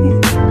me.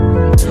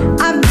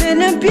 I've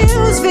been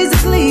abused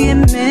physically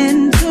and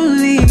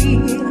mentally,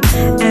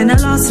 and I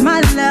lost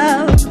my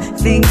love,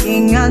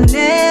 thinking I'll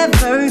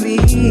never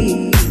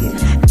be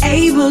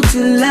able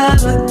to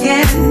love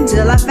again,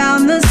 till I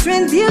found the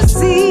strength. You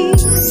see,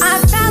 I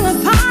fell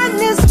apart in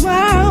this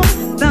world,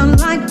 felt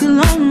like a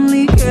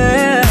lonely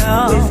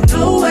girl with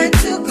nowhere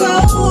to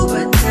go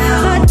but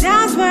down. But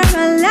down's where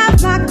I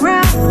left my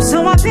crown,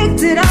 so I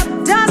picked it up,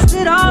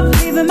 dusted off,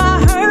 leaving my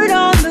hurt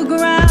on the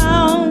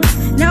ground.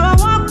 Now I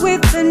walk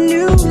with a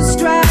new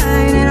stride,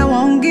 and I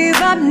won't give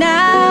up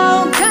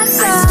now. Cause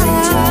I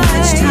spent too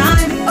much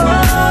time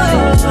on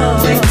it,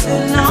 way too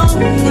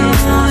long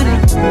on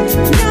it.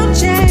 No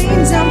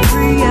chains, I'm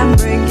free, I'm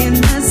breaking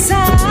the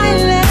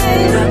silence.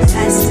 The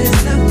past is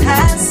the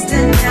past,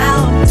 and now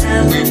I'm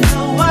telling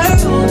the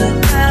world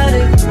about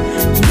it.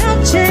 No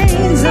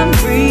chains, I'm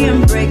free,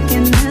 I'm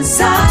breaking the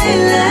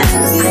silence.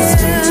 I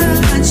spent too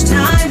much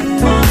time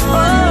on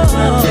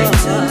it, way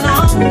too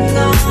long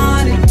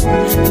on it.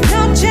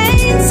 No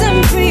chains, I'm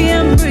free,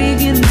 I'm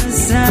breaking the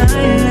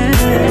silence.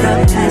 The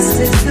past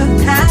is the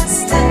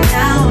past, and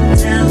now I'm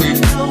telling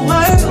the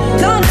world.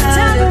 Gonna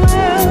tell the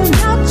world,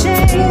 no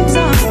chains,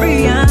 I'm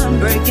free, I'm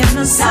breaking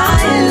the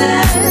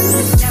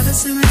silence. Never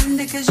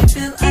surrender cause you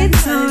feel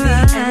it's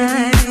alright.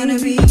 Everything's gonna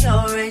be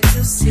alright,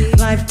 you'll see.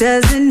 Life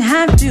doesn't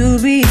have to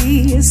be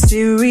a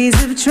series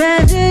of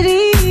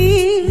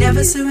tragedy.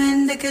 Never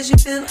surrender cause you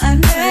feel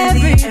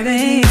unworthy.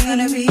 Everything's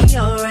gonna be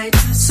alright,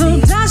 you'll see. So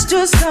dust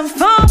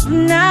yourself off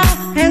now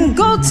and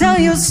go tell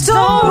your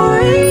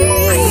story.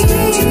 I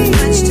spent too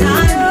much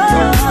time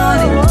on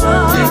it,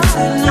 way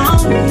too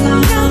long.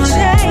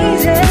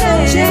 No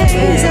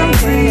chains, I'm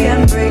free,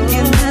 I'm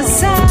breaking the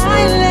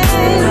silence.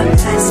 The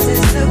past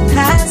is the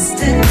past,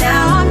 and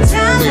now I'm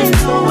telling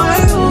the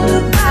world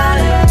about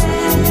it.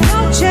 No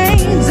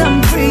chains, I'm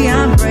free,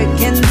 I'm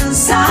breaking the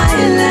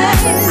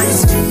silence. I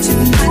spent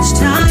too much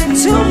time,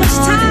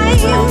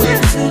 way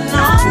too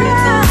long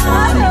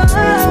on it.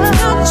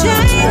 No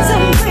chains,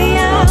 I'm free,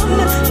 I'm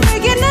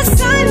breaking the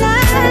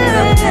silence.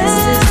 The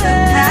past is the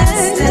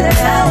past, and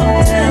now I'm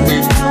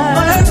telling the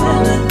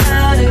world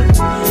about it.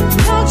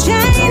 No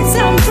chains,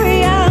 I'm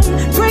free, I'm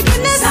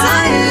breaking the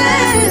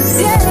silence.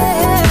 Yeah.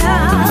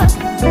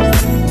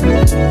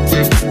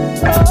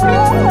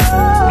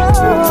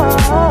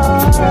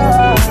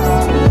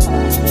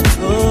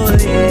 Oh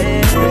yeah.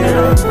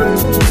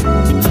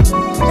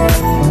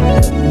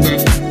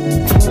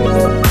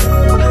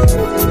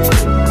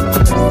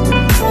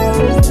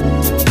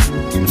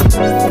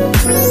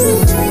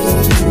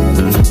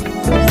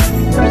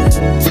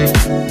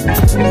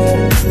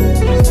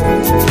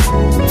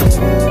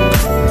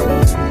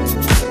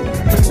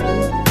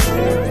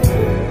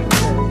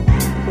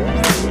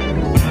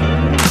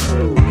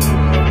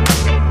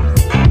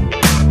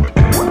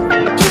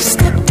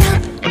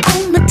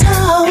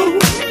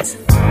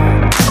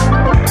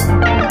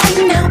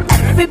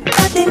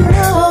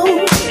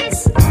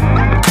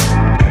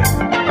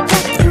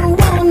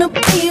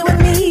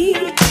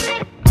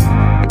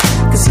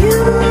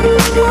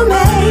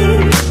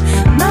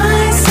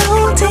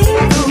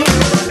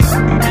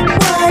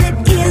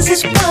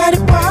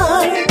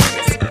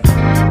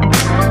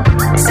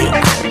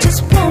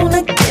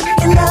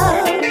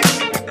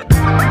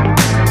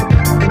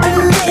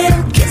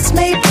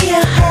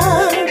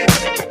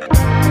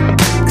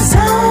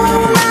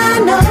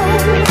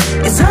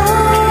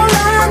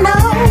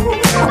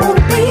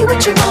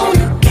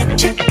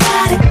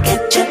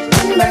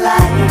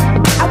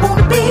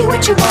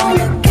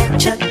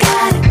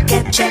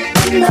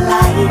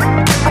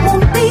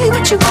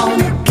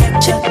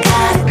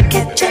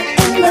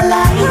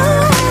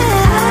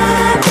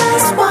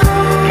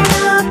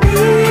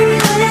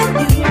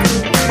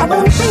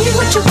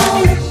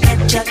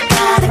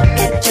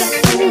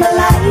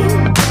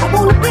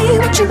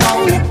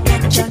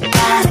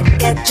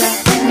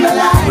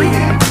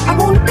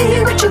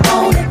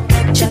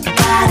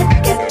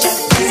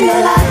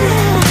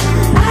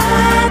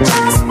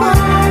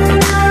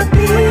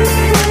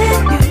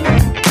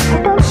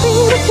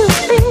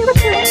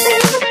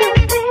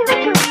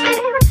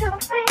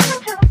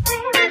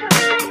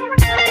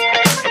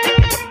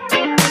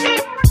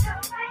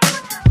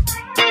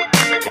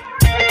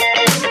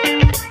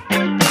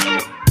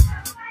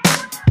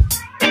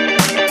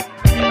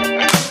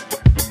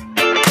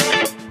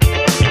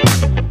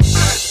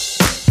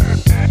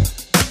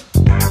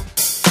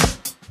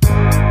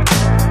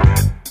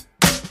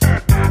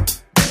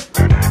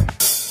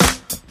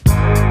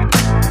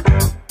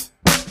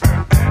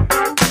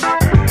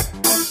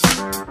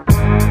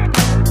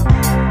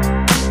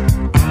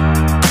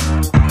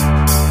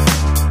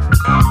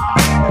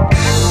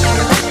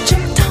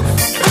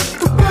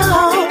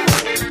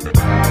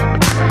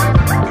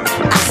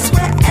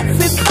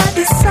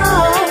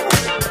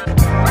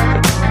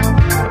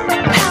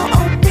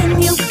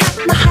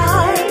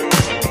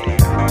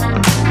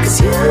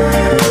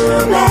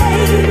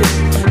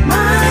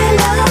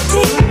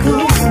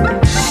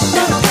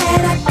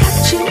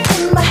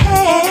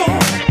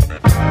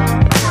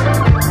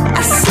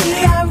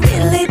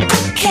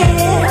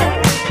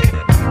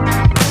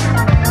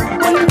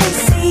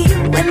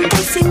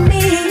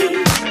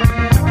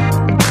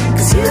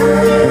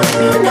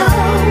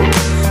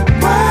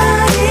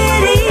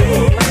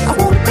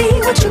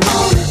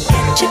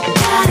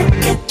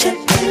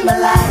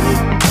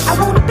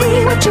 be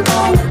what you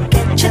wanna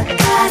get, you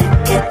gotta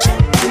get you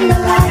in the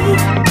light.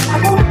 I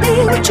wanna be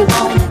what you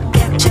wanna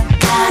get, you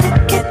gotta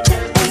get you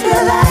in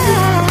the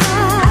light.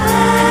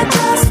 I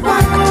just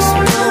wanna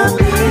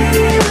be with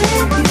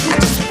you.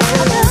 I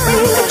wanna be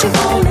what you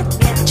wanna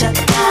get, you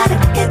gotta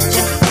get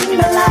you in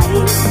the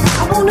light.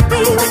 I wanna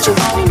be what you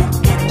wanna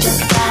get, you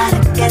gotta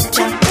get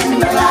you in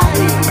the light.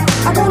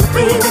 I wanna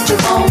be what you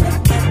wanna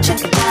get, you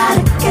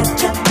gotta get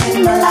you in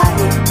the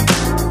light.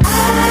 I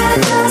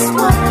just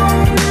wanna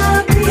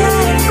be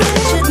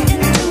with you.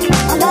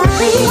 I wanna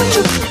be with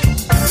you.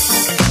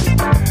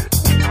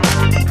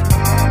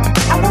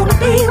 I wanna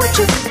be with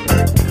you.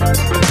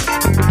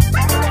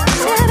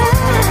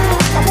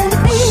 I wanna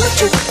be with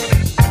you.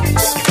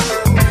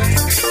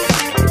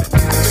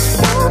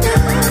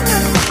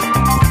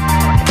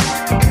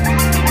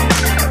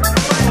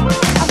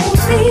 I wanna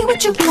be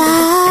with you. La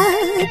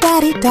da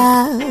di da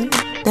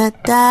da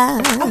da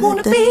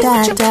da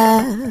da.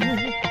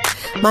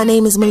 My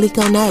name is Malik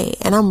Onay,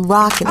 and I'm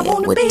rocking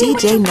it with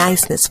DJ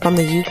Niceness from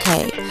the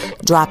UK,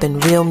 dropping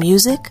real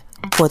music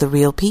for the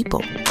real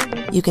people.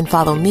 You can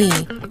follow me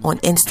on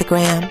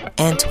Instagram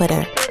and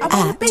Twitter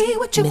at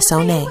Miss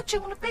Onay.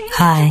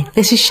 Hi,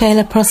 this is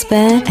Shayla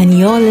Prosper, and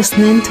you're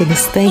listening to the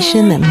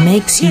station that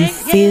makes you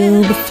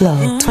feel the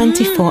flow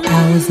 24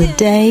 hours a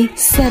day,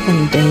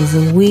 7 days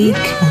a week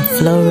on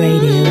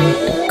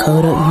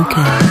flowradio.co.uk.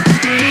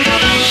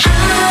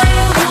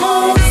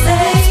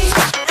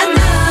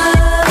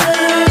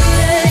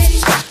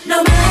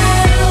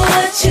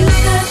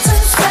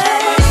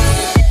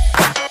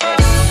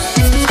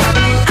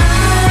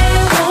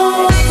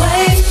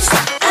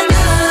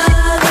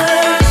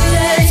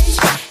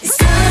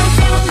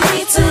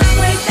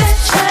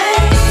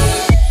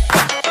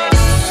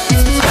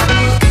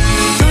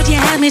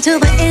 Till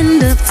the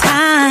end of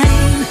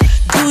time.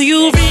 Do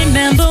you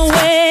remember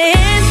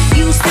when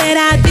you said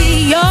I'd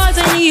be yours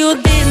and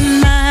you'd be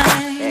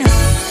mine?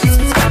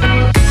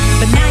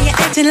 But now you're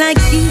acting like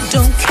you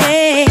don't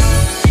care.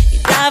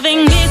 You're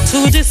driving me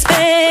to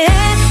despair,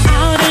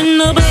 out in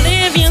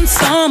oblivion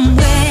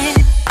somewhere.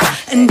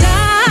 And I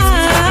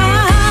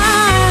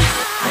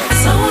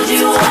told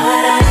you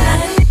what I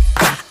like.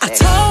 I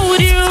told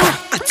you,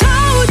 but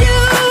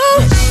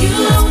you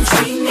don't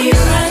treat me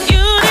right.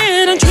 You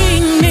didn't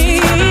treat me.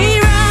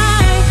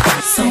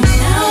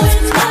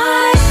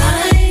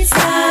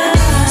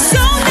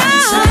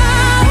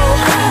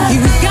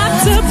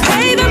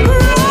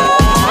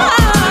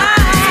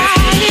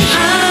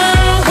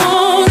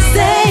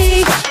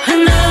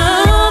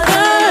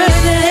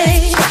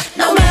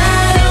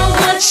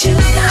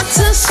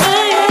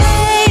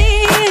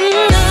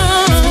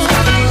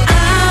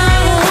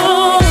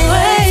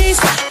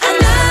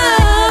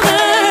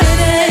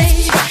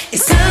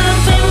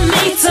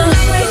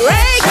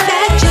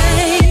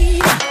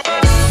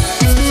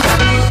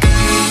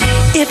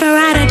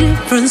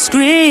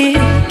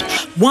 Script,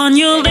 one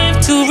you'll live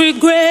to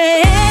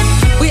regret.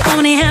 We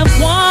only have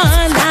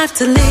one life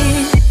to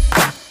live.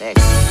 I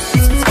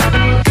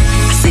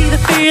see the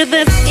fear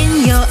that's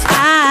in your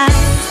eyes.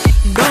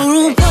 No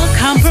room for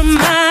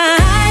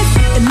compromise.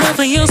 Enough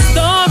of your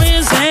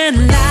stories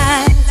and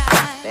lies.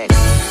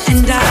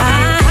 And I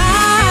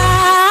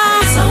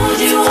told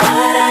you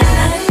what I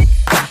like.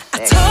 I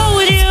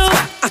told you.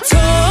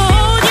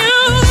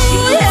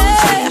 You didn't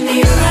treat me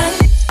right.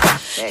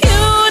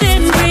 You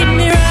didn't treat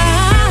me right.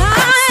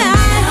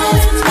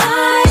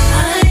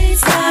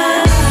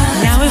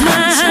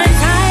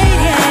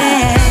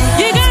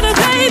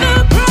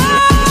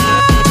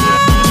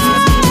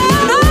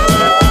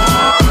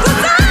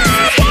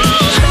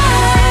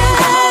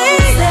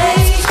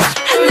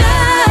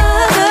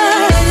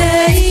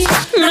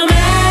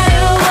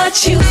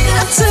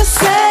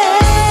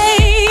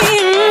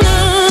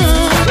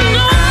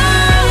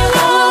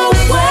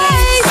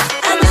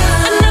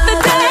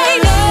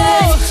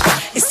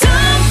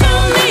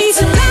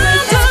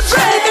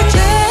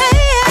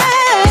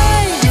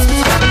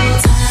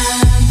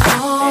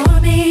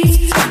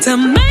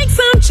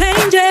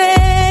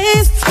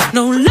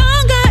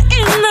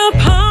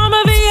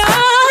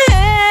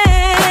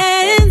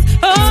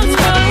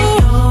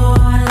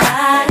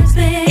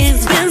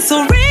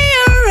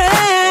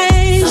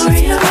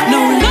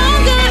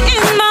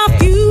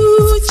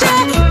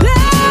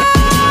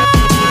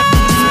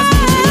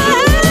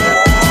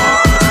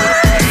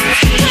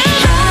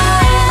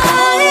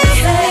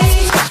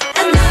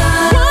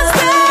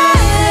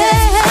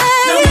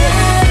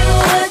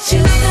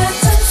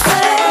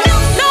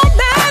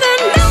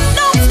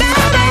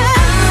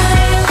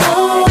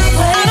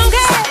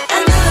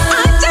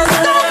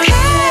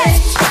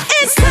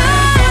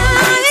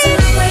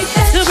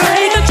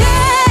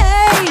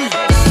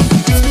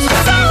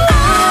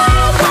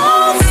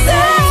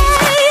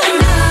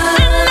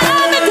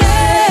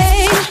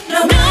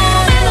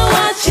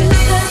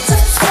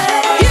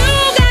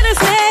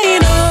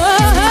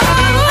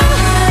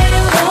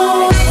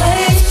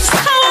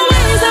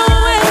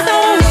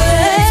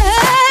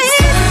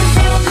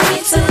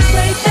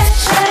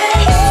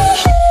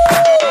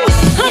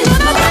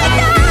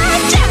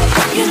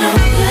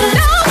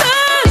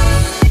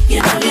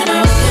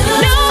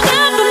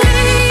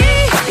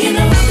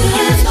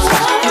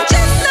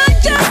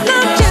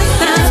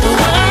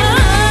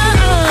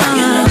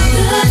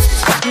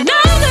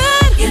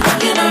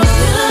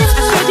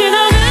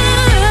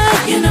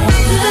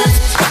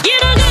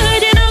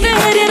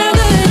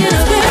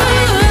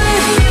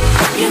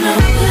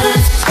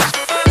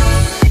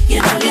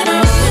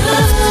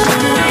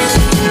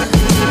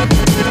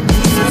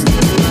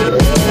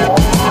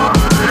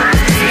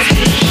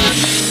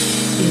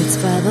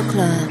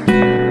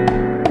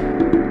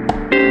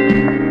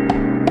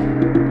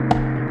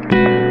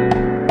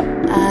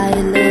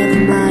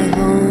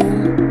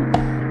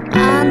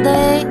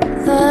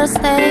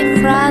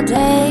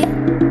 Friday,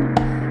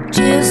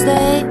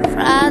 Tuesday,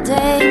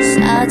 Friday,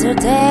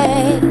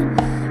 Saturday,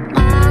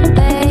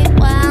 Monday,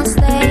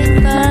 Wednesday,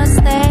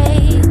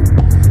 Thursday,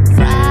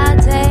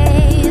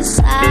 Friday,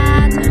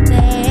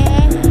 Saturday.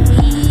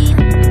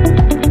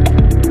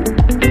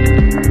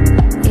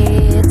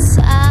 It's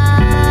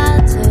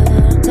Saturday.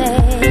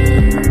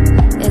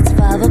 It's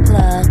 5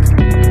 o'clock.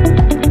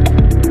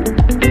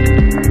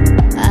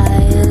 I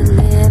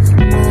leave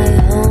my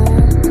home.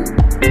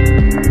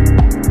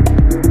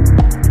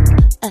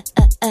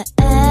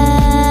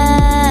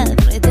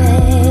 Every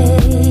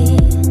day.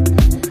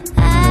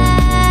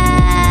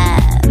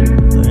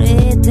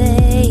 Every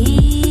day.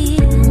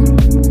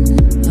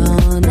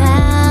 Oh,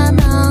 na,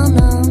 no,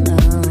 no, no.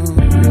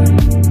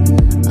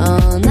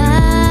 Oh, na,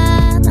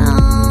 no.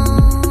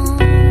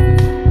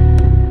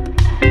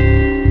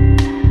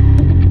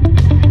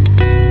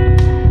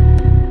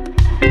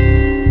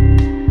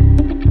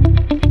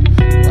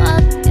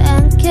 What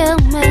can kill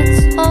me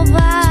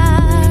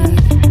survive?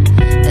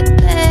 The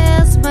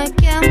days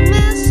making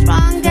me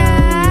stronger.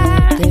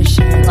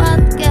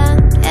 What can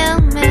kill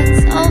me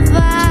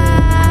survive?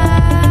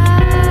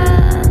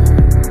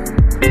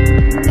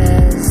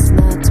 It's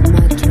not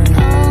my dream.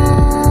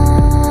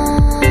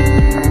 Oh,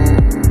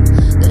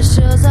 the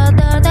shoes are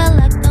dirty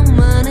like the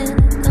money,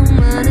 like the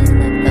money,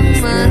 like the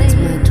money.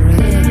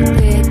 Tick,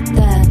 tick,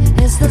 that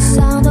is the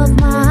sound of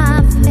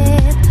my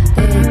feet.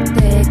 Tick,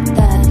 tick,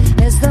 that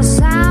is the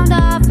sound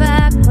of a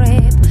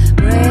creep.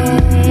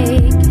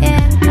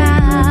 Breaking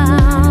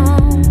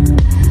down,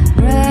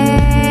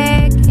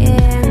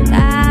 breaking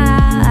down.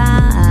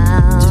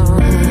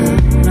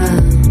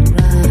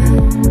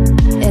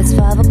 It's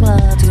 5 o'clock.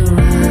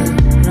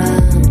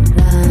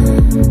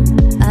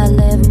 I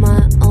live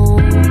my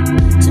own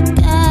to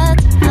get.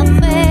 I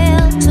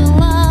feel too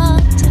long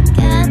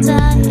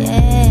together,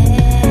 yeah.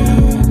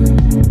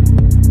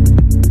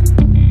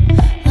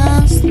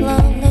 And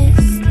slowly,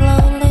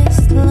 slowly,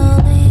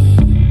 slowly.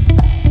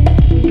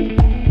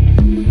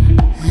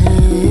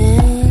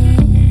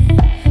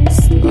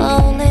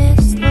 Slowly,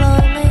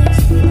 slowly,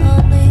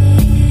 slowly.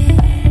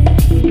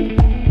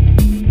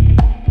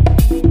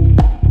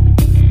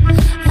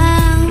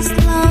 And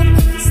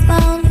slowly,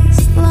 slowly,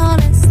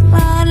 slowly,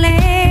 slowly.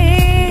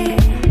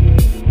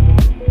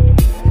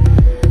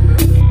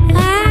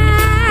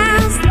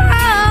 And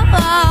slowly,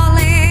 slowly.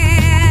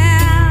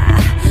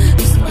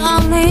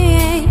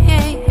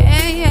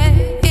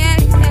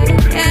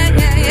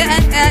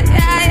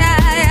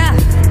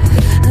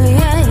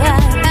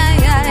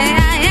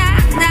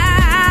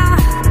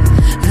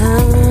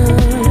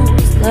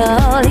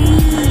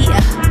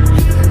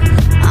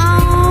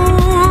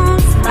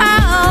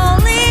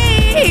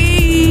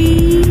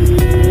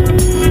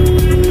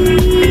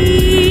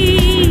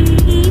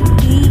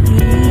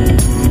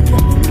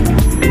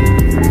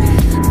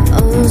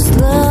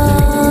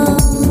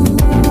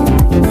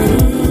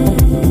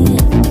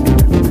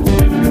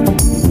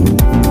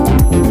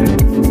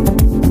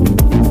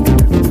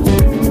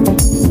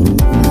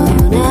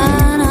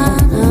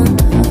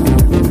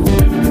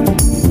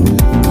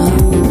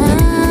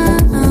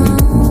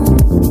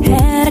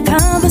 Had a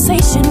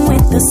conversation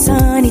with the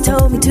sun, he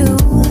told me to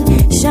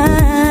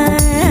shine.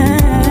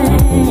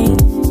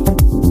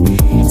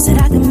 Said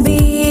I can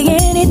be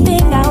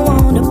anything I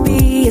wanna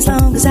be as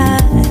long as I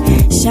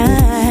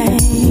shine.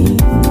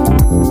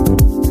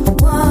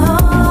 Whoa,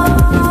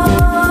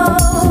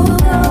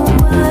 go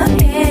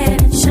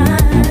ahead and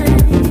shine.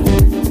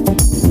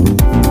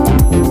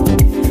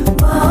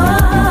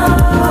 Whoa,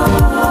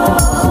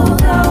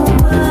 go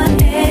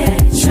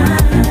ahead and shine.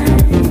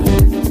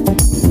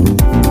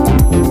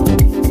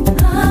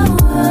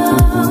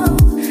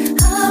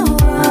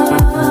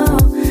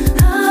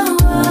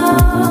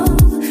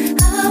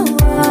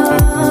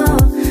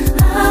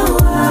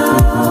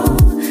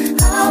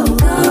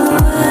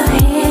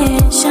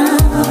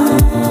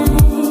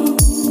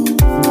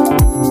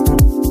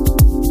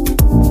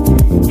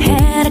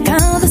 Had a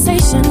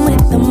conversation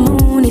with the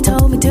moon, he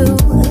told me to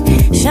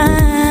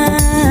shine.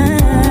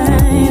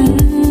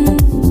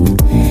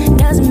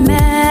 Doesn't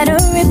matter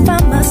if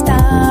I'm a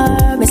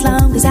star as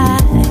long as I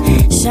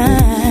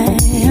shine.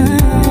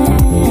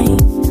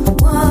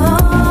 Whoa,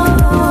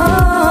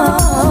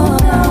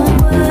 go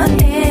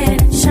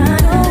ahead and shine.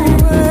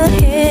 Go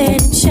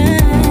ahead and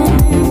shine.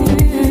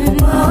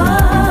 Whoa,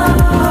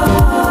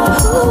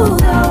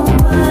 go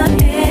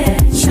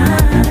ahead and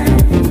shine.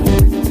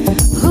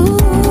 Ooh,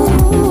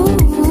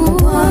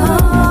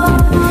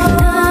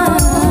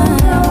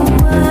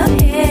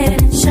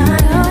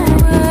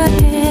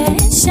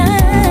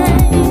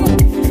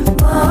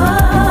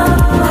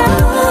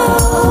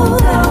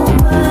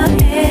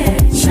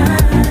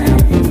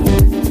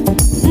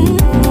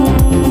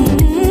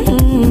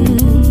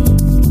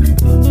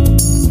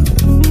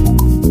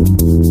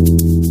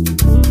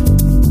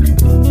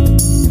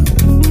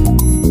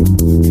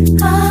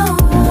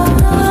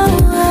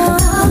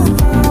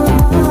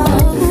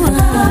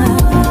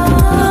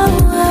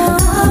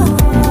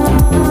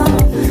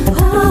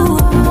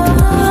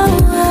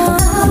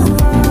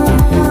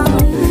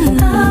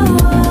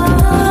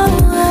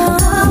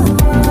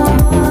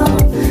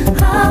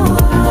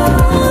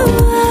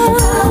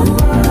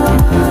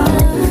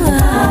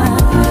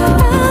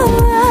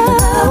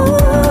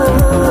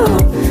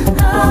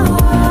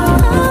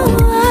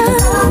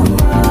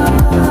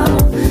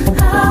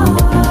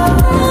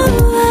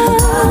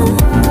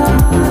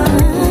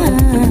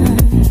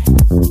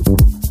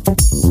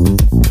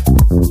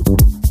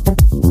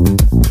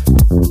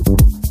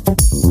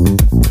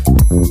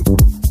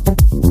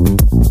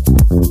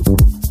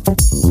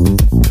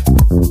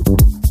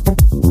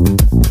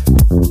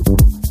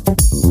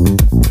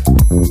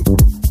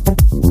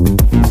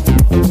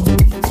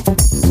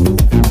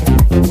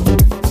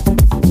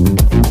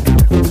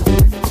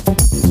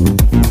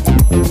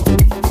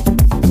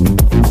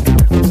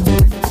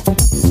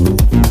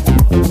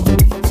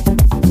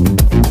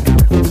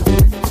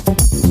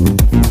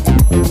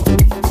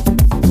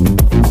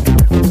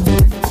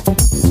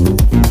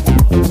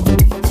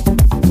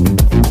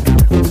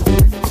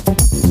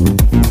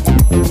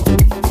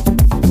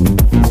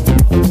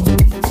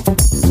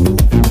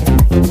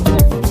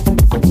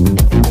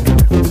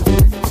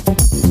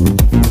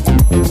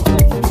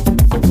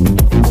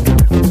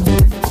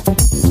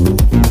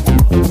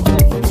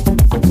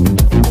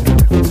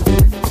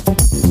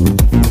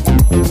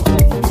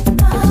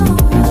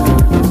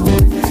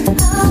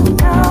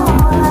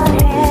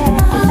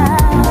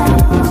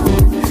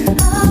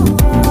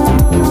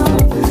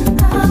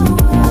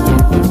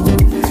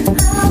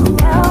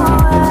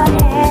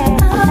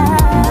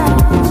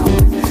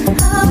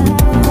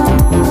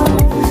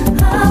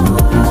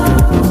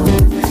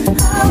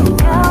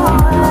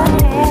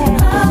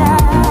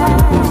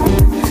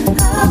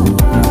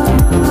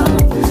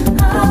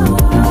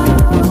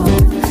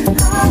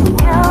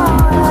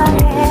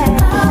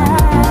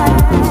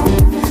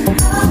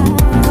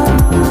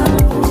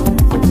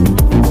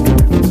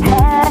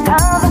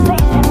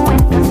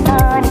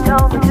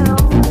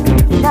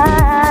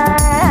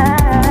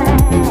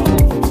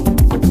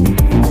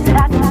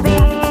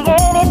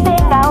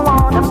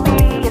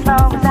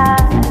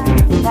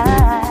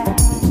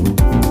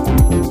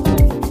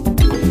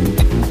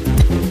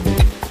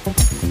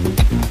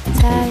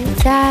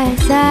 die,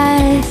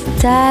 die,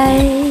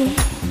 die,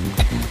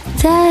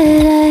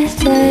 die,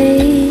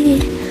 die,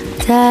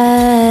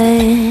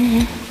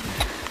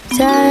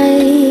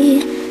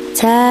 die,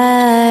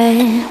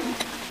 die.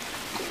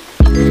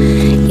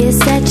 You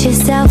set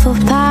yourself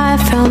apart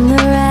from the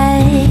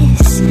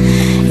rest.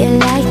 You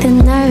like the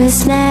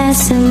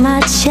nervousness in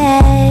my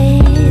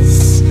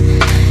chest.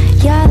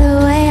 You're the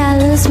way I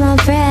lose my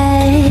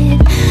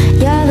breath.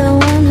 You're the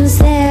one who's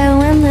there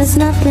when there's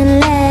nothing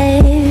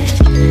left.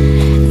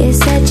 You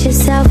set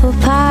yourself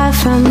apart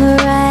from the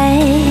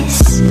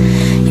rest.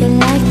 You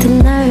like the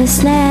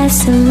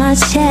nervousness in my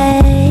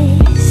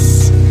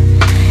chest.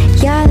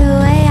 You're the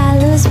way I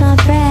lose my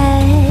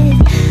breath.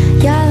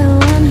 You're the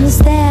one who's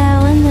there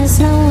when there's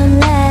no one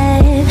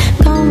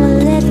left. Come a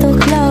little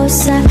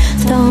closer,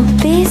 don't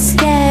be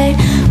scared.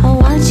 I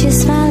want you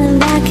smiling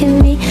back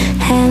at me,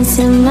 hands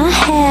in my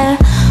hair.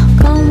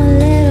 Come a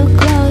little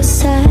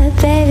closer,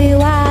 baby,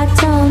 why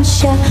don't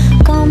you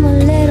come a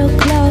little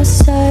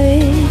closer?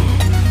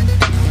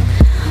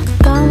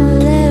 Come a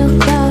little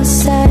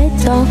closer,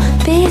 don't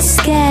be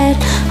scared.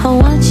 I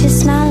want you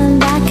smiling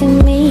back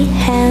at me,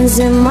 hands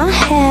in my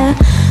hair.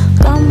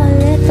 Come a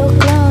little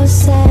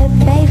closer,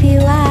 baby,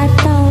 why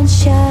don't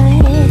you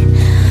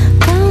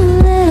come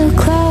a little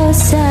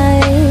closer?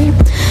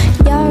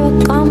 You're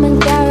a common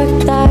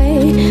character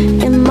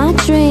in my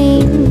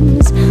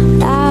dreams.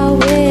 I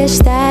wish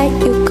that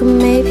you could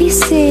maybe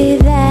see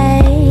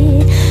that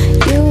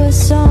you were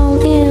so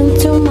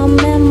into my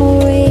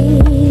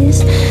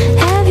memories.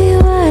 Every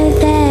word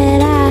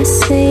that I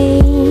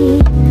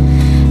sing,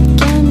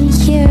 can you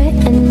hear it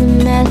in the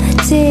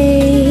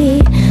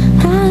melody?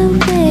 I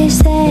wish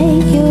that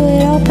you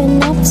would open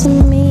up to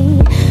me.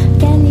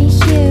 Can you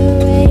hear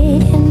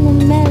it in the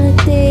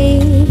melody?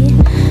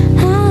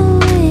 I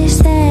wish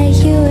that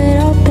you would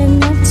open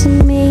up to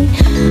me.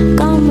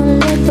 Come a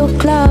little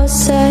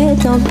closer,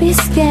 don't be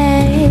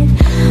scared.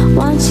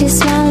 Want you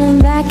smiling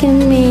back at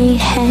me,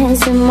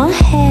 hands in my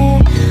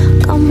hair.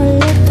 Come a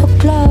little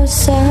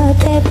closer,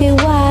 baby,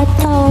 why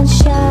don't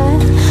you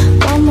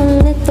come a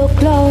little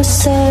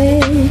closer?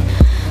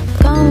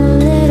 Come a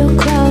little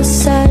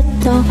closer,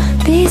 don't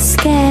be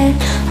scared.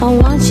 I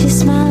want you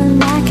smiling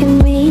back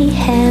at me,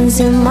 hands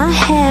in my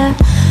hair.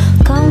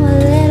 Come a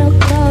little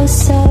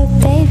closer,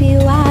 baby,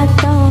 why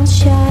don't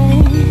you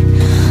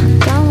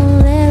come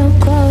a little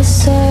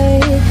closer?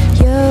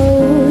 You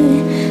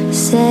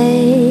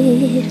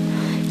say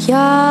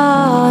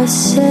you're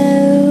so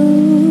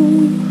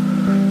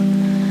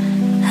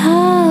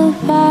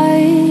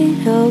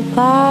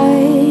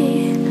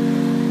apart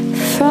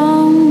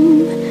from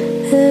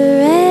the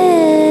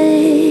rest.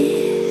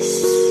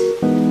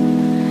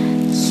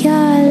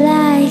 You're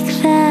like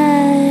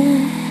that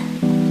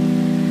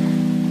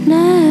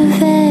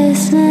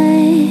nervousness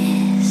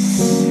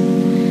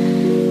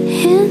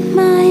in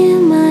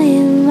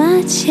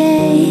my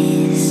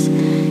chest,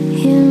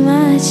 in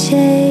my chest.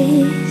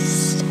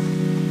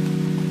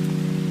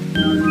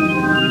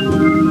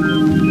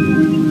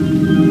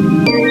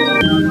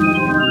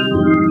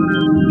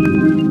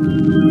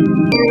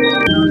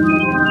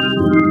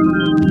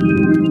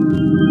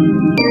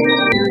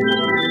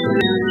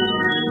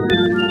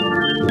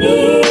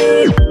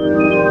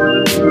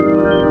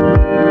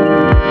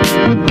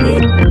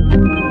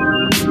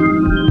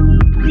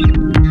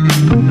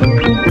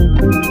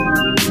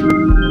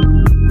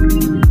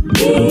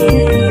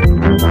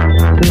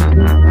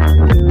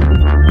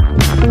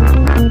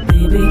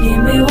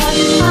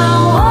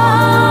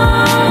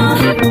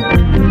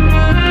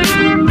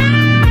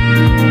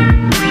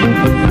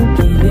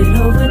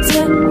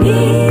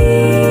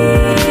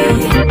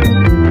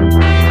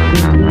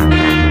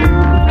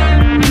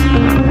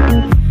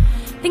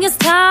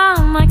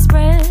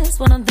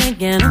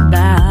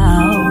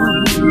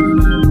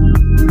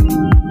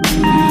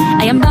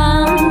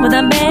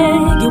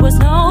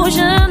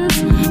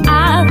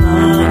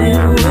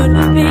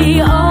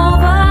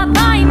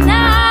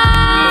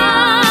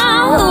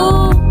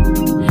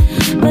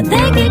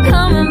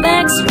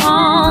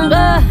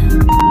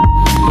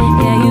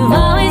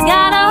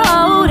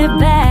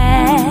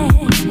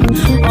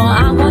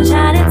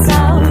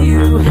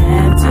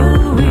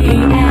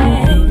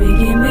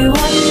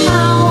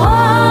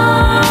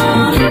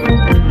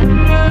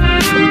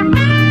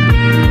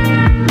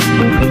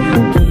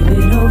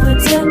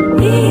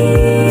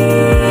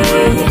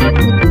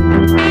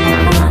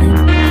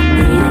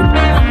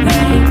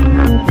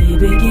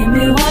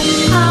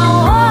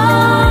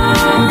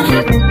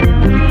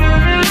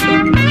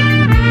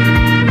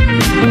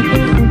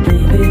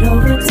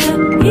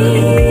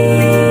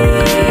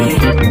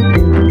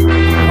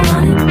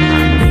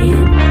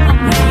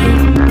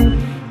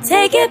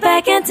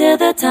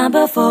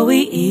 Before we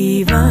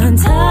even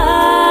touched,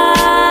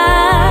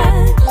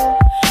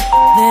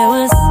 there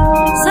was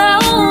so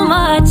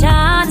much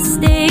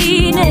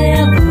honesty.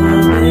 Never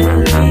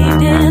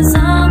believed in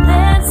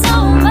something so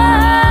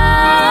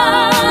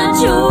much.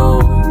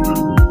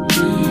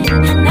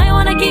 And I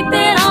wanna keep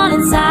it all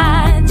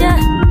inside ya.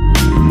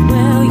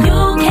 Well, you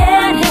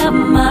can't have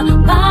my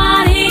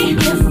body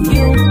if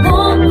you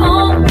won't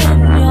open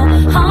your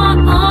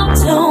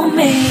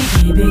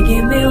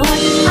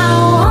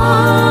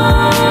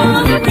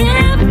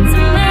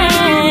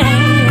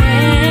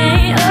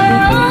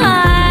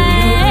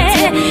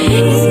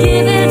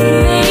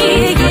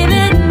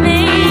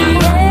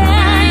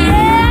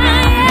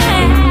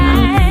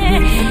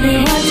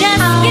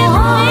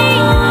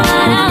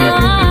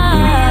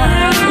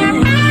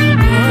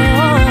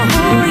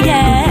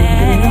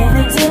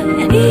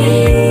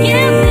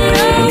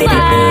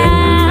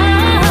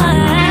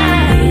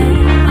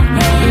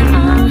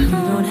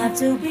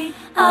to be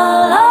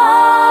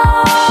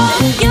alone.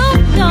 You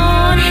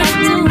don't have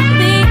to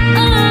be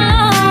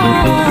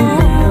alone.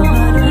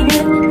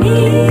 With me,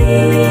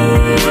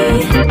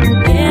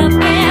 give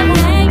me,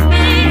 make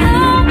me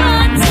over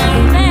to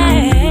me.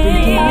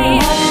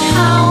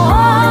 I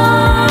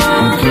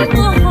want it,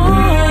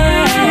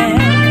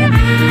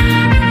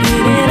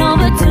 give it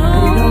over to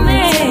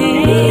me.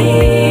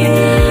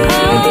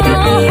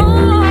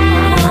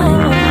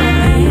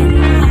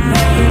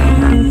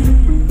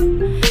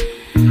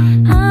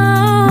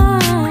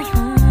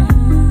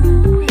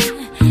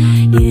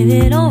 Give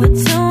it over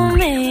to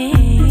me.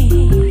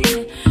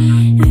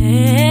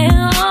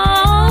 Yeah,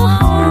 oh,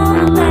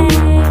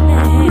 baby.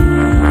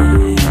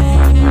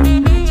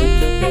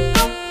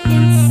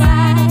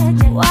 Inside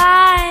you.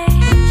 Why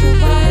you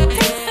wanna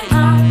taste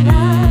my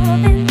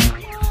loving?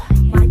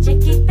 Why'd you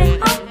keep it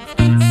up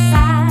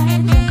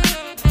inside you?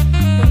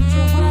 Don't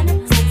you wanna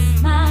taste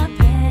my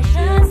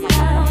precious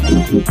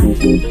loving?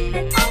 Keep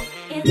it up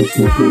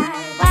inside.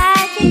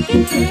 Why'd you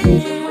keep it?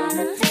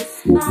 Wanna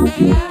taste my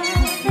loving?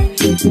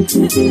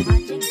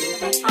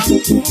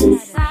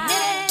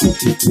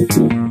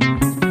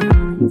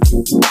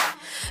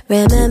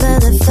 Remember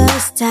the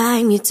first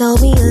time you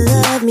told me you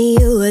loved me,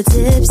 you were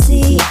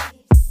tipsy.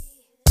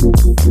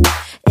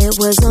 It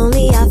was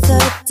only our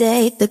third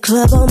date, the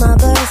club on my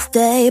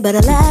birthday, but I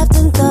laughed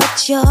and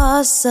thought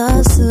you're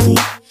so sweet.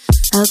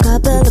 A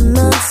couple of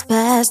months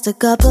passed, a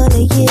couple of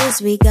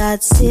years, we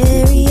got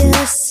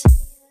serious.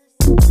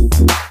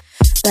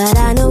 But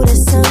I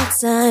notice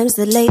sometimes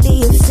that lately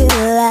you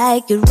feel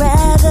like you'd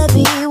rather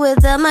be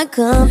without my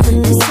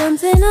company. There's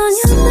something on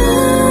your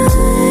mind.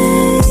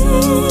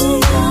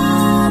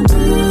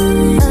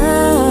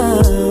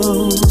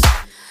 Oh,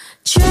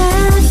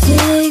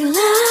 traffic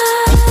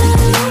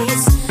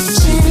lights,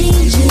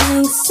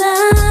 changing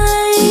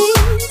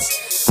signs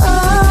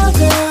all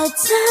the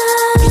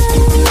time.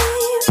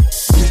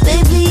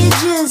 Baby, you're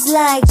just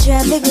like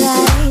traffic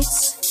lights.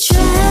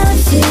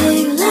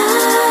 Traffic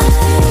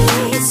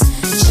lights,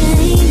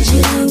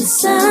 changing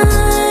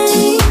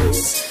signs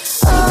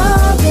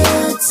all the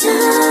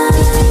time.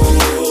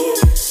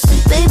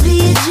 Baby,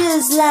 you're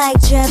just like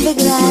traffic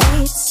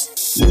lights.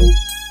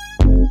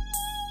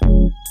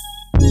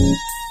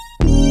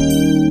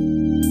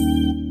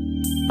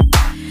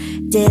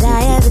 Did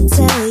I ever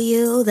tell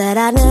you that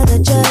I never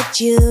judge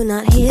you?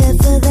 Not here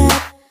for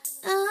that.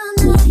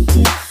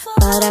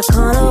 But I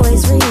can't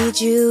always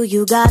read you.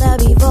 You gotta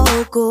be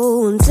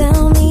vocal and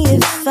tell me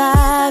if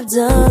I've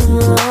done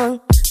wrong.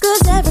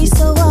 'Cause every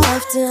so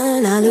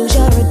often I lose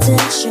your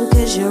attention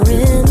 'cause you're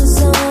in the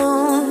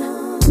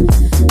zone.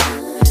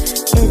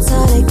 It's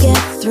hard to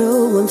get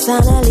through when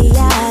finally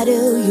I do.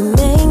 You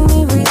make me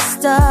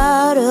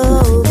restart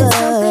over. There's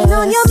something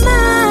on your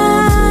mind.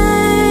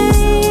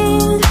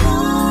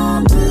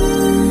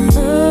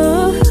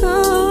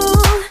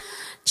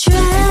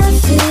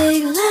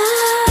 Traffic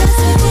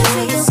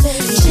lights,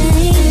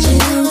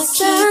 changing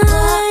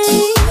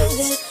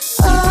signs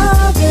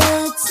all the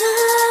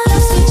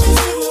time.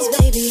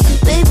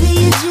 Baby,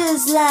 you're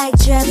just like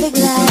traffic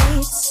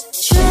lights.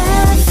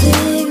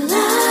 Traffic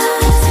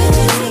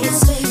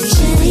lights,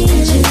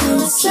 changing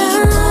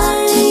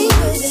signs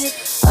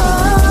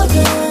all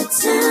the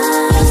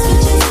time.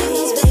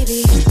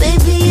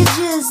 Baby, you're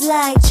just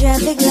like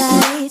traffic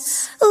lights.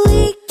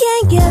 We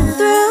can get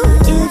through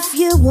if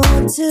you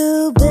want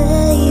to,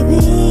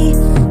 baby,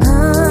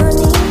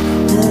 honey.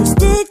 'Cause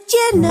did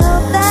you know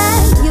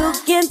that you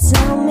can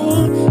tell me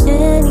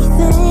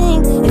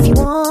anything if you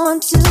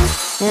want to?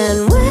 And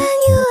when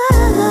you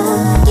are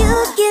alone, you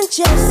can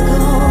just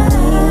call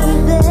me,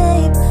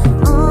 babe.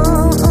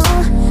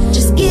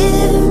 Just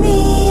give me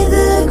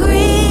the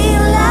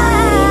green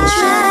light.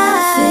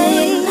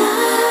 Traffic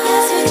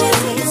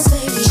lights,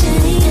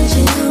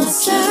 changing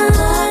signs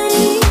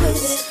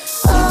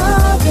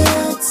all the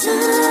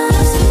time.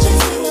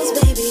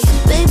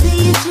 Baby,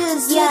 you're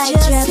just like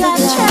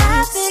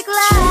traffic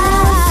lights.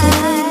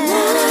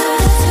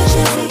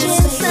 Changing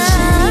signs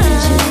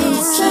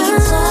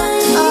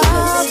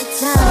all the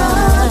time.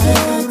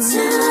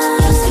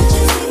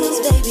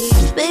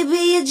 Baby,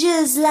 you're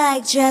just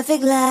like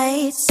traffic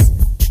lights.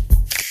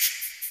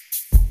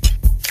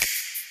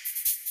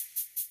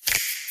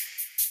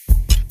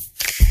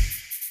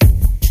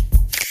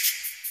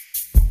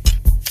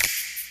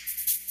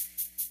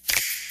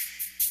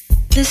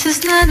 This is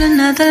not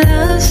another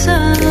love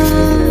song.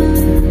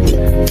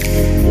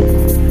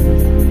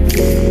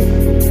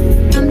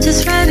 I'm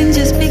just writing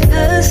just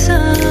because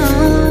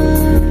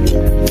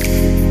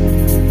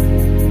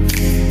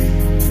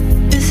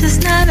this is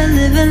not a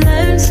live and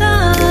learn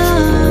song.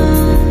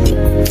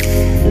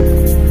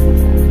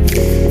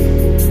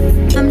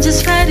 I'm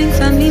just writing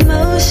from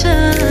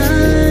emotion.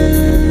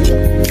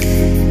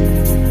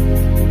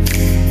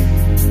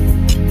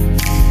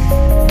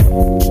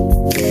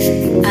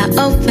 I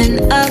open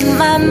up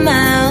my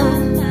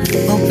mouth,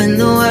 hoping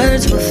the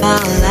words will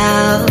fall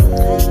out,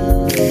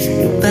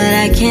 but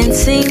I can't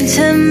seem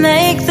to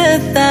make the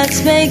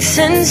thoughts make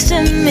sense to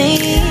me.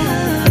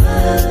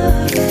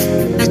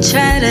 I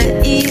try to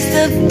ease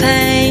the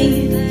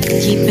pain,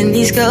 keeping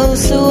these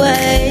ghosts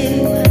away.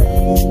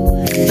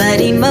 But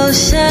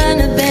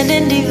emotion,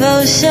 abandoned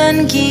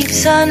devotion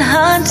keeps on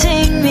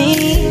haunting me.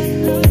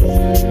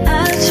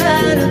 I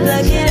try to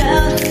block it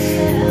out,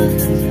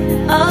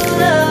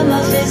 all of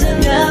my fears and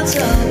doubts.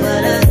 Oh,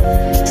 but I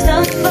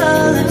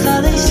stumble and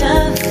fall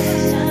shut.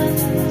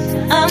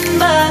 I'm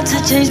about to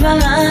change my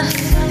mind,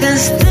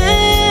 'cause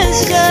this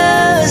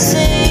just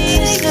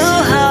seems too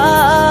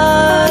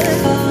hard.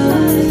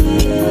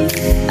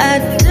 I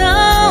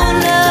don't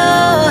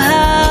know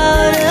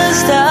how to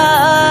start.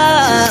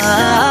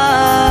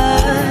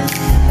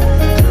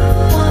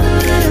 Wanna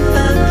write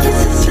about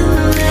kisses in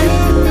the rain,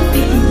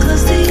 being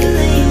close to you,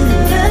 laying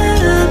in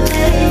bed all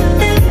day,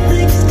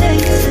 Netflix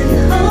dates and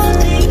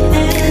holding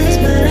hands,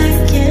 but I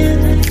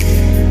can't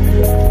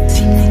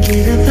seem to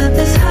get about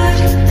this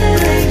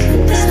heartbreak,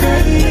 this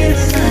state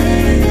of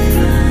mind.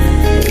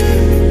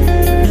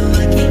 No,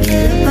 I can't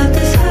get about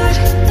this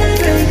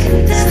heartbreak,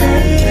 this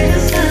state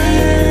of mind.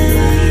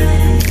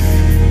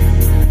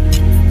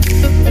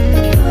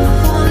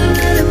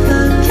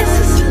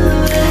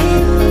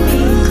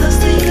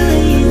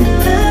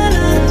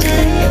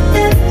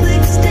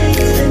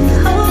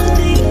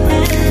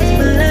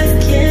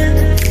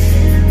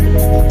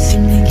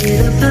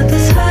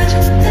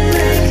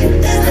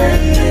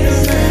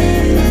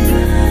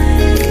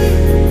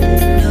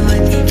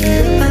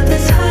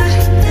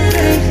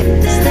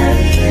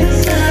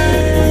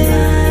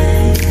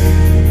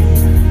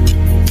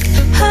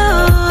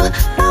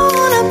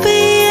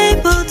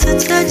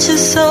 Your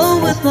soul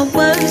with my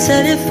words,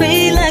 set it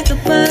free like a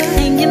bird.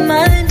 Hang your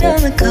mind on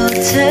the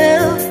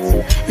coattail,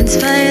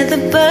 inspire the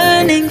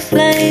burning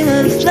flame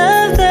of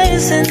love that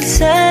is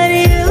inside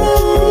you.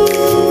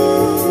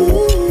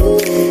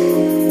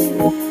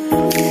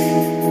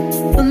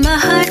 But my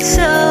heart's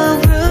so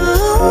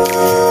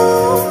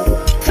bruised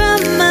from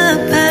my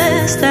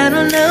past, I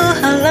don't know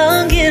how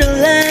long it'll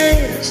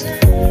last.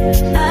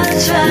 I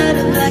try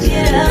to block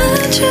it out,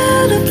 I try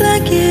to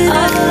block it out,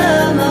 all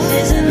of my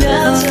fears and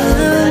doubts.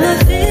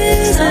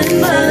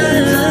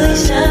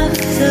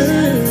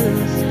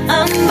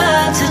 I'm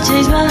about to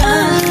change my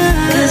mind,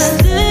 'cause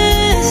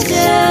this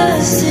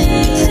just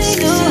seems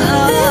too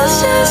hard. This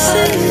just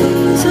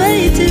seems way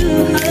too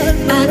hard.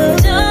 I don't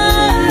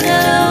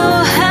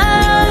know how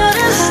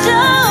to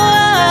start.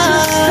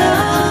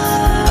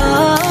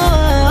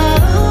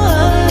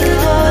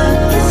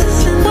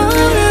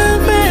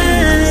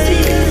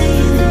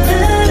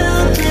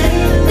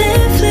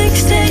 Netflix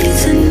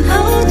dates and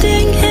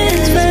holding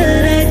hands, but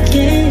I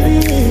can't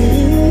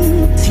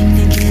seem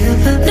to get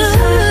about this. No,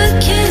 I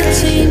can't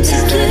seem to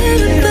get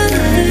about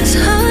this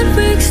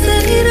heartbreak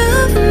state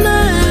of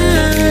mind.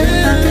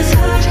 About this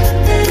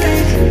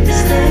heartbreak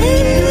state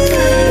of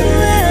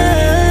mind.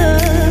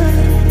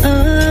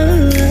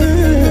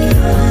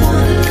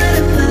 Wanna write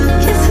about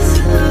kisses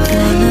in the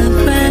rain, wanna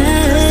cry,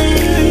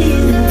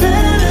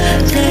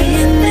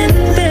 laying in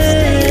bed,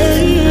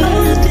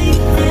 holding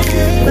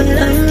hands, but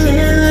I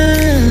can't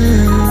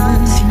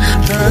seem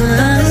to get about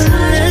this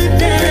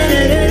heartbreak.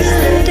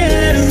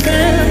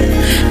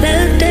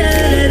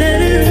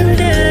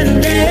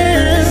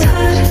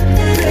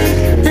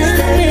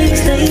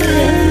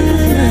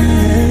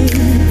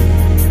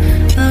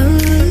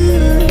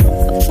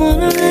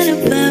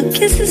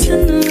 Kisses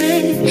in the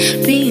rain,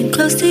 being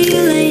close to you,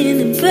 laying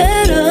in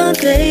bed all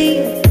day.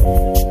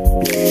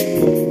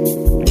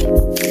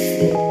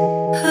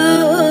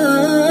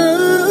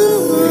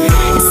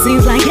 It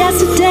seems like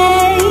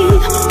yesterday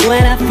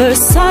when I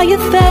first saw your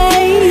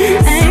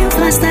face, and you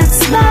flashed that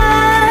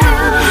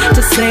smile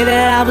to say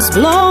that I was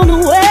blown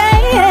away.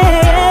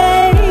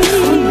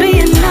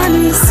 Being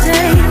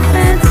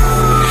understatement,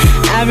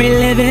 I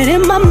relive it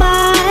in my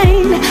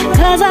mind,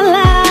 'cause I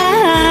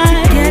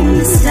like to get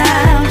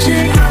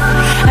nostalgic.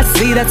 I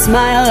see that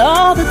smile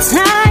all the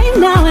time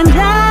now, and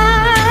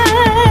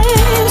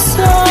I'm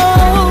so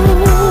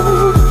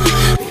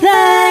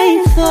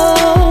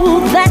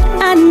thankful that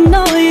I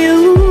know you,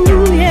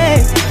 yeah.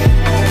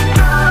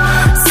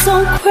 So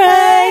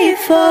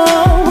grateful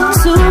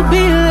to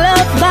be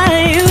loved by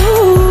you.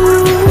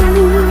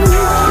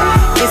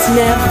 It's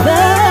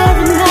never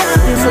enough,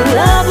 this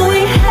love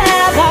we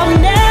have, I'll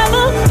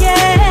never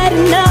get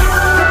enough.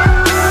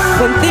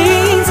 When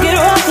things get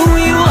rough,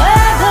 we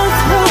weather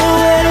through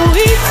it,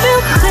 we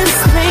feel this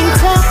thing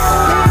tough.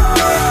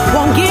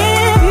 Won't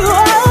give you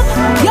up,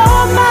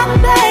 you're my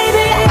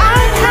baby,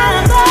 I'm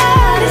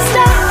nobody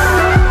stuck.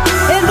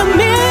 In the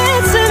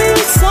midst of you,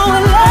 so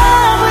in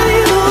love with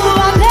you,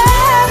 I'll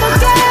never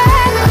get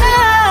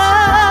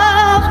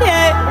enough,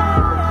 yeah.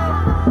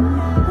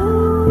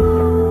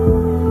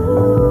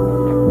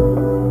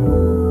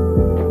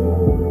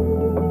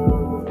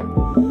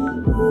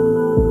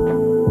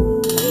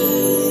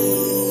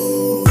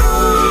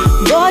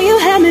 Boy, you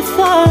had me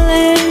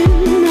falling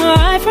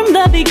right from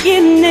the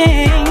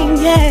beginning,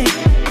 yeah,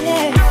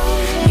 yeah.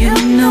 You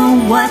know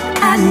what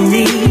I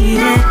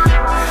needed,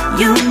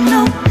 you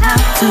know how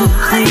to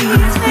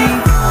please me,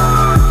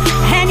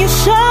 and you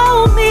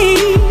showed me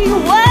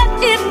what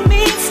it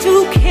means to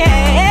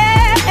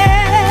care.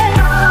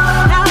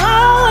 I'll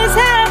always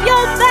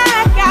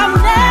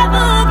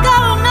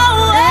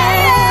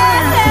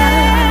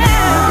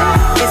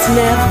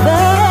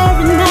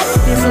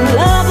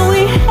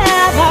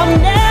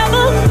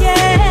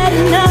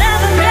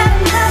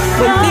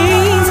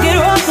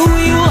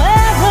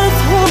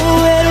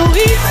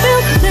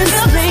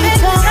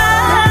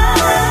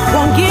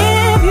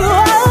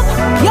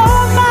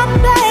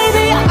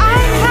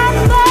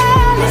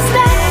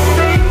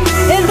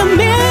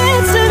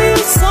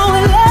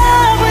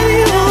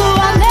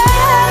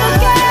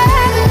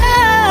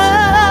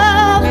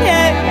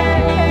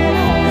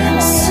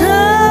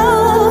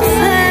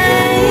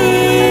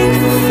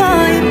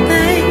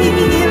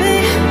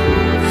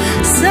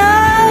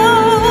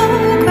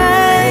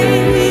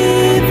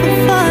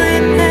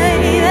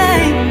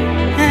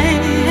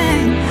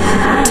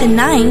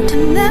tonight,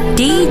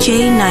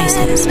 DJ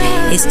Niceness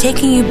is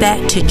taking you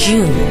back to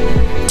June.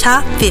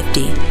 Top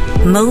 50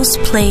 Most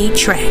Played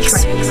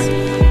Tracks.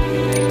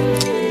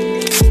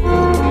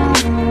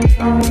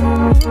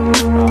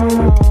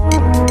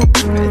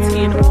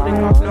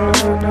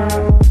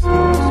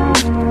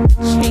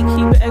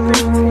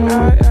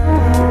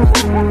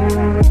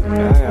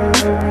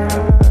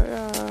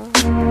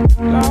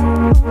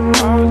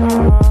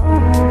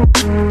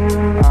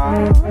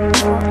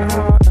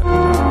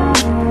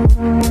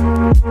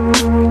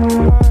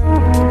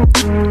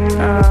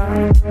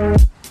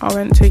 I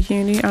went to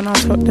uni and I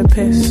took the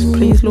piss.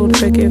 Please, Lord,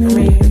 forgive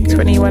me.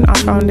 20 when I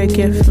found a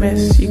gift,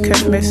 miss. You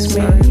couldn't miss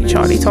me.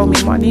 Charlie told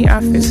me money I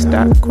fit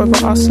stack. Whether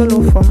hustle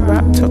or from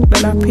rap. Took the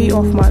lappy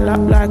off my lap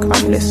like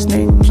I'm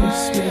listening.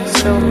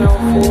 Still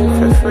millful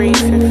for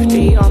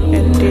 350. I'm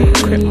indie.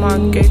 Quit my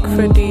gig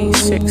for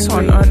D6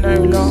 on a no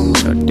long.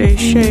 Not day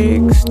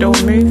shake. Still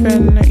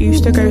moving.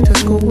 Used to go to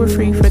school with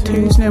 3 for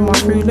 2s. Near my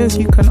rulers,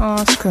 you can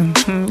ask them.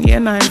 Year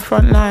 9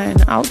 front line.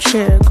 Out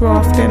here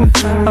grafting.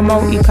 A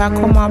multi-pack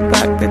on my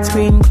back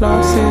between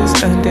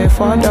classes. And their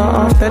father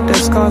after the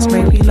scars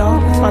made me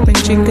laugh. I've been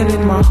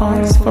jingling my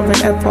hearts for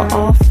an ever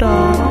after.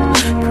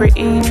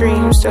 Pretty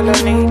dreams still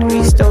I need.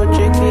 We still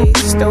jiggy.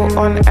 Still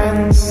on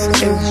ends.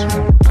 It's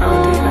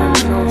Audi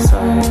and no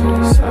side.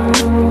 No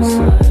side. No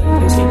side.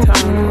 Busy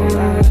town.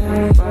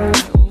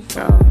 Alright.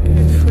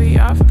 If we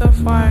have to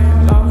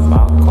find love,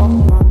 I'll got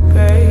my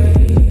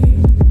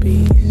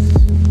babies.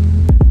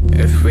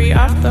 If we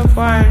have to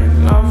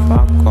find love,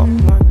 I'll got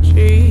my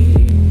G's.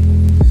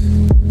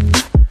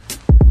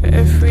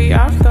 If we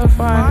have to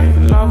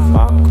find love,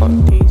 I've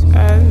got these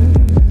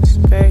ends,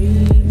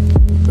 babe.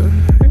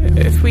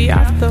 If we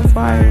have to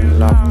find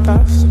love,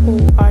 that's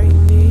all I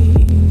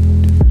need.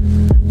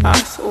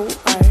 That's all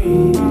I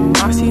need.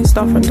 I've seen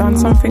stuff and done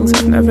some things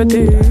I'd never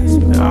do.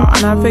 I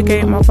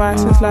navigate my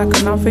vices like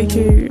another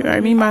you.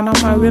 Me man,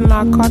 I'm owing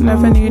like I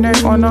never knew. No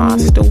honour, I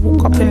still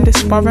walk up in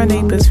this borough.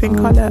 Neighbours think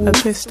I let a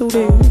pistol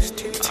loose.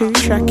 Too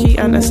tracky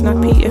and a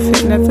snappy if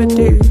it never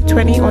do.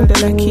 20 on the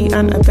lecky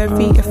and a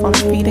bevy if I'm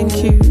feeling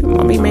cute.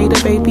 Mummy made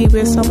a baby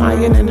with some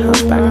iron in her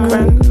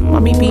background.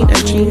 Mummy beat a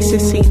G,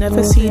 sissy,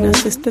 never seen her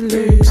sister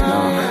lose.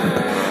 No,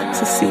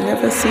 sissy,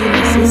 never seen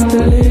her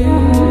sister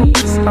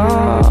lose.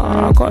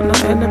 I got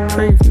nothing to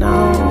prove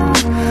now.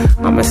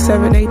 I'm a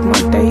 7-8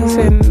 my days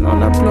in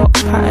on a block,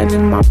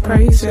 patterning my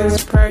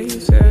praises.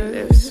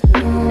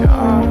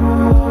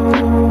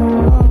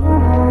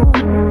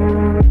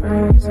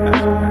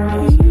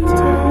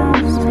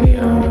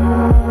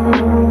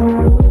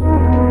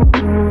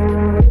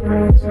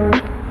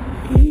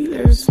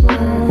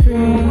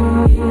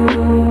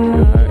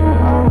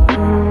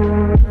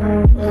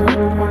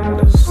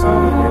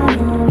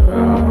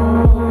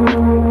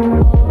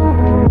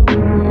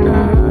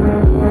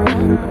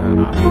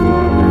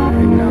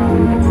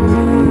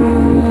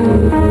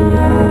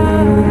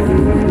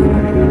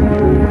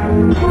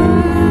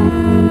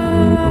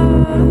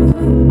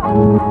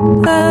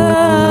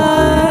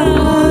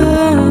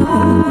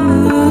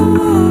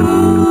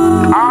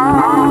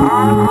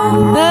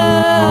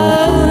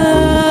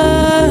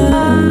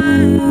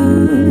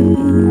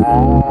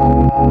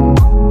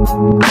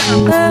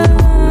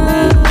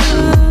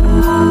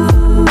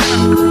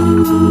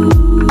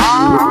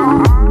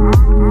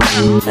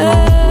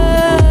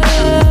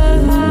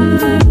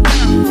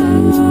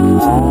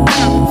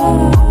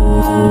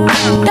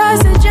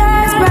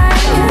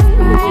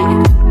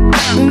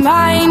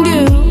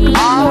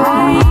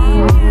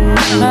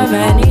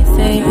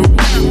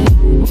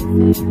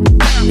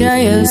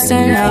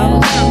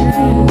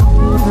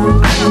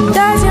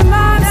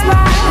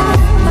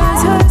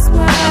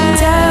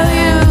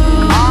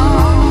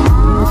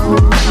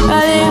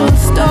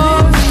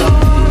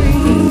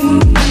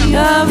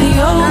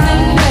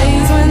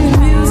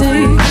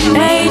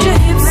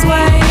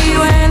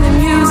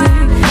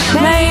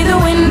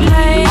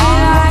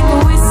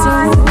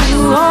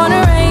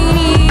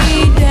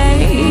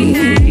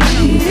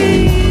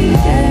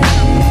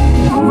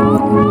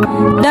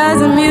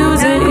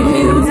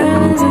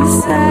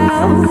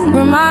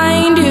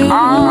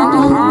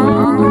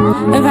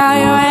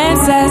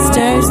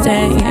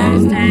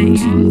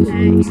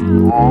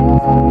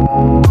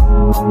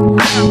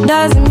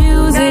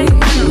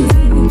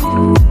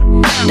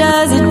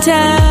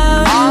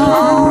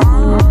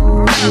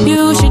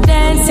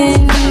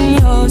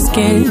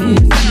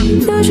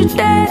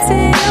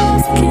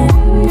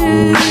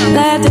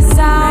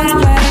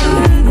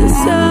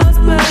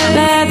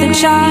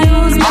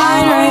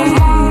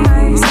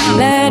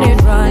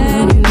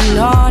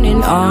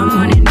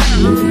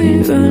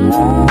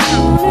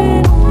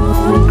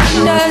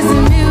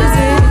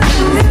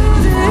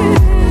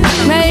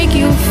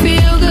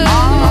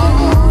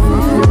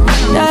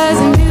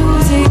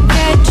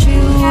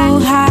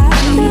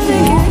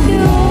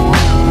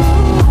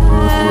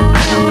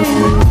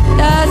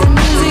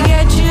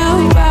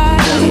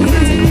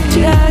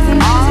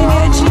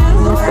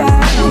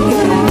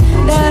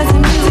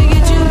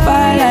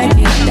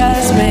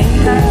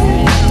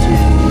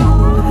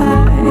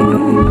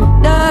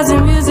 Does the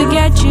music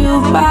get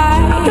you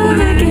by?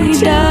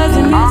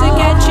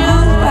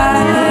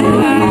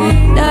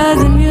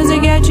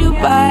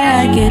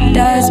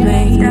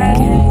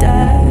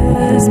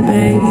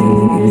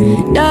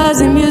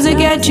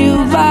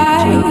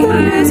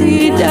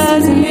 music,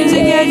 does the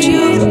music get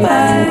you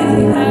by?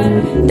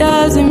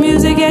 Does the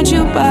music get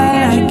you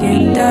by? Like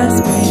it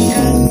does me.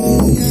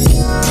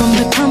 From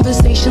the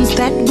conversations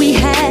that we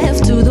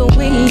have to the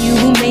way you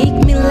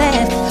make me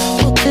laugh,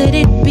 what could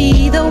it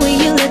be? The way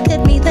you look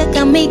at me that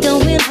got me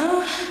going.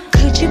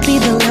 Could you be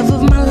the love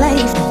of my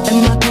life?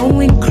 Am I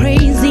going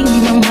crazy?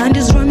 My mind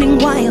is running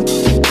wild.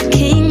 I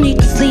can't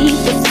make sleep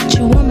without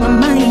you on my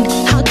mind.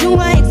 How do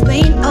I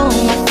explain all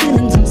my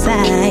feelings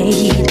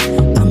inside?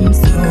 I'm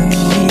so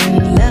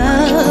in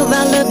love.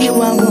 I love you, I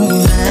won't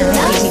lie.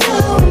 Love's so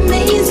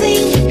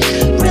amazing,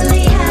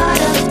 really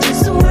out of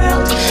this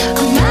world.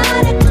 I'm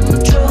out of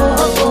control.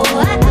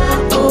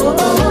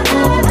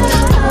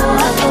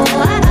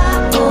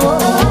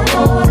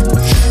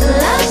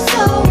 Love's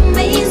so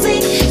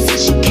amazing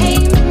since you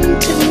came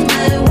into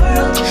my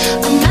world.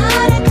 I'm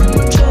out of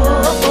control.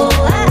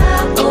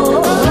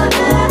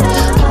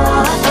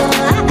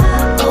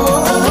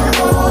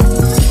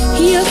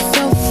 You're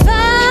so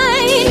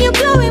fine, you're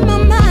blowing my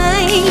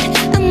mind,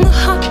 and my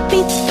heart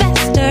beats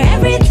faster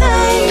every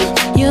time.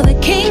 You're the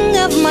king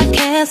of my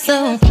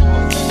castle.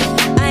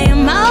 I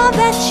am all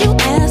that you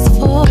ask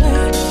for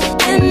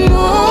and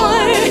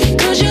more,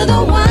 'cause you're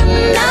the one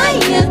I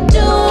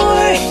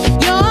adore.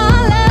 Your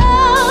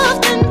love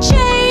can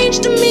change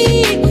to me.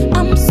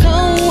 I'm so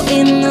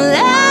in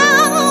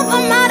love,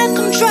 I'm out of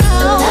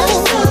control. Love's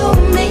so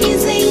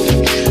amazing,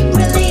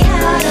 really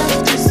out of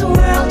this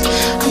world.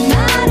 I'm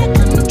out of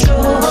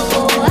control.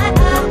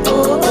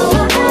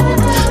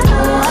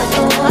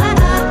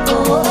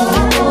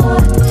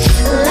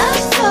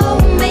 Love's so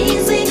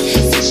amazing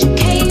since you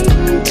came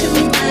into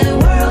my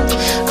world.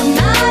 I'm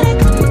out of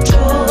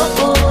control.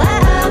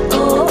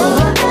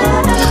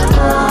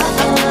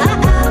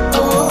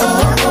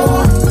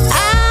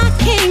 I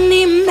can't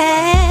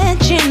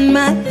imagine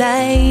my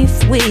life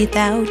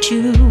without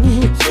you.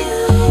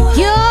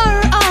 You're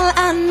all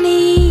I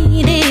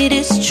need, it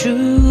is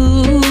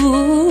true.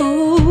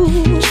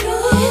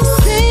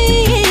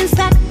 Since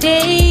that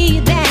day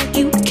that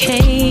you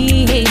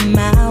came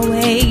my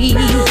way,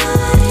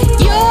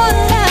 your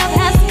love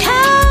has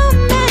come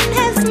and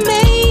has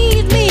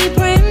made me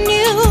brand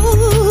new.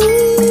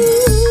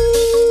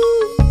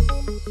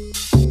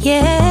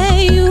 Yeah,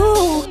 you.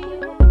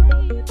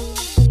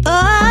 Oh,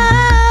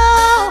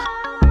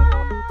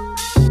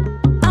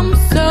 I'm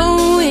so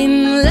in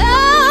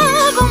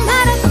love, I'm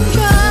out of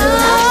control.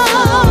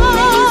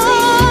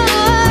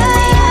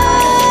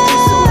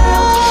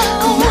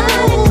 I'm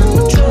out of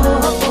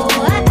control.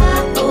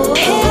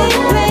 Hey,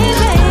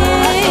 baby,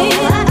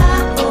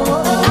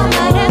 I'm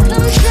out of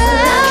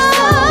control.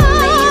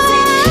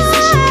 Since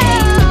you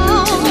came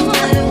into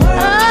my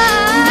world,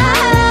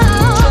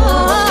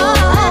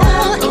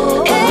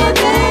 hey,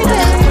 baby,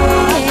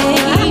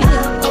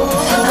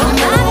 I'm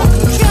out of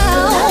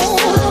control.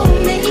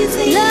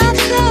 Amazing, love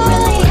so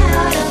really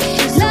out of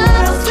this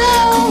world. So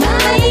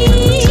amazing,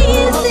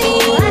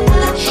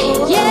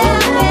 yeah,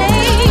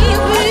 baby.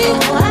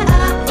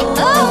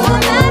 Oh,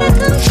 I'm out of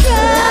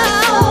control.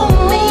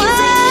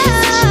 Amazing,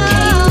 since you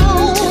came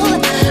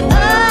into my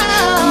world.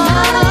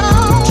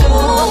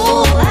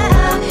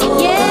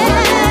 Yeah,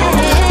 I'm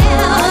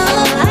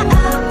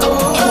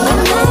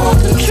out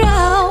of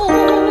control.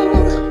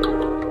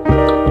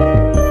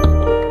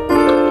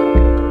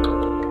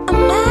 I'm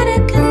out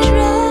of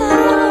control.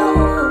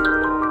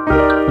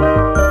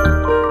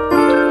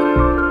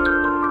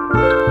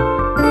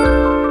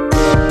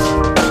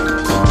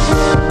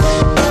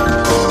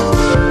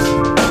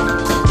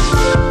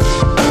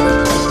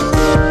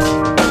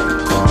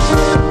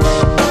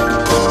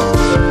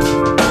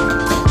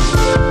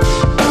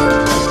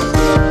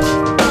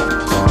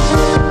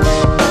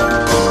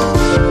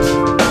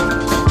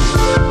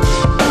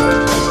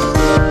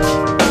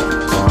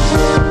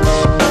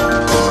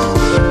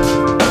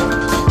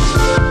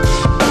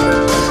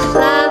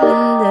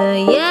 Lavender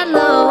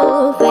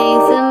yellow,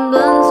 facing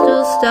blunts to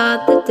start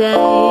the day.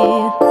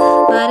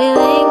 Body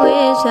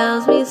language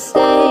tells me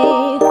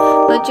stay,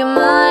 but your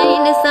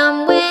mind is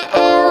somewhere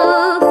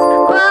else.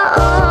 Whoa,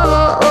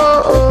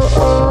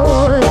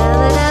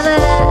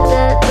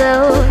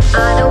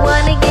 I don't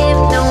wanna give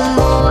no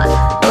more.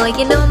 Boy,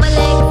 you know my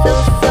legs so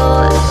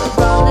sore.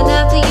 Falling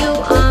after you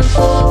on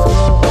force.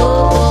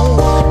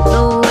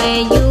 The way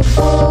you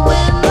fool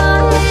with my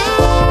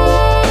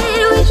head.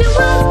 Wish it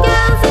was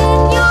girls in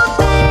your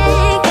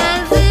bed,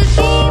 'cause it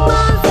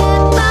demons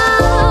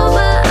involved,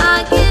 but I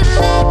can't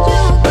let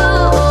you go.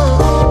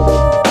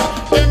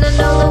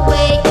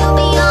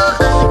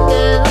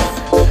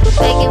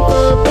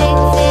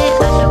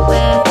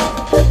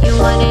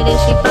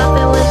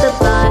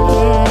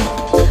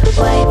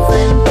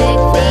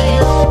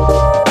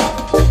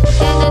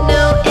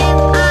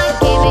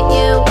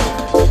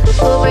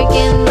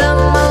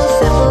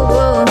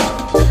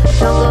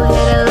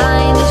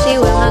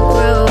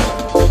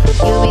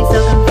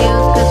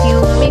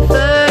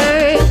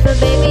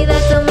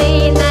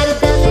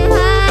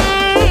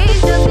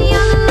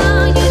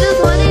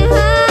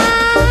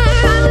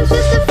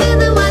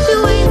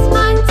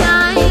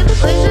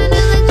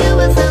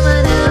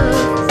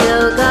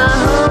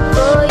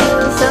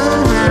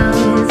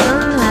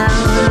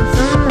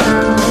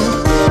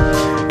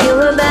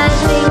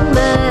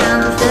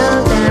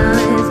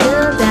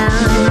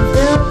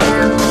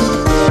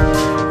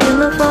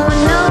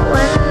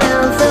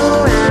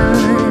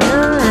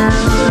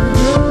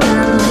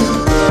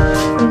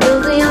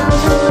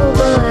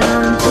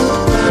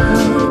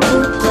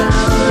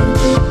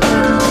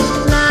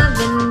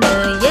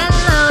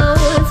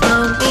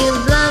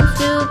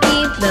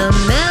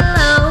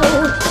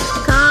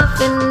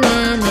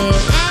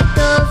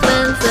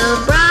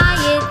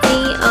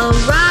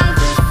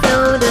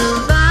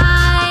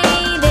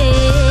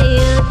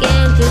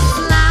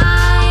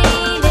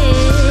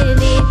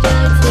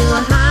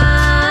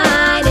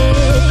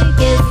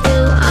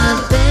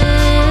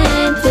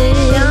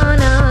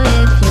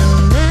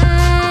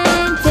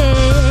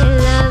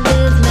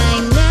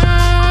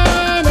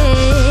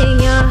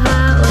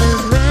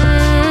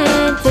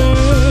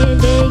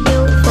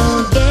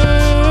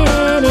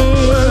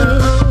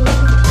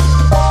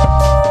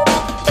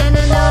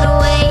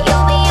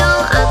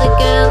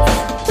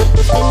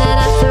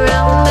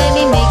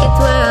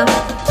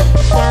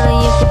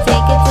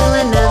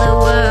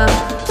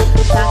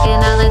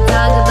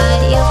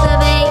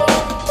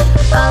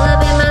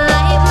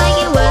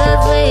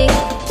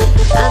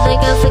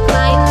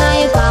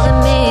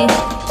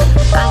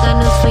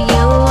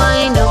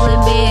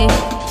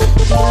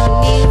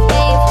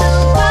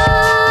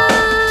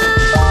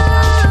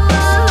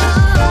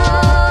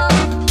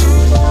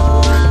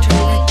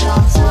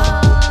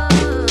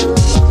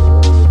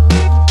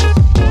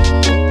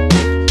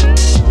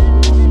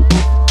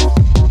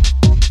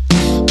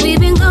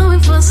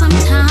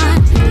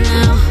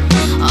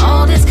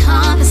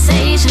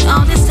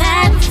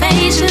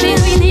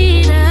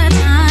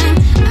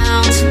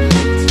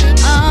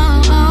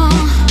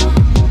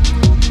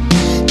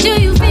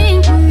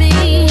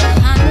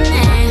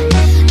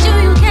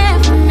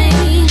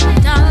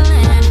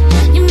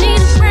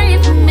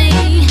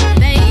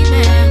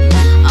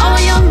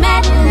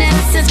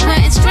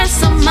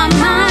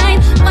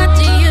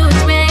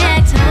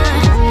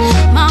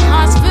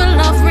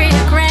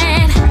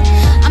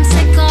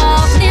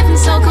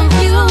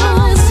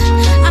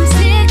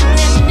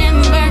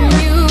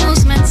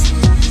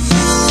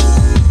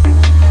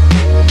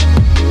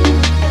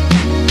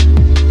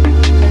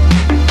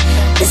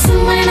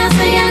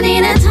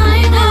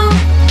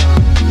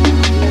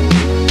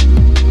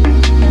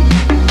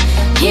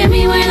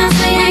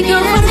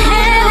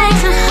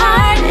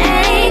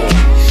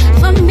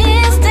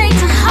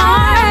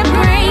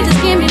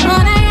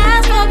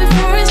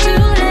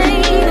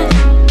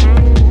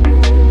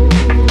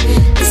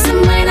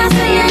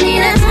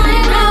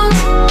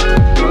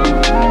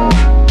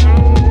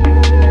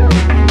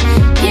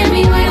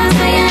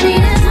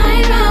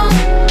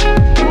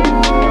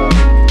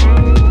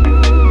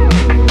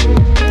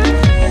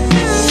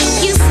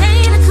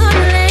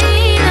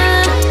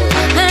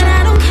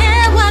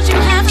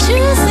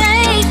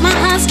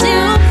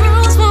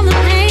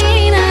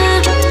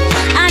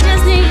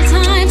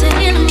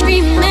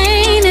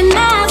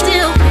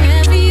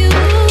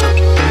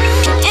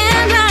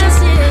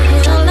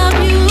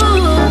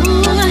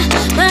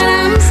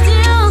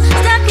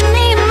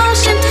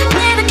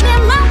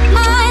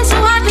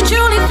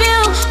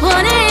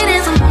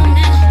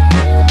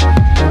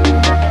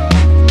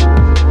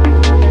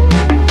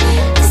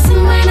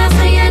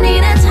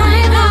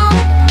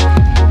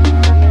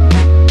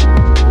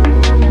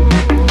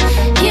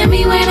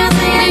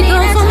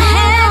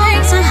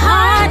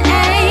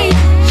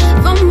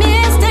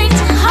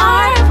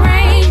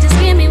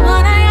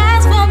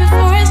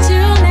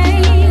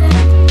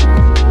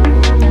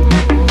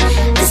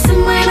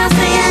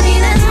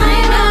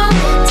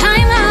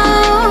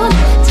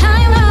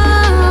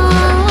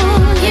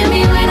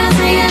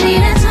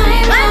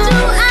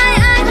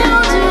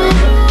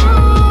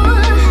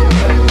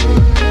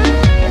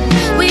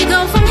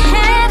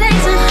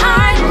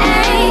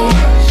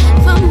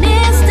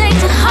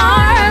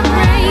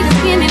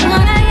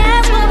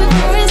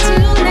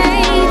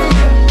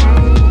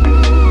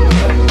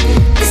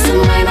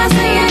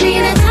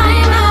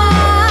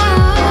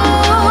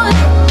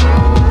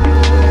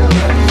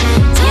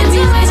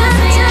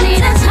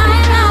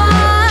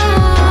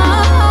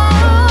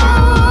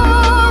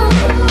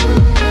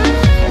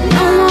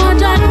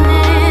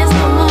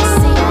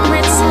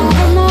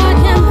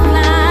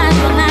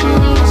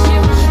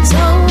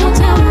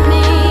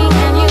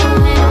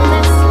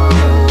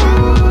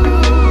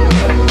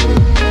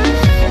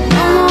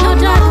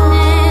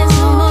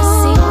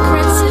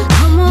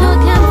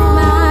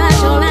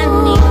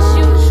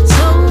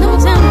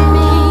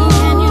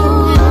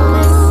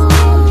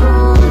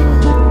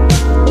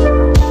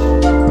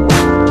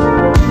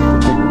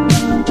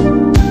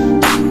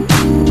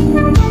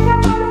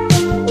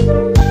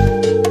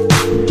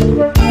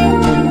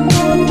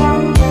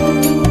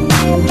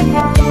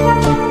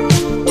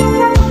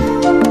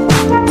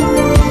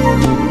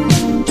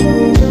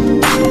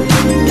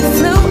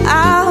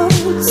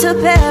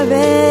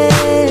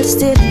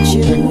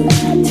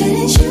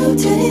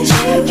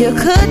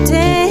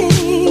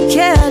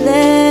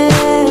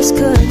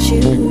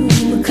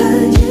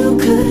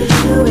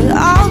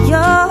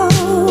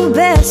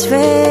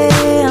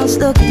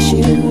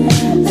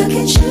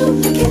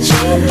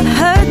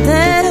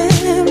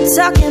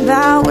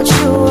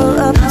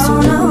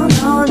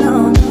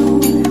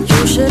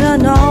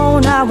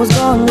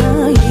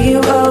 gonna hear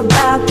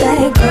about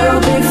that girl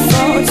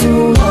before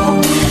too long.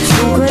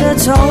 You could've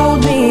told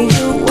me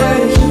you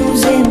were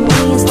using me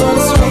instead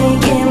of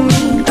stringing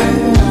me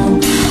along.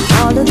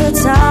 All of the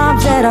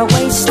times that I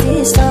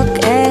wasted stuck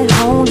at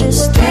home just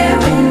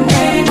staring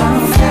at my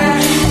phone.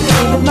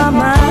 Gave my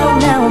mind,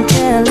 now I'm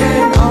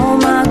telling all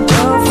my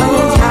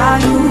girlfriends how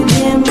you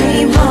did me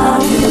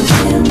wrong. You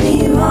did me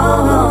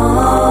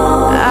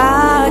wrong.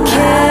 I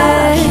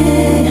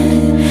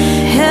can't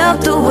help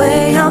the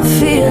way I'm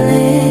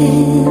feeling.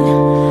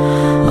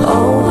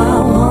 Oh, I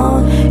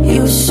want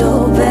you so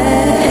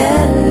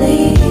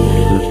badly,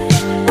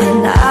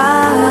 and I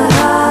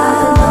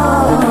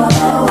know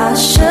I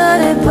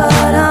shouldn't,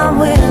 but I'm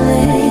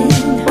willing.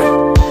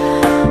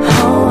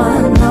 Oh, I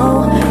know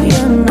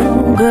you're no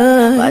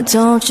good. Why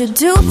don't you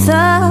do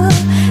the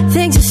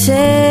things you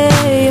say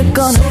you're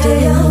gonna do?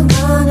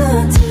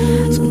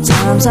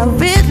 Sometimes I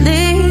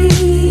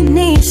really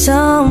need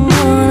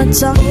someone to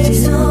talk to.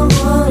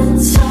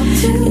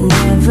 You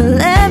never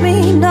let me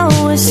know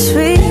it's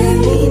sweet,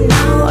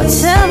 or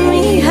tell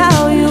me how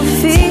you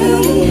feel.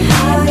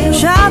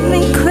 Drive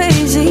me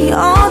crazy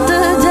all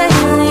the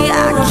daily. I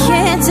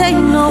can't take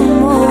no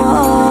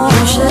more.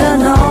 You should've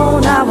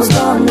known I was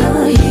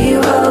gonna hear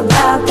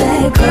about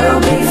that girl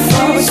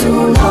before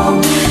too long.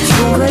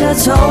 You could've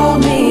told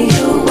me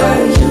you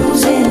were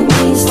using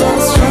me instead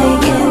of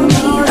stringing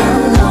me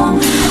along.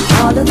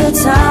 All of the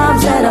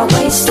times that I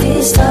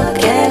wasted stuck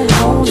at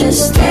home just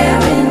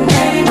staring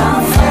at my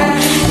phone.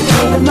 You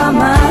gave it my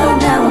mind,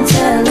 now I'm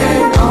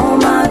telling all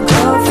my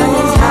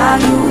girlfriends how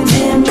you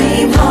did me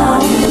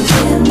wrong. You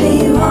did me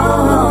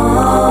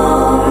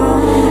wrong.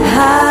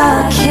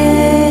 I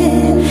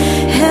can't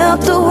help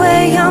the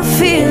way I'm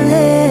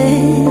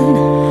feeling.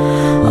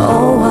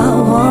 Oh, I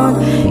want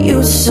you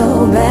so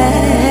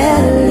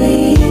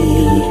badly,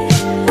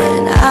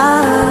 and I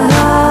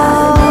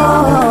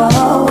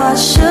know I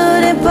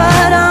shouldn't,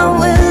 but I'm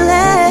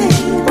willing.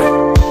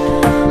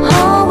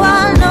 Oh,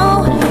 I know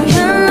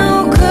you're no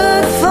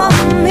good for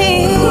me.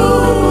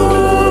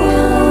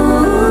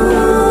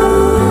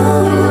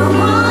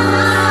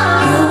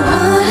 You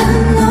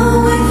wouldn't know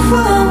if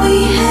what we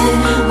had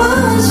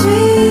was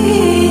real.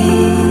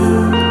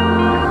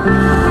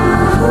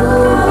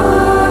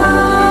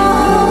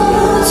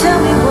 Tell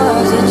me,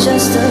 was it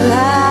just a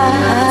lie?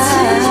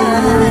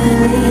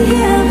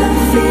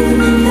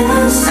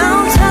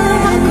 I'm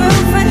telling my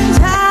girlfriends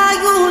how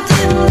you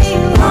did me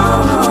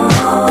wrong.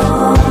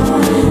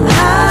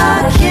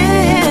 I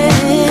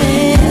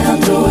can't help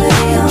the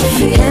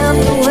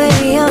way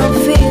I'm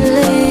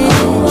feeling.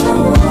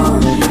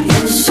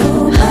 You're so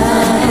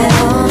bad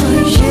on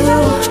you.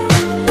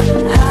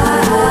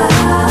 I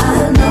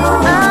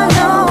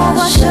know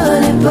I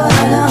shouldn't, but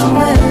I'm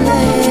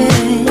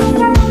willing.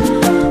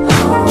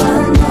 Oh,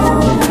 I know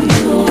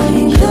you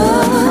ain't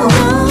good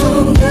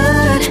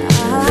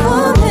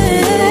for me.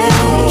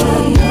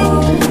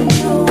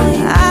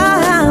 I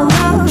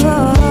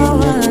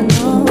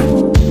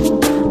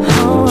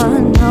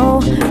know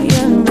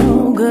you're no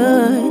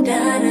good.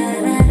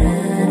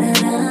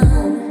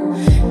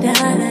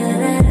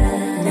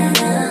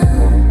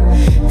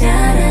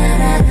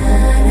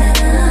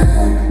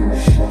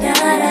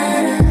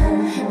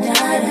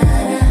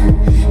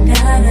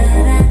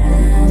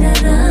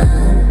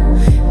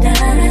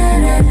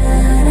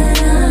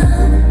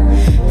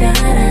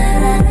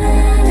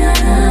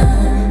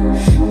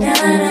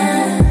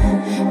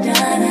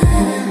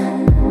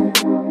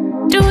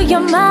 Do you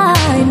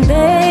mind,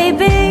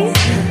 baby,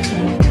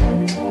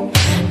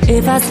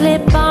 if I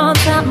slip on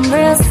something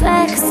real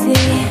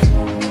sexy?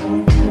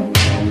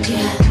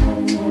 Yeah.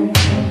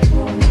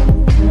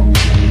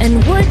 And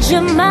would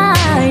you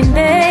mind,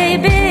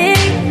 baby,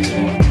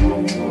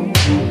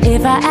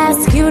 if I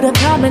ask you to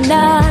come and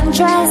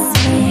undress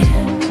me?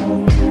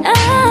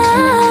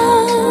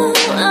 Oh,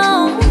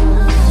 oh.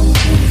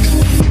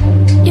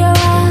 Your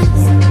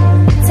eyes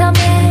tell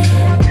me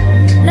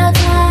no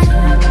time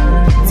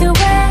to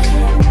wait,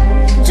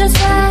 just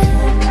wait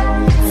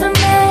for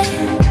me.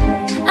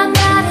 I'm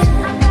riding,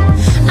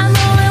 I'm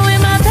rolling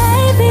with my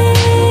baby.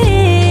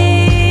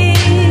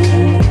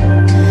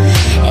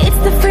 It's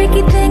the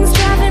freaky things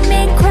driving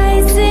me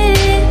crazy.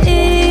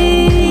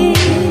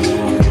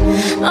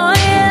 Oh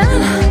yeah,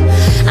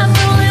 I'm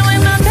rolling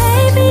with my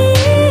baby.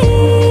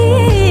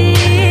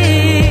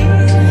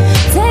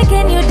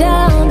 Taking you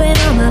down, been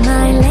on my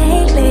mind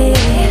lately.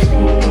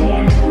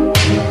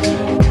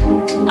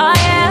 Oh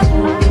yeah.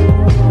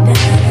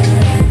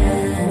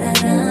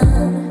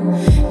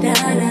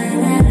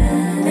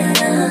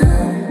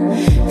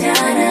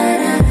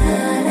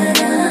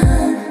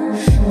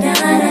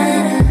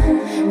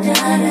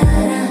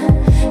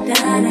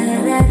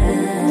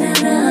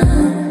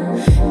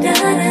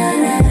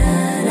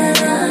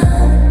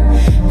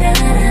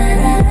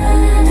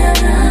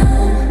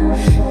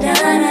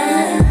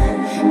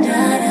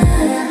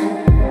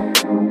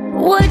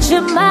 Would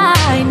you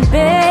mind,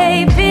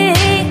 baby,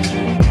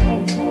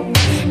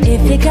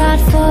 if you got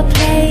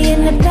foreplay in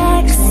the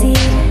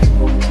backseat?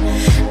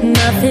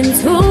 Nothing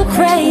too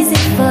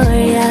crazy for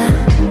ya.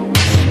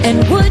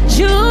 And would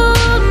you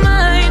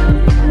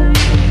mind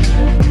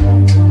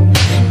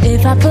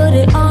if I put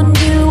it on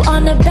you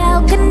on the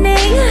balcony?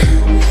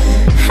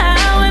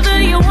 However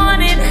you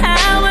want it,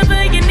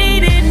 however you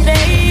need it,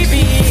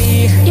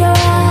 baby. Your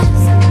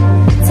eyes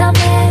tell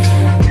me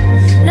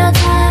no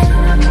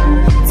time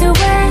to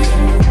wait,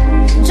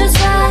 just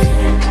right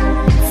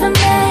for me.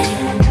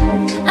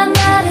 I'm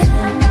not it,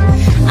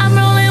 I'm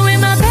rolling with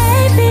my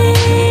baby.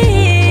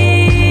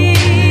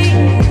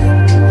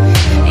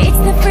 It's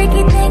the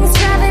freaky things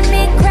driving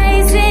me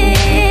crazy.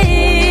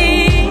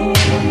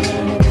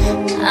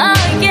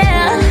 Oh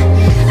yeah,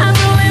 I'm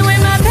rolling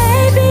with my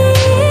baby.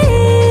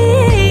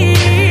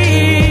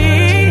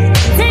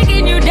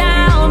 Taking you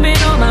down,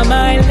 been on my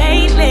mind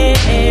lately.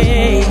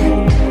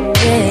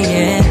 Yeah,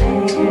 yeah.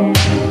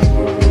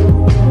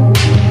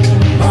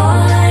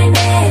 Morning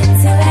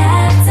till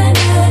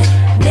afternoon,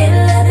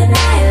 middle of the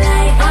night,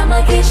 like I'ma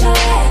get your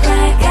head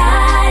right.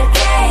 God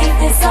gave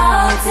this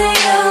all to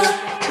you,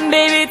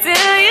 baby.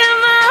 Till you're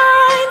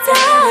mine,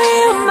 till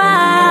you're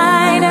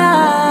mine.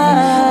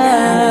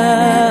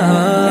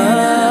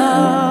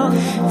 Oh.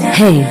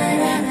 Hey,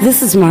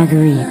 this is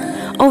Marguerite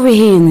over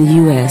here in the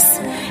U.S.,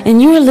 and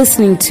you're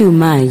listening to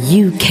my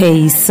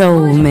UK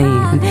soul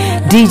man,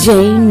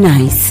 DJ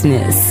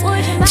Niceness.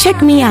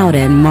 Check me out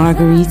at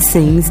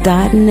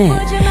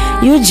margueritesings.net.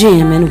 You're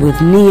jamming with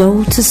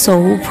Neo to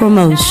Soul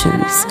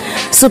Promotions,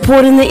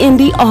 supporting the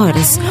indie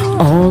artists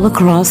all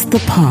across the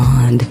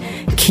pond,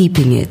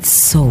 keeping it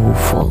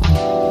soulful.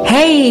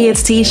 Hey,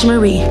 it's Tish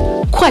Marie.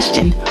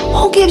 Question: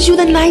 who gives you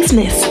the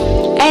niceness?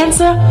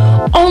 Answer: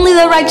 only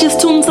the righteous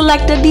tune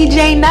selector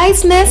DJ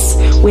Niceness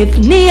with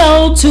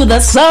Neo to the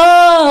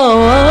Soul.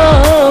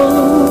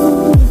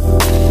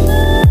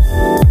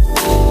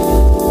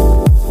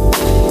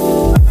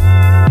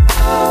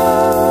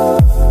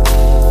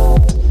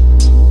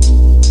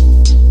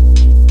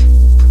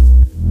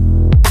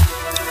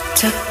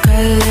 Took a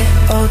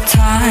little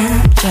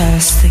time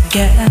just to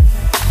get.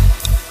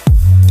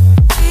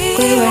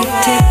 We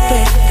waited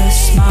with a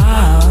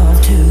smile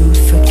to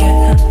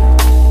forget.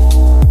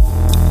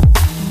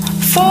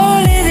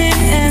 Falling in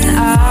and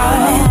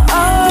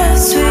out of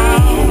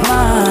sweet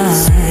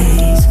minds.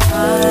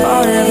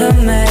 Whatever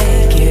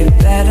make it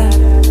better.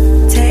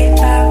 Take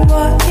back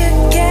what you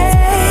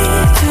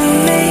gave to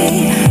me.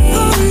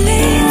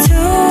 Only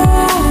to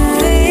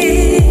be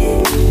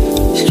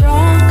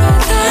stronger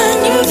than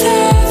you've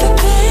ever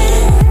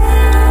been.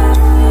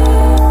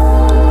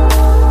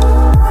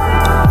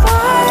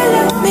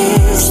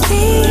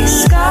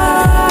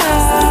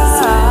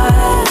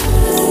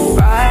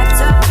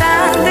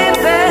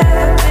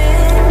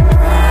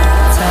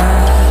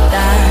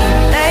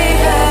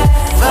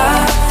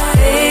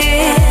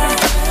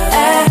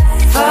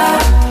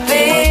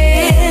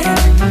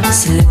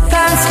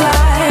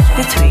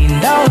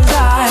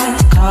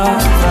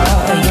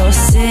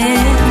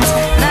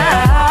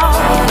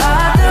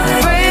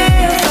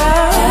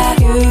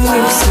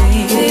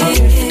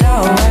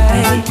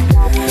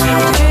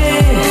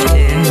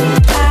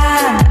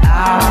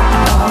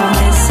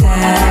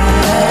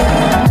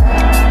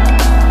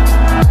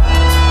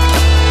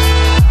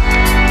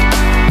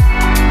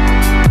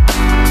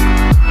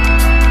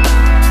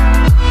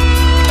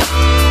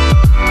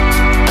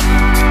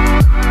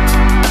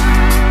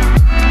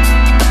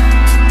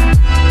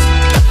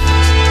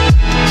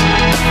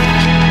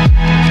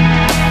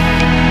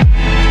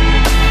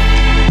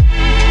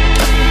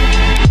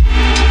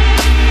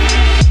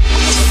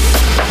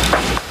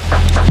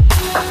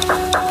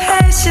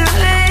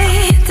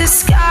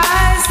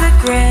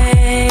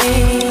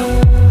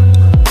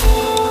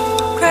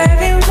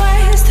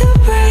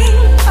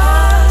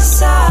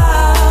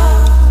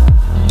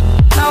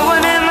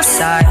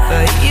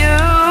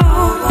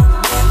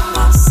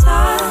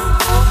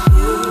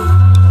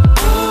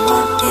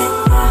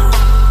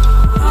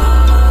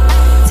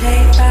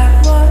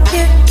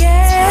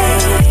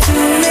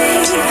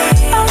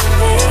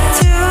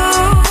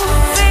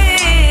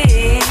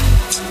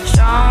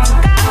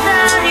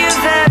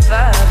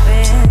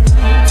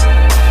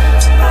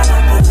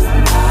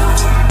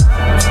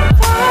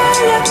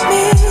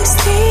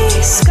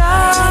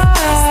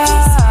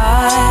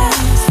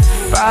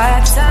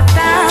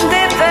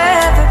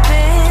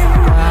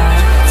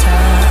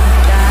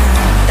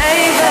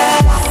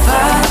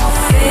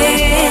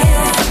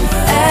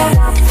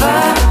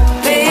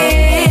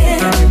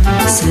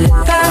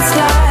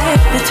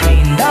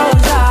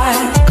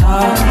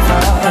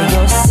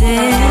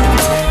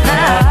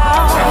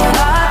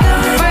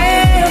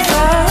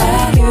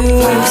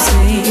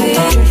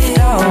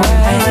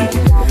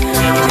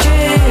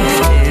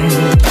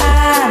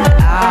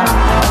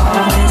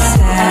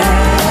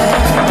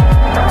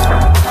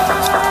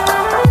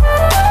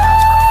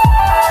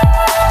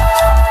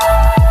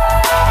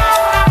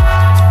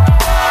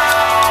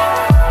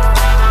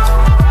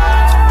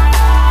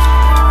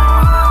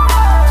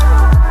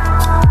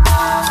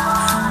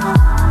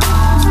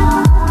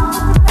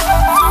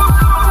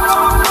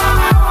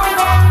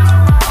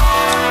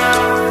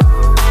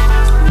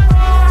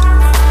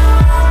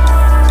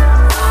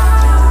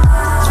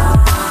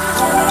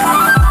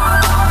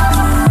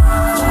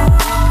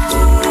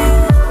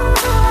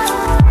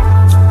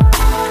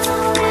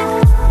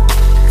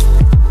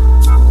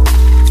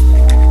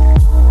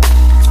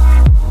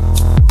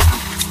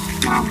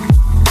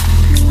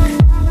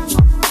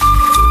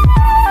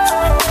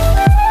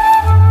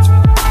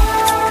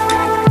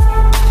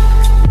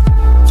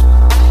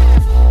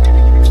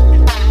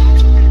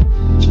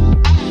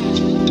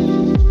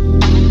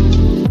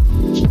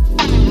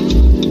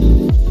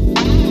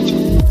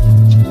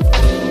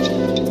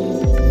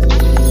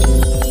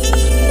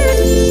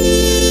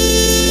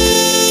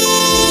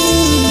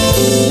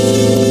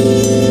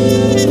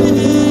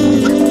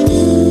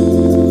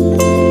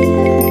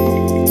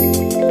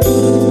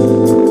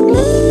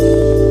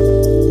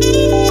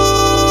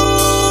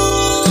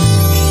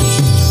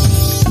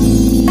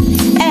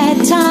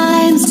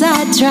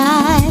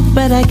 tried,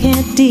 but I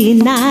can't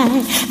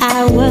deny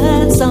I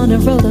was on a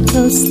roller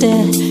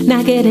coaster,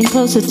 now getting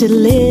closer to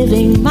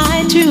living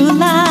my true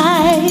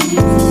life.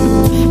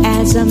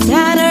 As a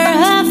matter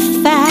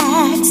of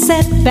fact,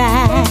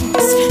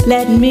 setbacks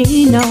let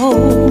me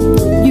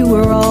know you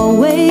were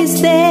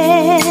always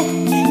there.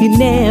 You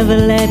never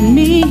let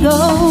me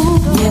go.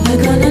 Never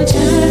gonna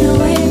turn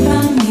away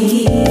from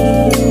me,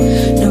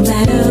 no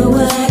matter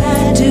what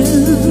I do.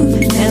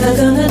 Never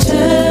gonna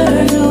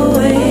turn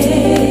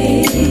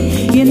away.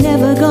 You're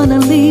never gonna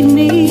leave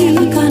me.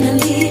 Never gonna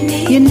leave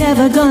me. You're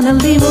never gonna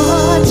leave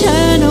or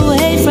turn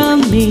away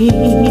from me,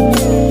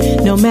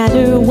 no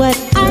matter what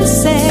I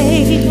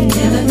say.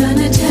 Never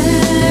gonna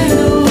turn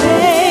away.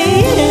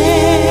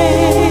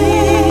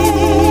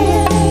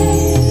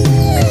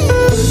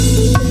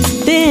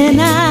 Then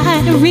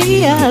I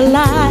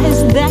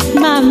realized that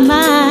my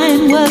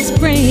mind was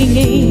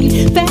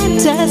bringing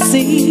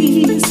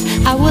fantasies.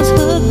 I was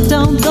hooked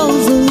on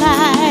those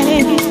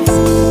lights.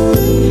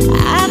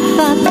 I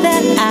thought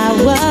that I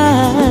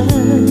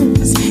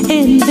was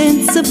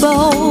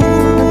invincible.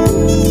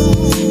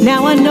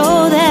 Now I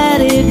know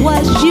that it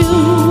was you,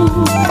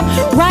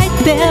 right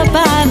there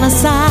by my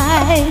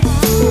side.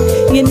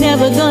 You're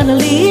never gonna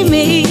leave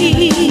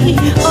me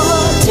or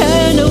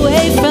turn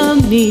away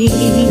from me,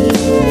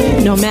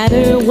 no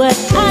matter what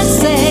I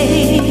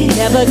say.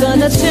 Never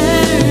gonna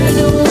turn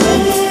away.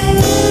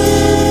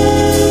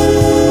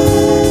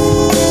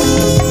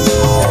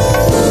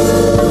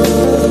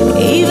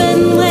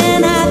 Even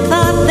when I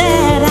thought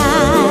that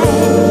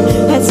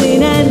I had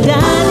seen and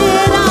done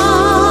it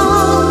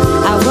all,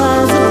 I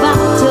was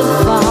about to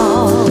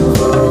fall.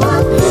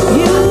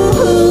 You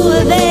who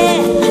were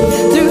there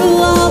through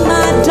all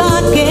my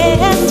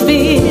darkest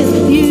fears,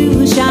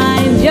 you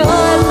shined your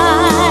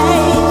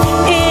light.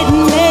 It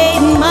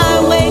made my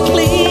way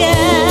clear.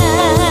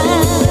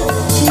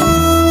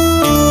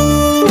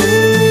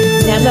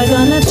 Never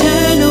gonna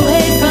turn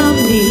away from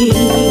me,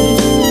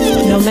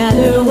 no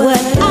matter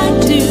what I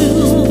do.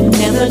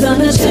 Never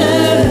gonna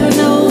turn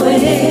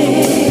away.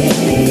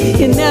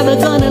 You're never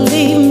gonna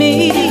leave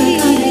me.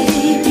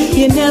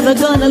 You're never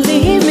gonna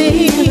leave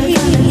me.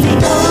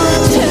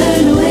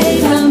 Turn away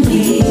from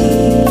me,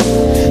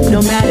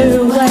 no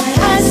matter what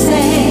I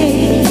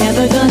say.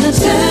 Never gonna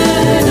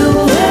turn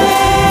away.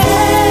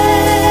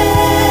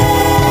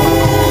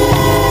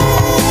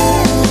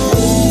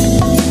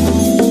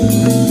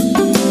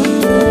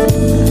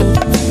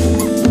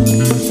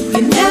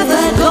 You're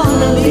never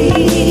gonna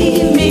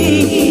leave me.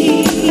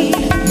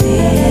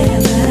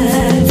 Never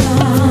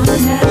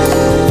gonna.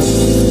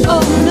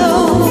 Oh no.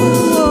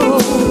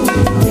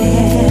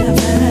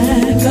 Never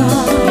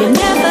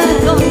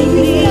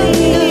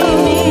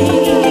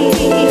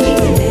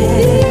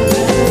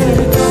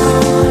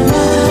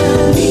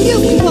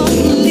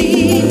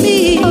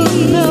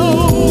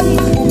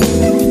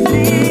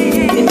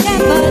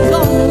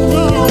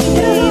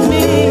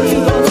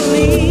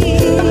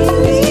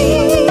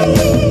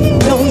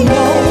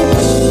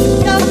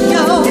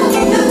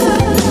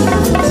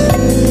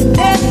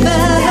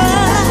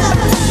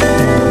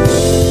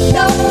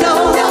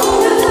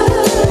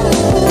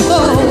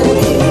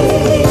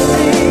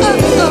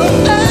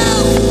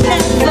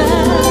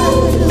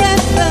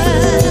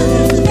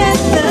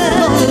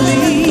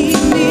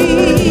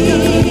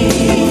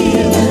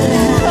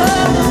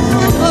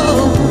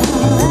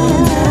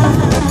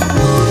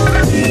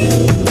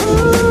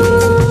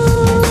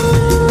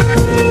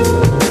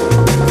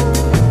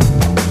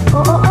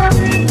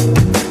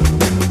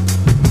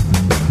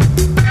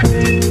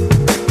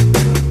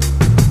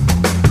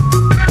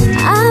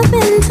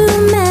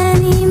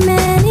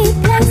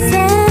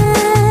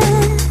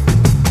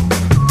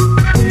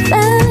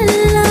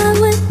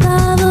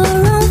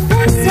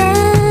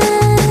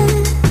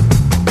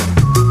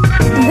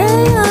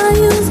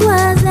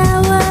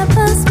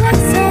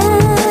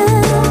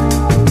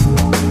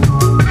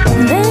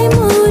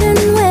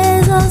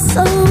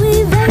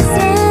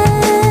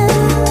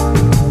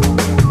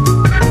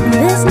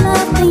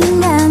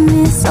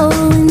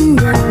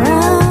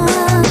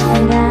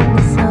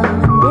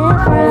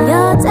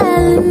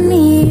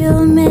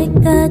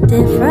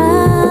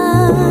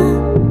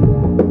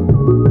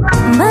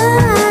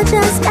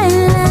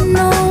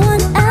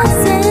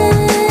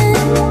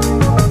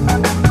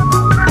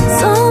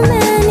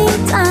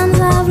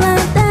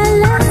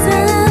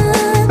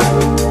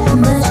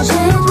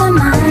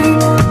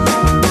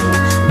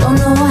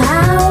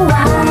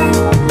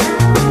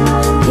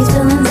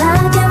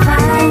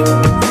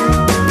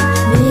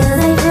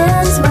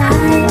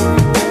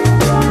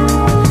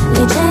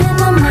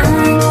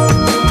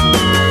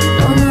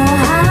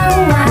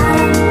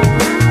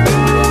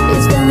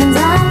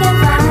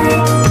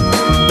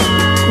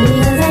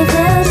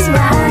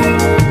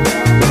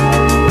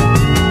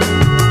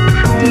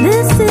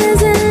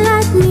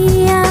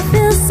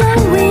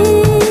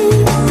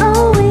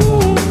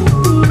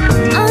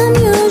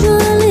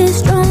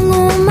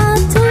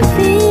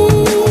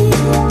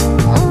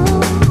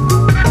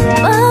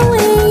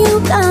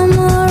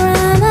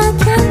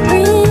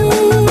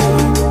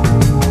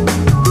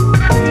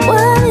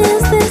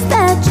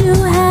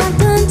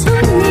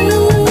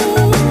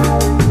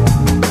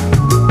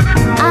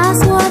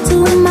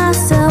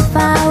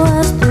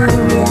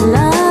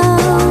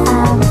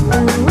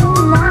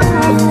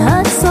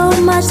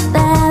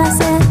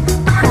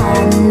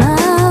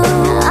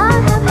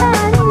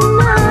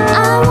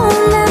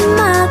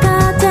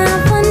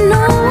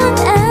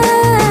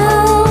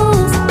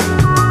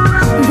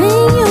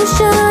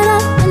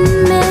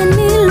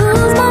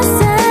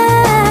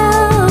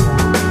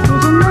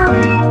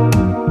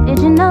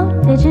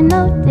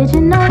Did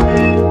you know?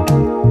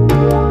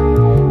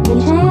 You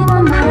changed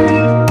my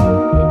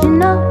mind. Did you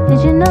know?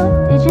 Did you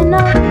know? Did you know?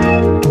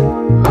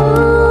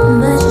 Ooh,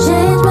 but you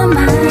changed my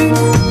mind.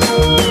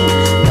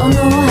 Don't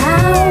know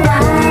how or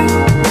why.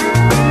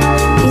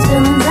 These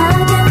feelings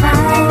I can't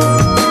fight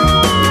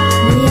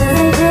because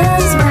they feel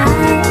just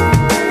right.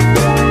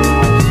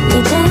 You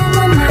changed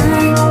my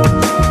mind.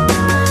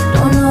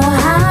 Don't know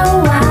how or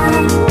why.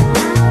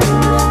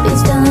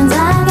 These feelings I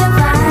can't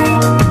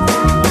fight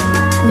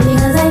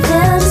because they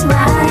feel just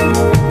right.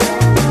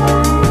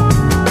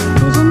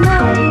 Did you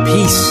know?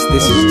 Peace,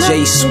 this is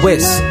Jay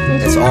Swiss.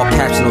 That's all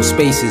caps, no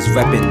spaces,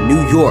 repping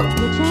New York.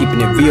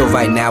 Keeping it real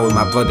right now with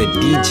my brother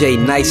DJ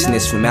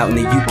Niceness from out in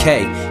the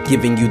UK,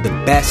 giving you the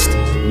best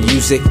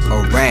music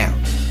around.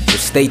 So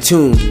stay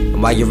tuned,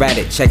 and while you're at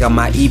it, check out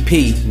my EP,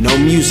 No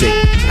Music,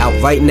 out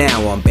right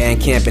now on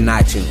Bandcamp and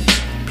iTunes.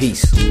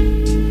 Peace.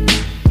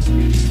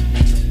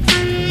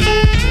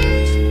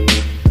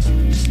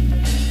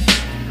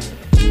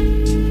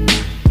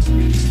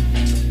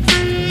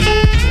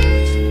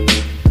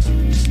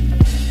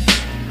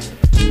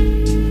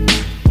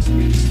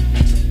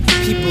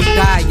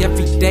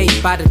 Every day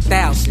by the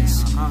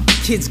thousands.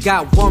 Kids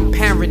got one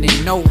parent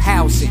and no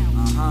housing.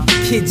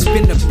 Kids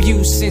been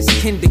abused since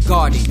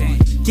kindergarten.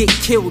 Get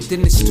killed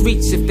in the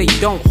streets if they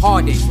don't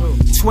harden.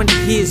 20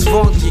 years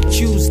wrongly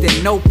accused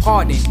and no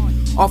pardon.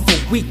 Off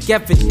of weak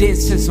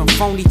evidence and some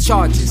phony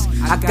charges.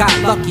 I got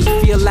lucky,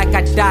 feel like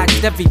I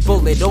dodged every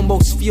bullet.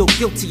 Almost feel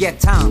guilty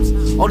at times.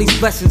 All these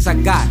blessings I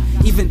got,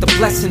 even the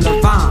blessing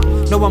of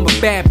rhyme. Know I'm a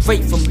bad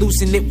break from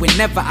losing it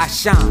whenever I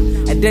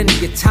shine. At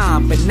any of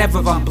time, but never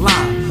I'm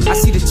blind. I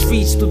see the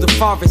trees through the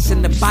forest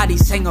and the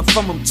bodies hanging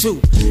from them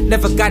too.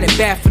 Never got it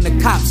bad from the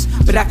cops,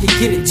 but I could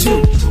get it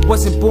too.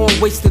 Wasn't born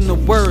wasting the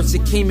words,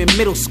 it came in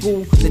middle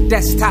school. The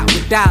desktop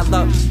would dial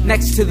up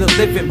next to the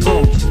living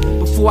room.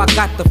 Before I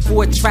got the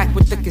 4-track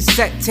with the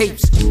cassette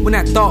tapes. When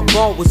I thought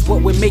ball was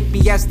what would make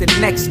me as the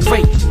next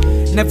great.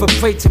 Never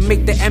prayed to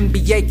make the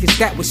NBA cause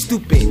that was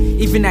stupid.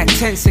 Even at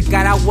 10 said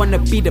God I wanna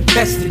be the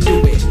best to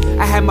do it.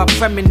 I had my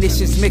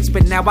premonitions mixed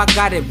but now I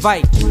got it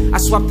right. I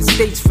swapped the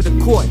stage for the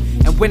court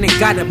and went and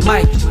got a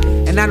mic.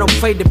 And I don't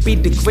pray to be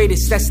the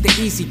greatest, that's the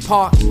easy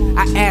part.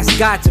 I ask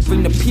God to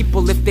bring the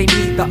people if they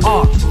need the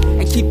art.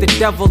 And keep the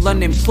devil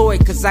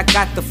unemployed cause I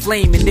got the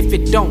flame. And if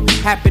it don't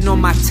happen on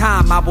my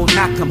time, I will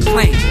not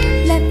complain.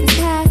 Let this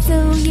pass,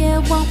 so yeah,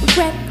 won't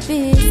regret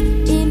this.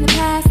 In the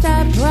past,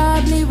 I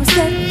probably was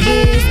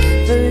this.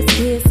 First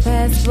kiss,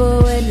 fast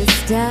forward,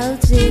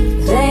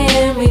 nostalgic.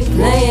 Playing,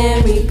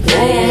 replaying,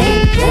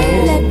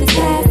 replaying. Let this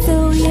pass,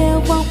 so yeah,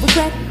 won't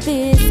regret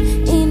this.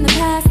 In the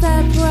past,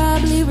 I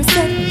probably was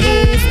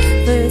this.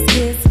 First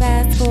kiss,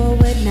 fast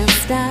forward, now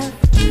stop.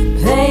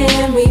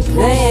 Playing,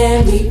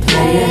 replaying,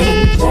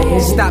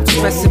 replaying. Stop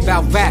stressing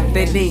about rap,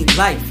 that ain't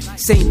life.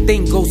 Same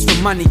thing goes for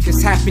money,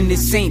 cause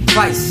happiness ain't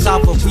price.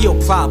 Solve a real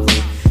problem.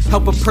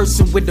 Help a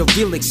person with a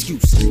real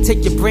excuse.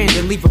 Take your brand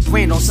and leave a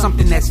brand on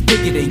something that's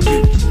bigger than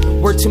you.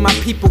 Word to my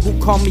people who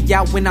call me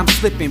out when I'm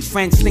slipping.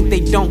 Friends think they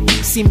don't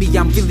see me,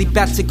 I'm really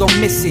about to go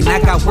missing. I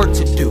got work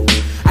to do.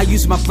 I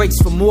use my breaks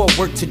for more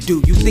work to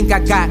do. You think I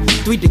got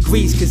 3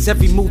 degrees cause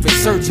every move is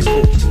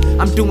surgical.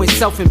 I'm doing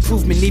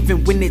self-improvement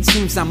even when it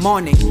seems I'm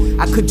on it.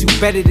 I could do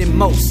better than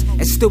most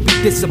and still be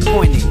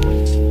disappointed.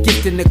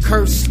 Gift and a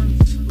curse,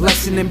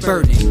 blessing and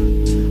burden.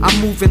 I'm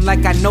moving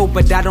like I know,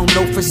 but I don't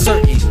know for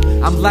certain.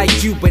 I'm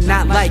like you, but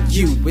not like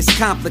you. It's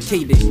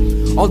complicated.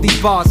 All these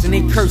bars and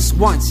they curse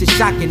once. It's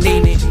shocking,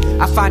 ain't it?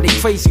 I find it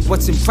crazy.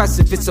 What's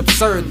impressive? It's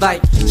absurd.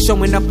 Like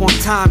showing up on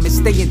time and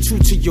staying true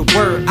to your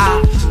word.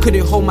 I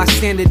couldn't hold my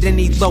standard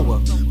any lower.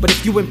 But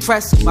if you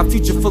impress, my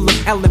future full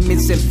of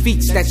elements and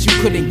feats that you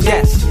couldn't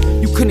guess.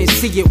 You couldn't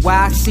see it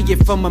while I see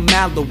it from a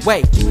mile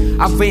away.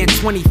 I ran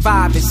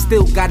 25 and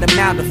still got a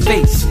mile to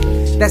face.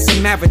 That's a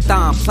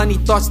marathon. Plenty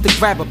thoughts to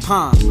grab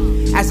upon.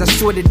 As I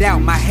sorted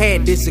out, my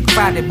head is a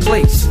crowded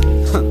place.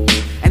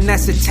 And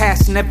that's a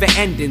task never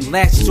ending.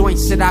 Last joint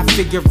said I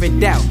figure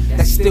it out.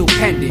 That's still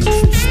pending.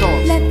 True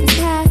story. Let this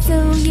pass,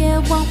 so yeah,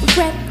 won't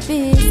regret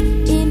this.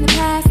 In the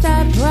past,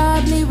 I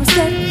probably was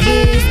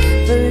this.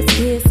 First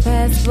kiss,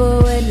 fast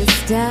forward,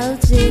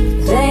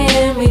 nostalgic.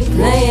 Playing,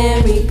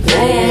 replaying,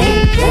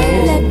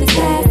 replaying. Let this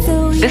pass,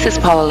 so yeah. This is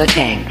Paula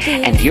Latang,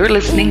 and you're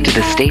listening to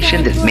the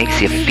station that makes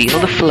you feel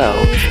the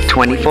flow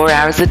 24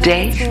 hours a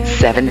day,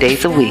 7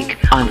 days a week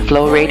on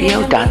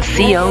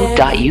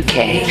flowradio.co.uk.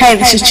 Hey,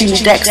 this is Junior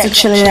Dexter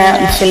chilling out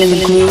and feeling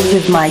the groove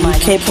with my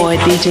UK boy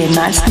DJ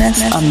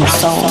Niceness on the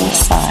soul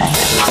side.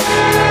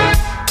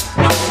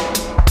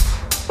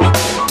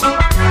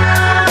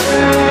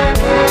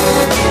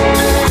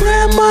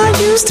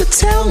 Used to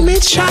tell me,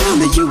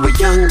 child, that you were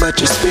young but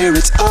your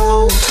spirit's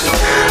old.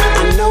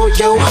 I know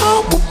your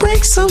heart will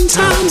break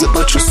sometimes,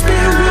 but your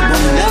spirit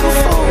will never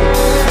fold.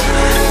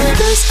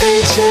 This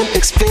ancient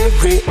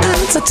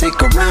experience I take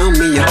around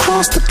me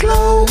across the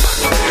globe,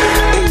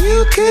 and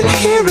you can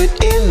hear it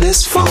in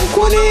this funk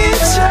when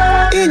it's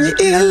in your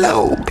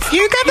earlobe.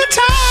 You got the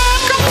time,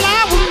 come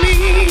fly with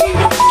me to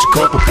a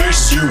couple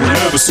places you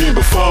never seen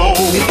before.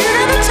 You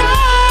got the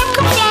time,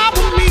 come fly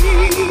with me.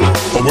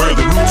 A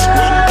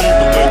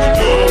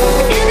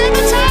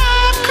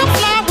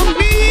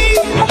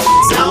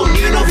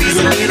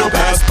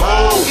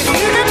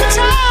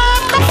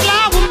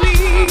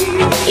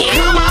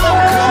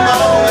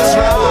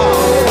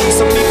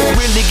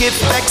get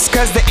vexed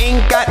cause they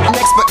ain't got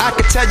next, but I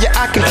can tell you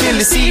I can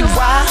clearly see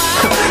why.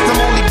 I'm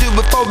only due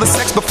before the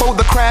sex, before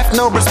the craft,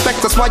 no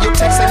respect. That's why your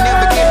text ain't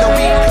never get no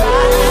reply.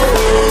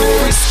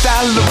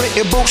 Freestyle the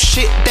written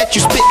bullshit that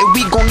you spit, and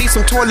we gon' need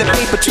some toilet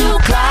paper to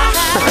cry.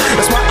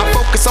 That's why I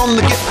focus on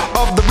the gift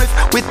of the riff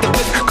with the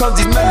riff, cause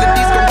these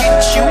melodies gon'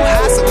 get you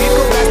high, so you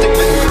can blast it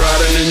when you're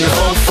riding in your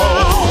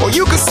or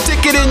you can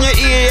stick it in your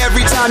ear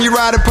every time you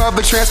ride in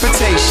public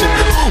transportation.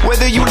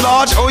 Whether you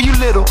large or you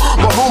little,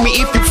 but homie,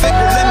 if you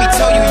fickle, let me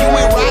tell you, you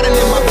ain't riding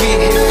in my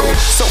vehicle.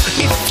 So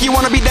if you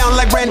wanna be down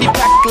like Randy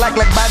Pack, like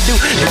Badu,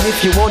 and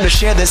if you wanna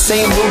share the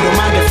same room, don't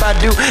mind if I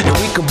do, and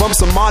we can bump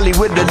some Molly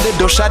with a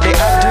little shot that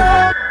I do.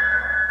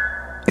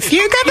 If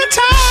you got the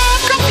time,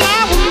 come fly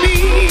with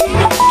me.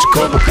 It's a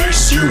couple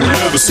places you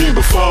never seen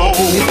before.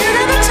 If you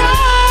got the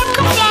time,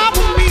 come fly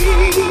with me.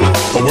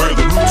 Or where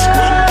the roots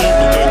run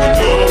deeper than you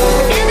know.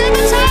 If you got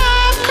the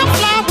time, come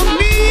fly with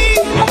me.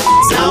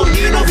 Don't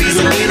need no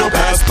visa, need no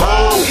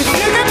passport. If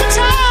you got the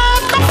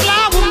time, come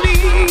fly with me.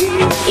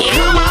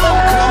 Come on,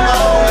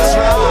 let's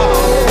roll.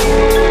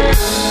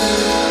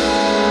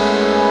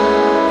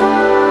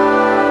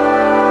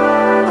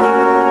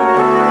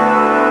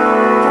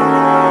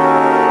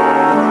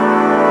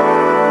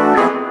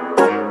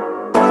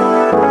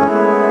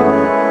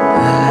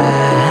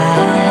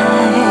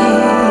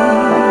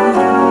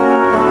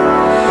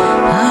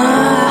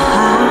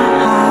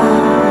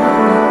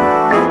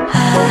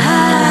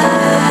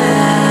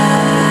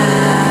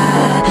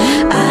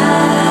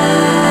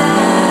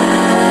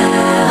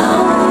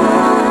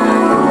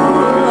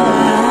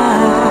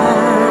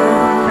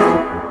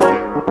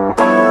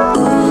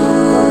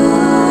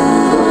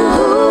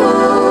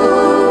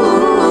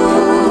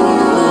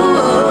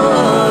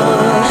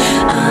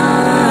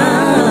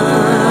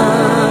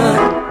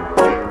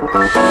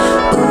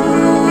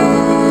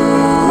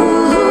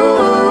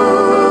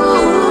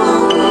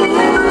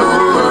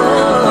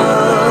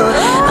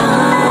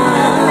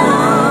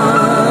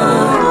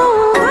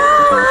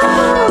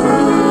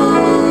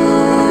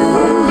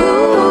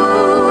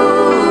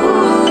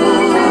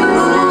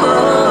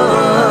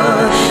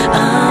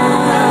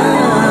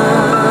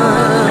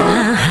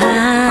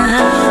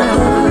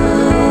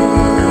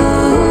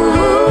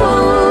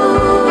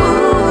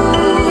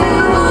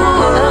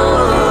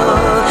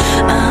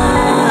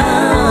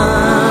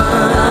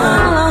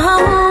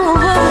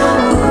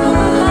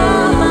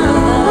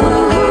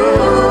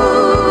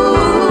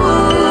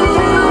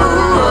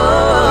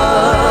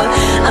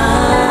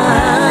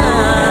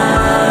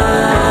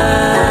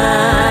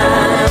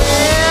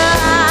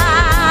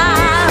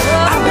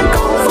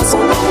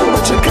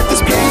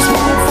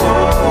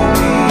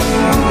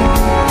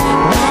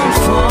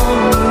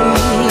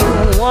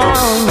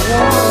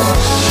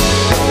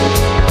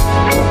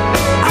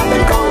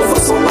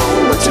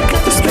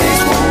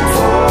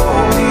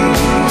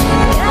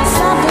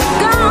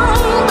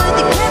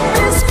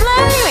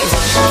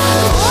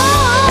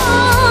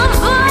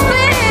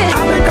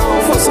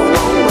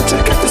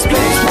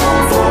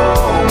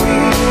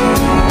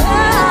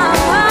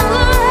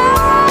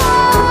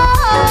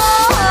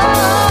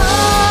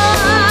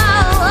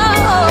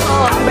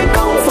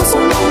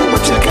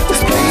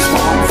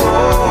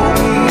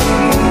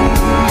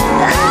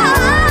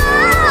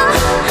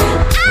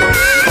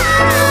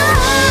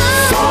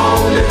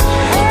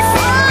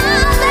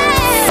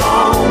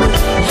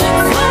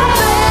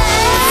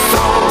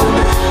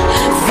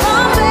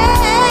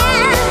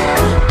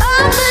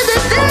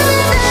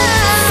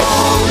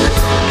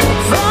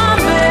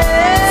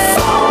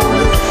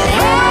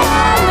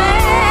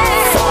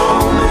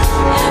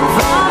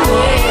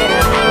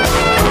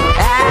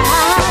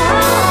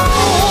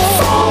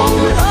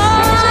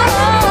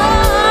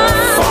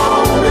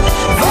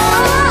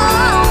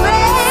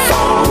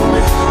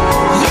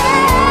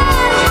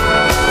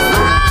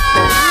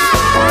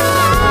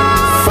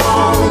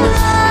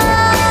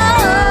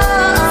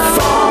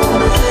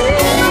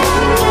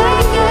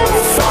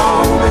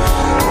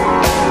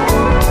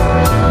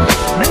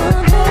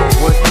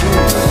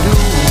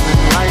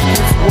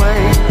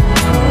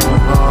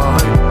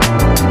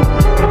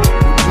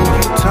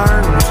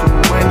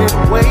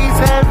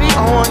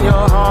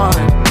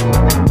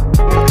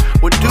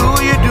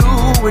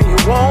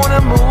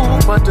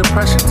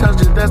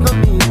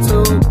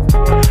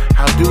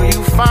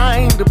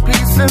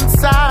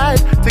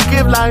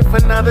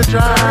 another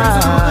drive.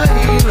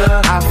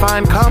 I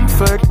find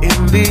comfort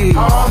in thee.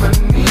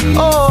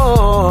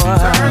 Oh,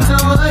 turn to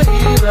the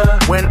healer.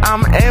 When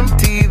I'm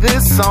empty,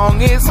 this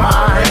song is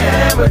my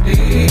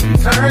remedy.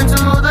 Turn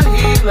to the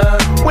healer.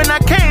 When I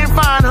can't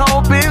find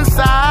hope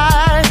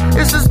inside,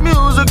 it's this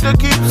music that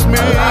keeps me,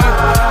 yeah.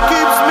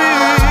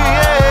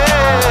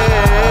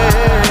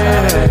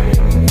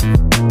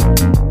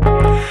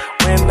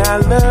 When I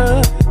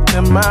look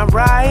to my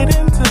right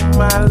and to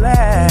my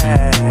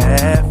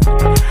left,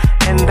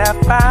 and I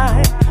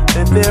find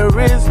that there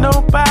is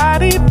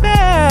nobody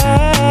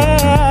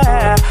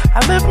there, I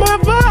lift my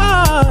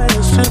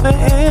voice to the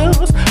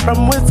hills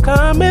from whence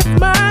cometh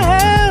my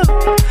help.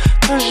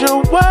 'Cause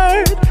your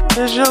word,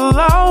 'cause you'll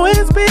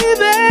always be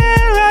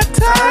there. I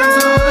turn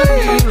to the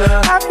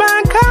healer. I find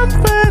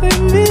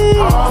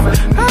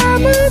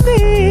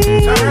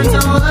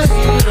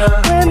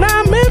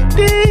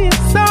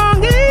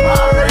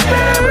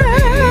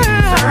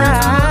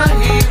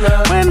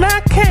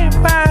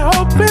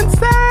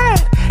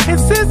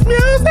this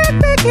music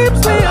that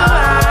keeps me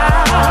alive.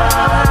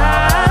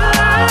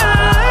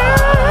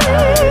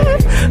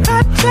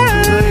 I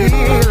turn to the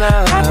healer.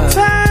 I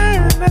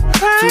turn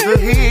to the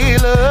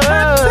healer. I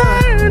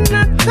turn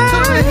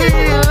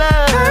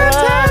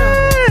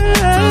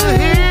to the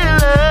healer.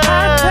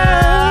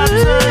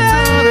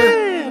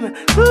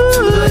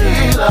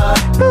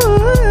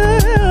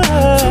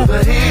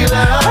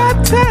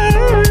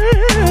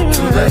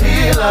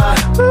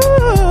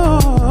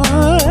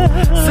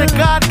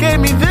 God gave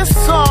me this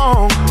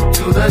song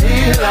to the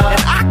healer,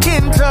 and I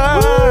can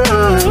turn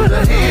to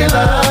the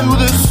healer, to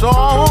this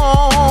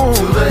song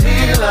to the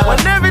healer, when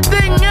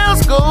everything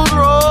else goes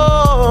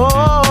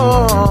wrong.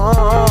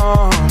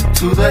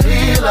 To the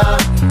healer,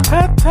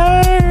 I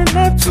turn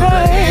to the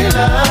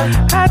healer,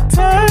 I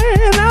turn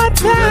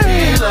to the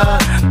healer,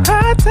 I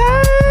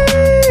turn.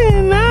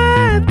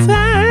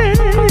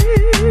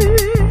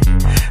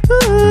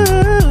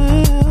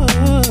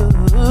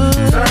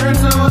 Turn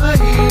to the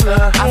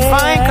healer. I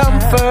find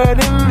comfort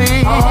in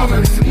thee.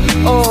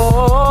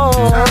 Oh,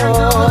 turn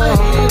to the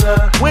healer.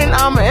 When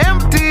I'm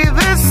empty,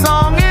 this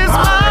song is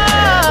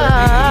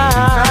mine.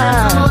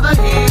 Turn to the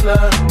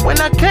healer. When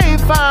I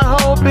can't find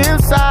hope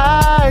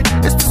inside,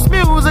 it's this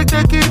music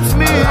that keeps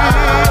me.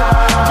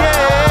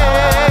 Yeah.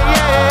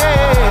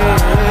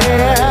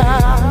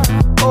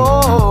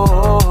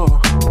 Oh,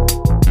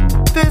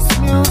 this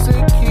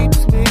music keeps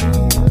me.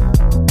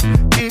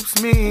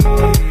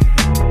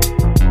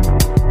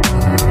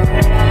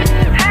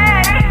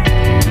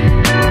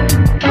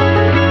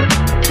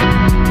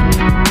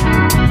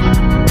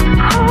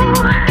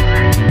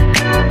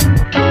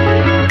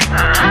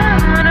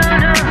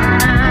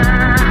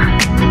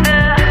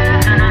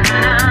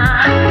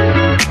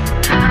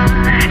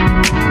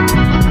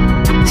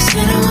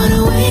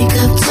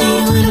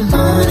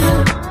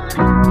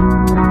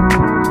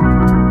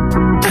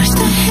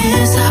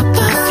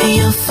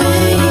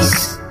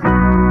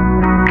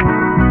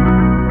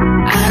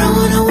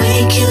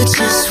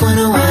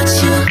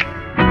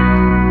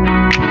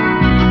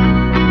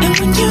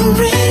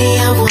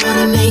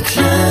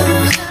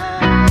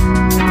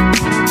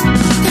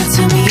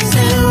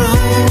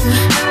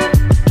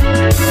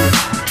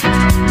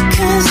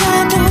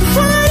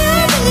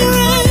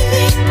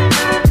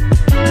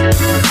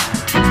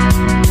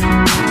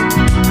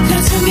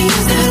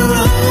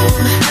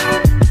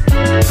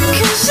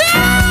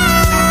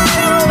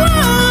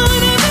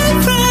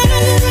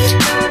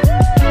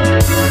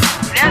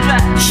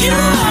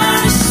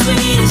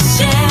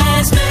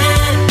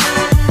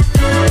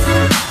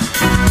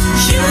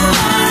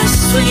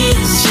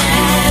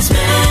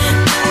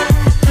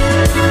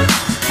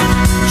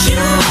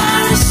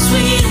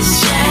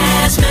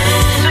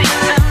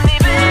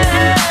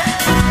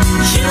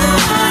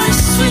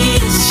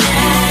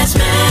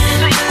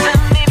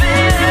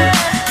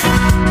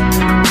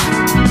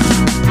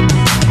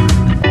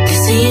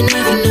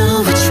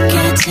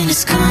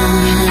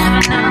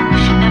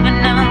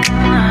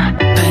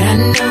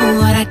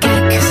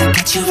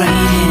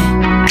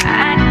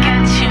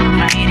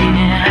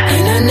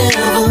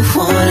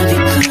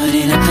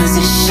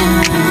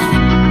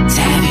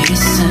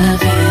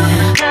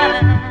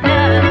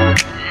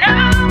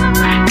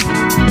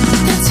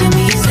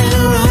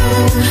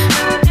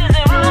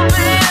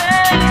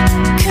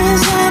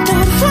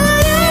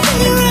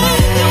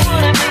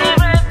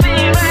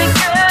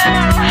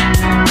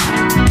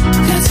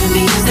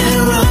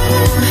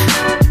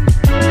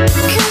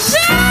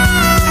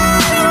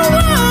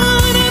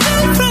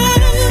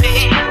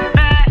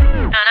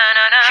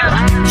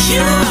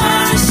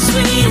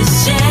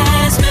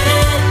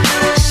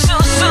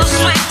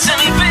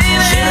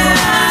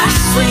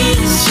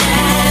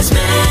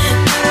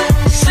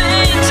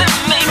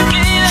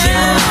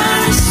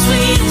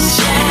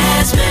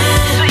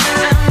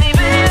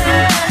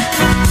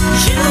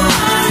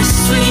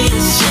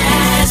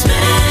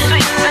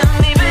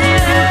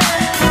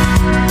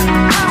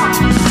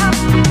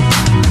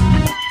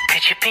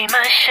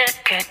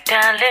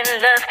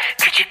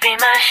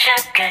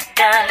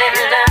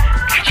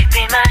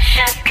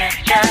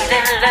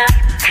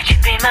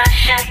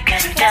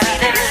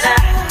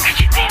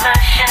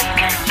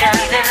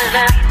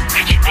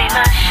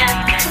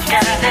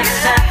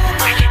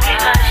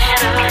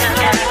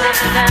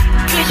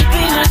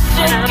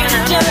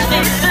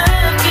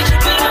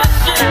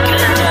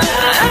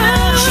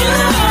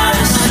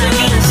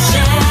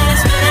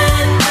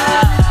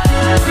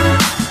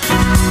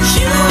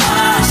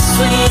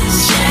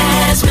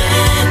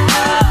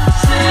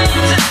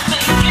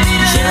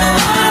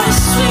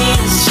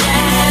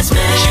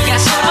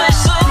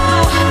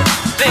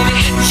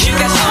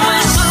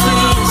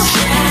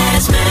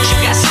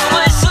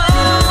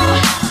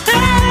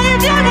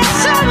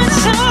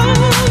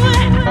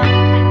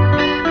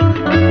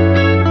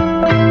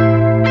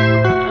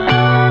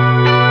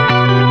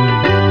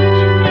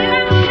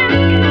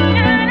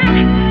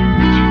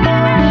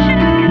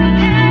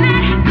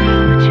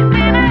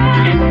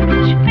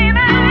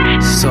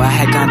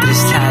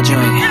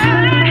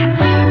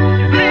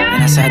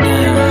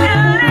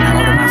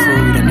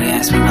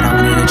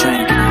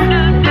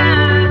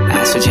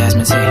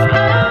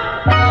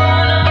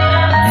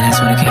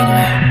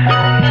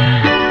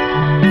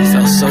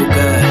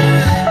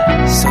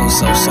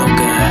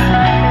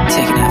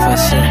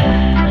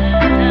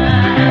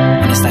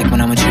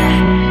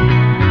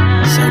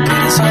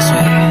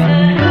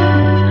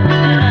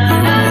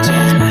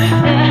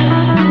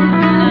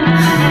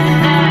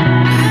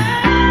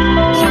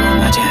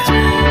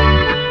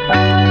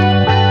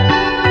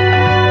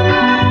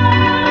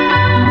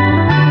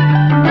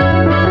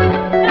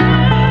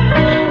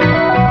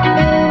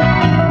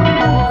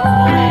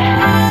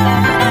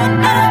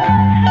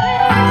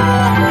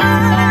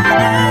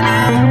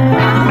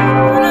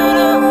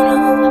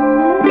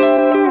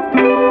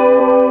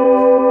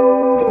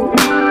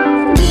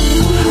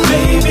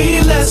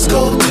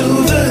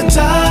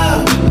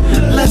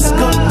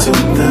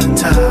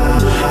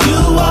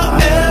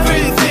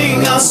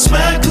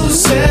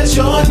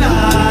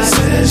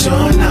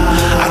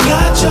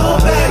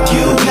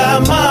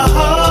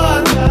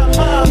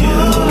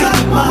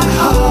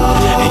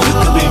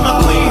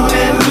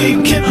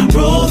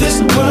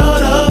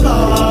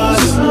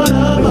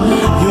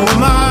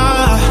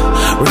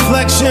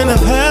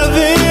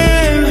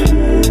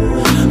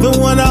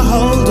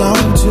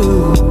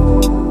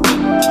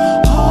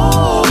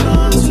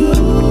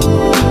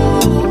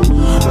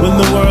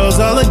 the world's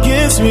all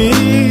against me,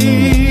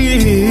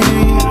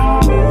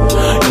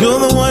 you're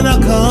the one I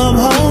come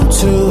home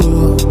to.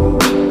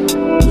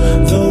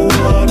 The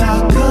one I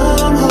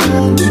come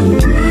home to.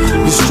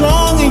 You're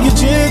strong and you're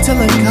gentle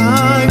and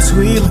kind,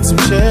 sweet like some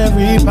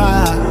cherry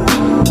pie.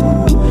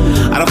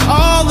 Out of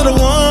all of the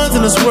ones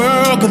in this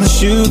world, gonna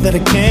shoot that I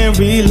can't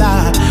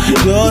rely.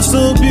 You're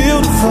so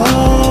beautiful,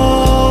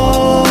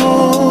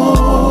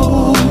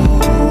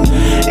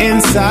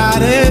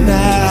 inside and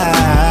out.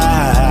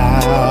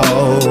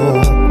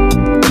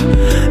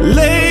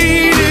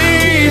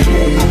 Lady,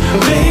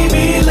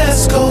 baby,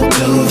 let's go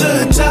to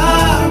the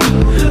top.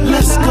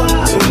 Let's go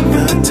to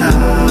the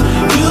top.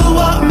 You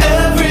are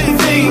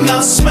everything,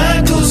 I'll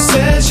smack who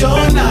says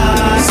you're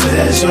not.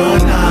 Says you're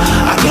not.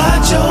 I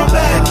got your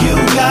back, you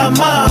got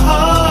my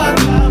heart.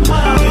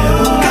 You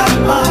got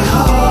my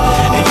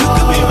heart. And you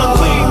can be my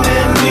queen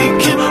and we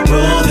can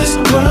rule this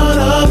world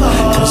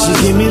apart. Cause you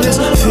give me this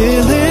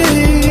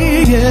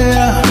feeling,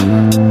 yeah,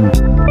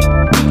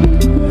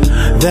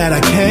 that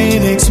I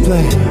can't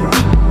explain.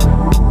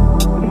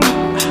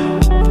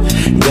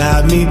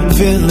 Got me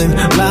feeling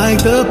like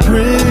the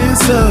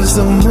prince of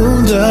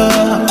Zamunda.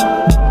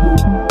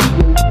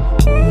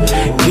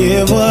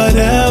 Give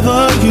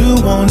whatever you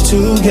want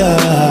to,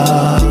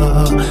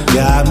 girl.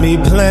 Got me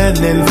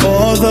planning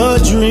for the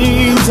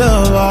dreams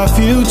of our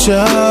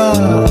future.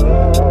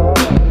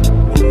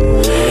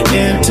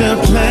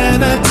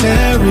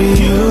 Interplanetary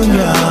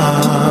union.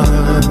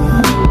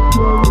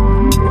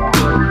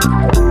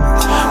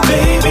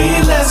 Baby,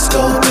 let's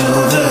go to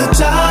the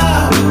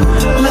top.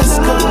 Let's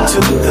go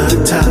to the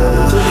top.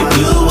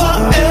 You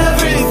are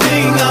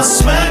everything, I'll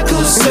smack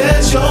who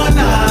says you're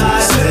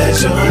not.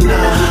 Says you're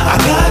not. I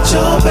got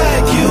your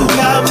back, you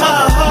got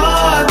my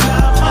heart.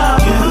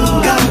 You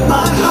got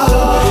my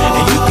heart.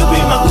 And you can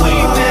be my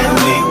queen and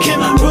we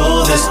can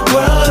rule this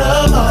world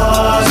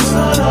apart.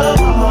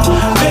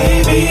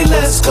 Baby,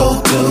 let's go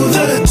to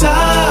the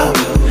top.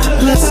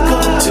 Let's go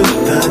to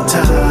the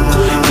top.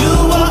 You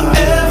are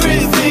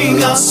everything,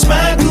 I'll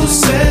smack who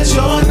says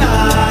you're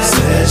not.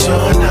 Says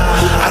you're not.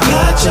 I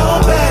got your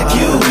back,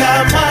 you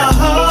got my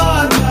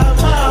heart.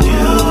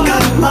 You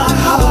got my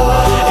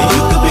heart. And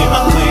you can be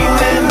my queen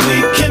and we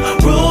can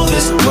rule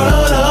this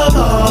world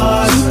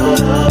apart.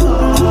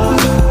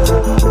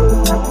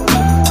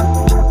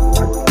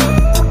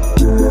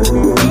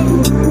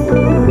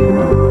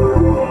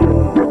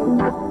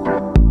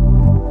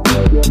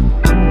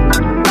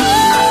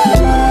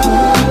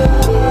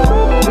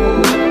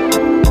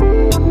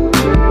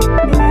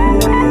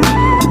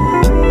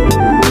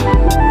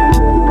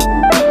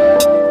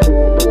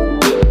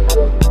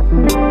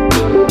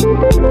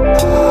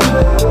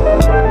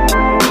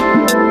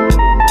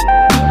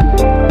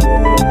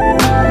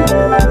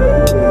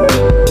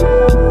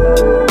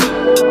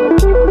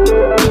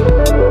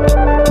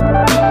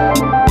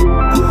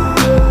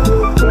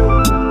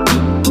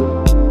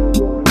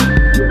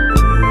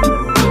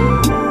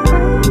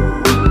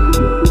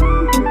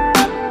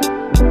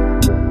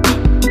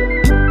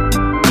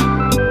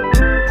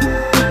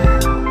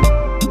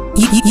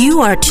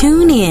 You are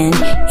tuned in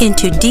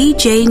into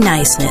DJ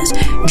Niceness,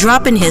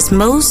 dropping his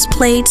most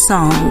played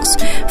songs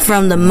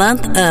from the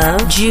month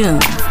of June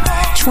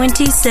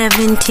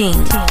 2017.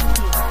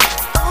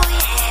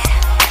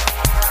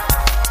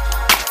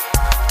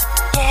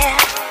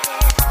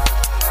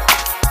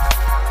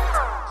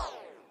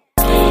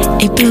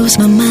 It blows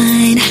my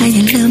mind how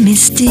you love me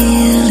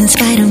still in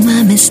spite of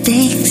my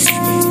mistakes.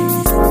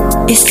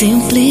 It's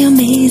simply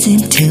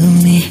amazing to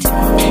me,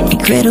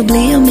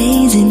 incredibly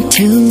amazing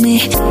to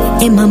me.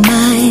 In my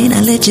mind,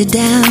 I let you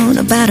down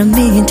about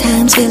 1,000,000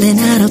 times, feeling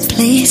out of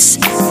place.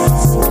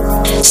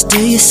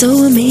 Still, you're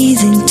so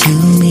amazing to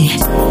me.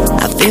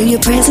 I feel your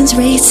presence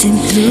racing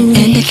through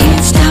me, and I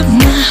can't stop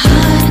my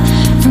heart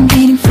from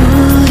beating for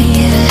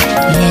you.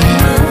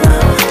 Yeah,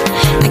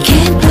 I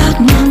can't block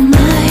my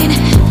mind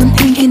from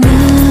thinking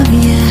of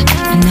you.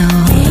 No,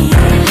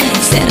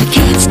 said I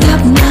can't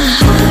stop my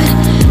heart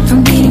from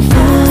beating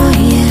for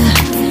you,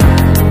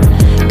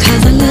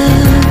 'cause I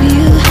love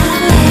you,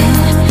 yeah.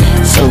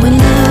 So in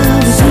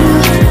love with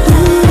you.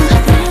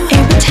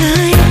 Every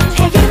time,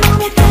 every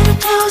moment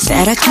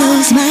that I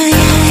close my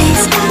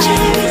eyes,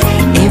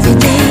 every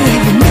day,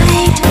 every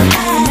night,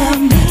 I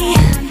love me.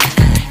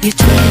 You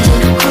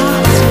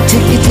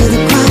took me to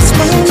the cross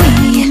for me.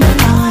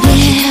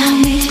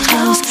 Yeah,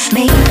 close,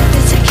 made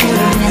it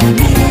secure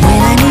when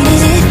I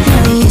needed it.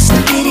 You used to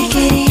get it.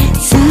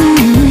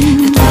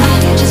 The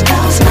thought it just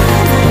blows my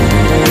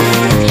mind.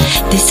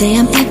 They say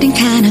I'm acting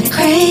kinda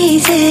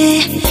crazy,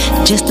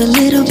 just a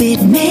little bit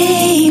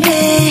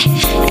maybe.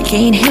 I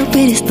can't help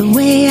it, it's the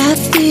way I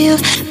feel.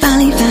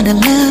 Finally found a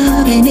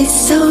love and it's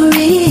so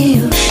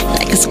real.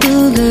 Like a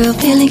schoolgirl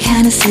feeling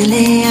kinda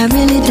silly. I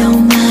really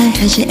don't mind,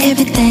 'cause you're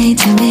everything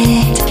to me.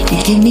 You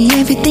give me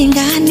everything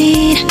I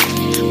need.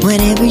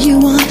 Whatever you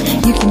want,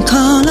 you can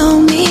call on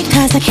me,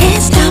 'cause I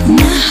can't stop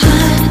my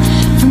heart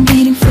from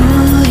beating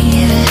for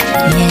you.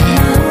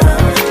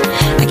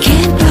 Yeah, I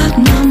can't block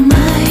my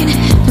mind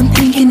from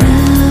thinking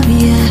of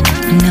you.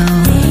 No,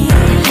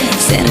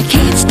 said I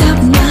can't stop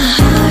my heart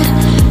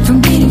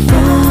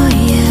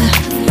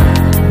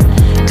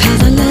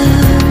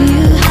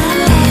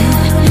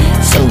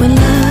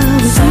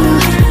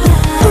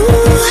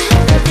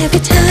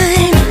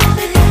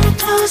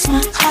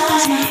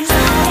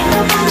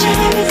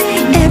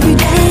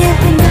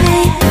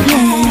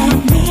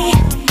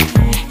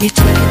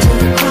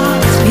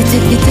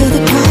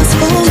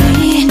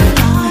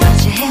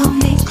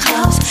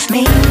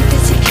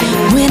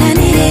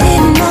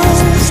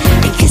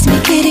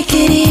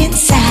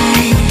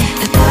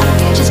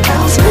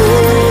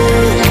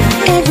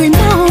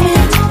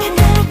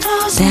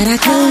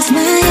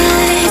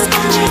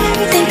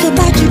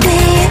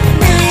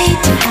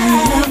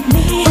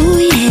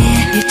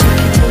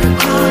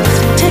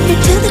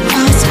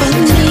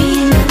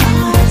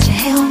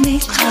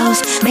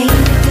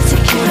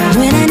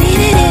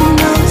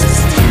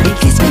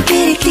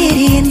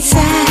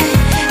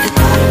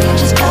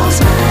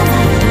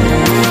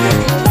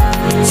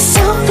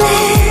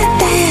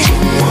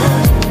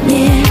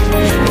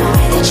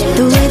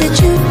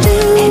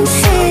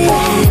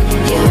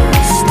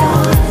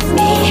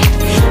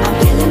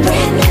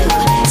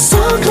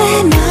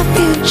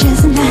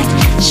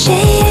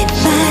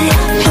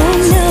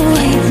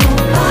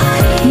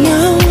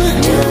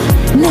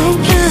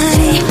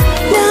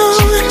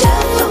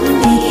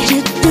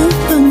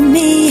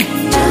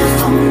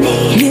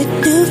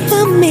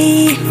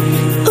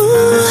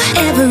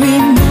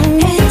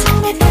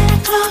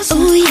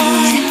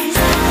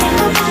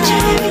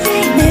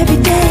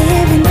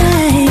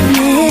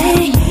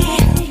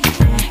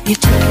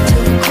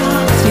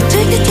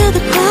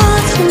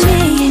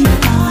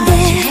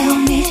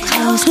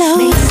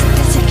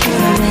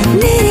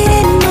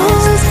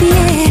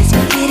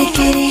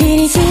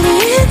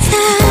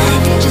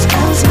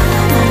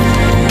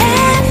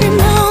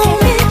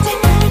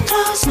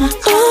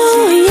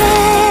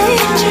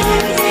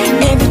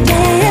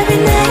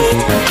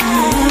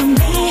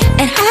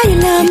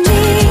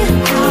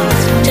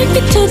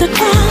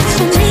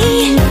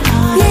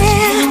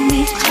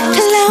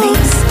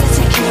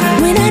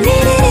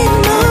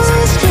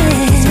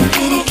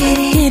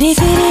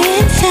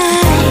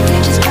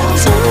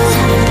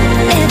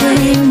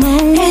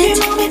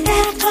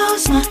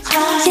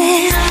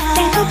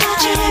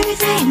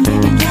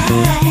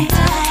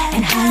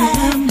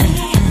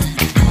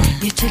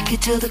took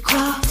it to the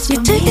cross. You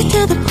took it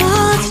to the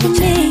cross for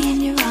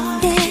me. Yeah.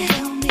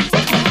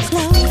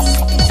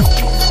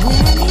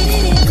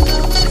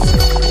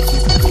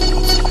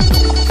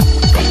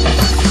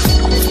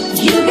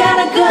 You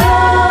gotta go.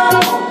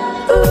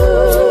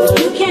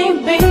 Ooh, you can't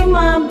be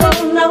my boy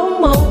no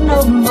more,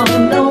 no more,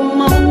 no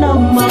more, no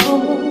more.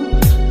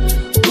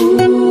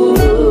 Ooh,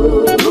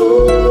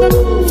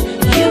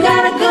 you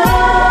gotta go.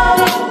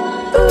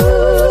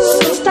 Ooh,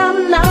 so stop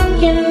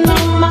knocking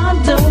on my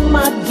door,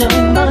 my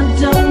door, my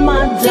door,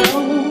 my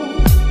door.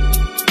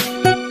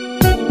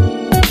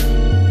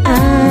 I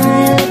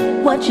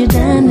like what you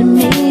done to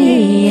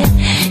me.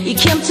 You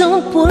kept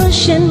on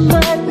pushing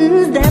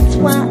buttons, that's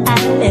why I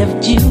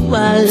left you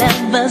all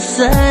of a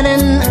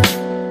sudden.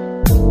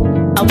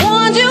 I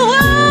warned you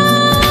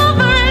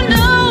over and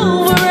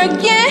over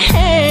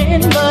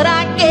again, but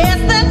I guess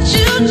that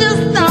you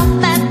just thought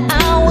that I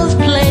was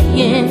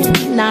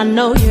playing. I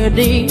know you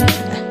did,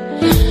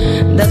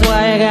 that's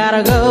why I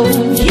gotta go.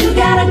 You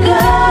gotta go.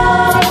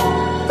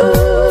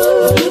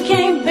 Ooh, you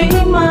can't be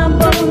my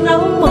boy no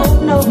more,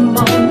 no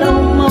more, no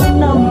more,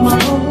 no more.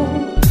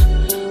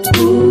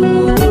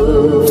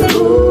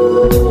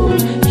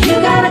 You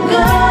gotta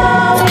go.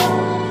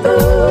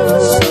 Ooh,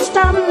 so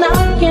stop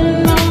knocking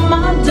on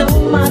my door,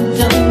 my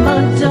door, my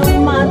door,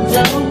 my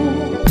door.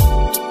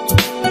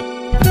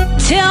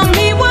 Tell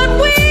me what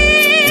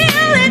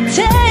will it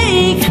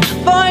take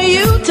for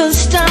you to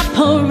stop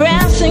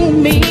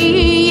harassing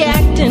me,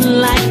 acting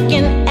like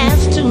an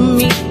ass to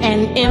me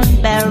and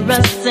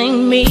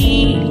embarrassing me.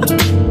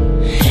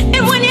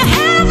 And when you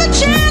have a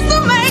chance to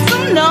make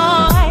some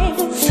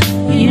noise,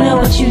 you know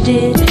what you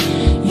did?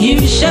 You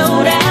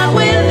showed out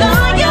with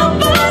all your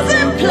boys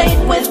and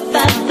played with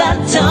other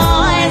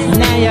toys.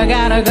 Now you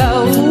gotta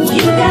go.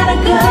 You gotta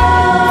go.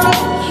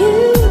 You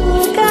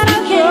gotta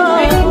go. You can't be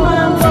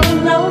my boy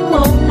no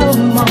more, no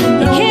more.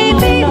 You can't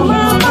be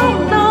my boy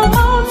no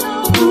more, no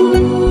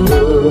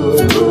more.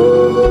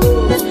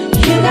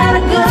 You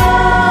gotta go.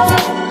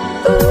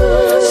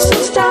 Ooh, so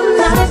stop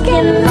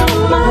knocking on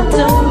my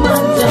door, my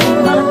door,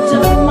 my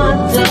door, my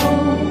door.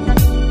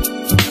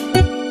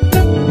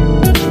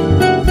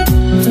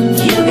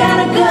 You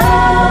gotta go.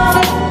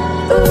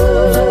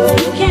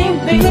 Ooh, you can't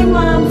be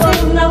my boy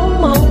no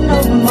more, no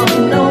more,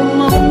 no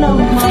more, no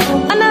more.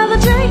 Another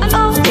drink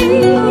of me.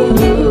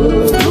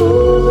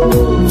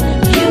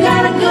 You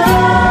gotta go.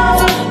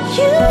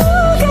 You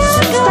gotta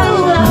so stop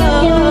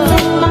knocking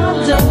on my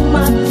door,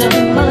 my door,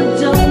 my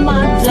door,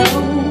 my door.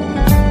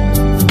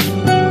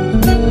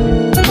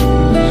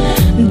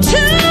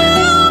 Too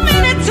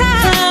many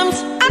times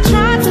I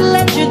tried to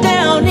let you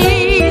down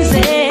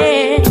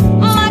easy.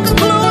 My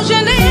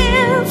conclusion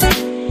is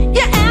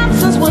your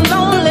absence will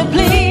only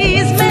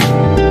please me.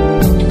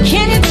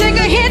 Can you take a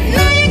hit?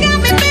 Now you got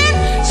me bent,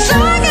 so I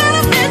gotta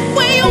admit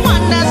where you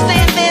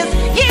understand this.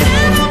 Get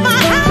out of my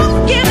house,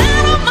 get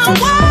out of my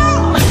wall.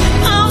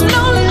 I'm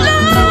no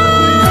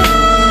love.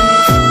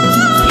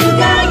 You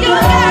gotta go.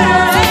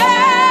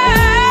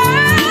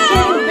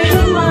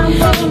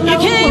 You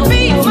can't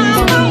be my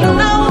boy, no,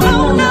 no,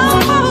 no.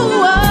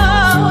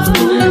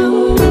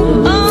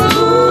 Oh,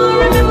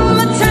 remember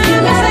the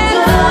time you said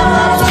love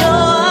was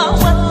sure.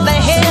 What the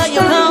hell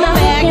you come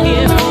back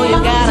here for? You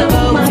gotta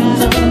go.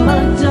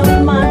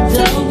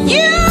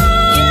 You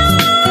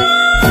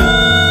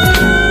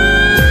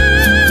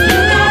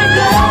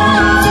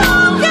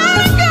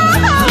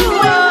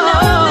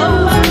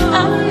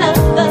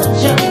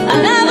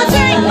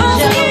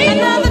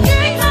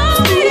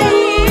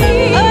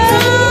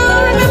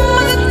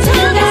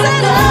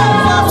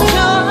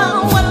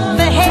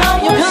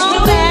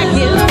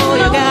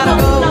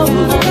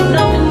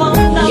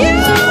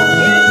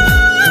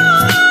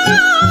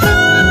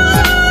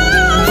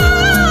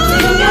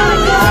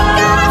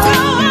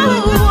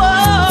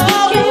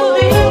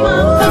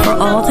For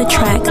all the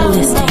track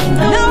listing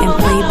and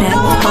playback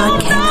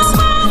podcast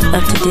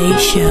of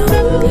today's show,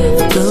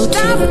 go to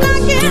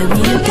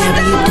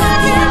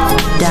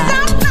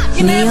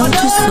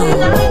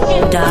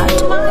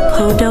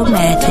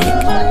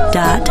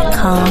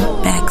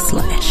www.neotosoul.podomatic.com/.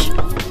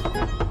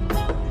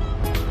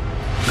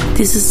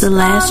 This is the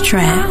last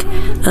track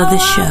of the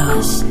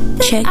show.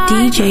 Check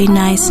DJ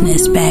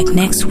Niceness back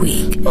next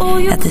week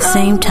at the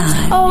same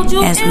time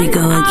as we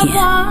go again.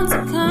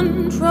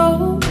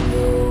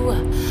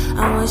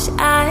 I wish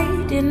I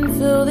didn't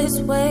feel this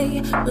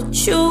way, but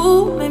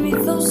you made me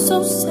feel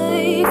so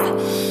safe.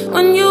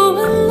 When you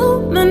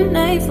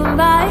illuminate from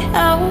my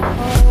hell,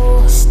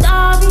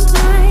 starry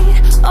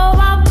night. Oh,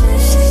 I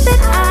wish that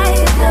I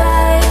could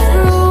fly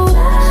through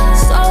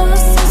solar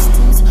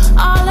systems,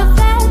 all of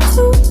that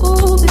to be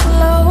close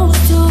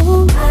to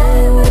you. I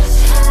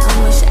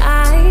wish I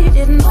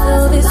didn't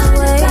feel this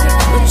way,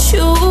 but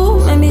you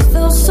made me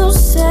feel so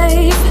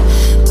safe.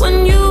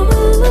 When you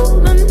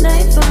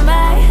illuminate from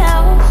my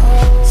hell.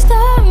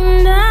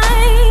 Starry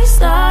night,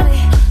 starry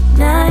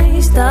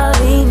night,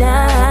 starry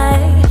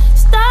night,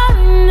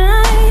 starry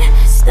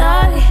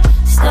night,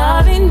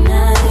 starry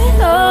night,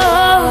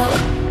 oh,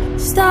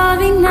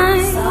 starry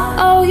night,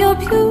 oh, your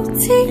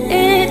beauty,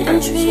 it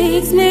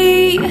intrigues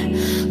me.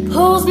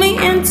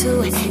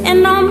 to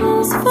an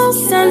almost full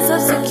sense of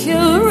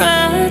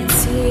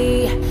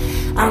security.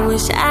 I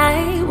wish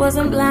I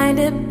wasn't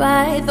blinded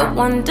by the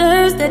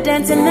wonders that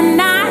dance in the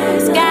night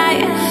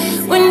sky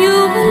when you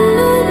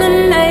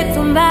illuminate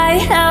from my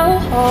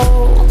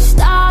hellhole.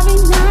 Starry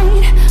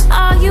night,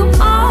 are you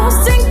all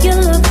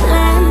singular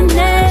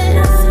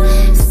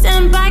planets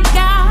sent by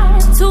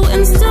God to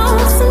instill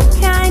some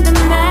kind of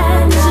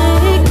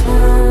magic?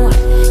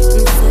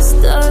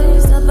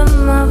 Ancestors of the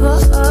Mother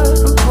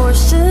Earth, I'm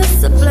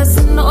cautious, a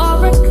blessing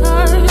or a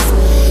curse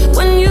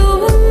when you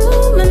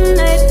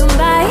illuminate from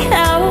my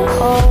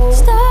hellhole.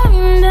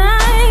 Starry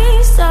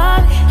night,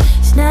 starry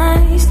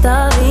night,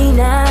 starry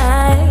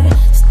night,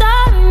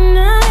 starry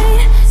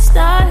night,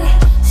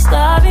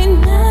 starry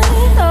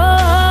night,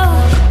 oh.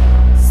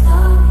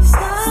 Starry,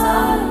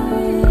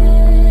 starry night,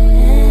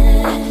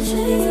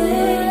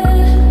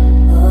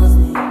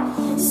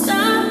 starry night.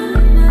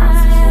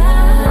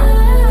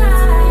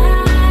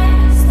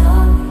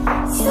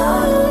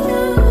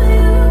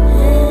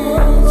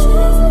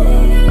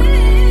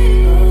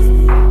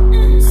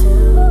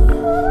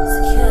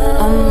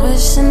 I'm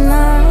wishing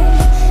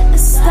I'm a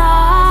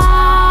star.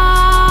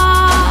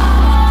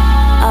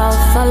 I'll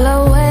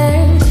follow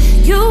where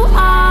you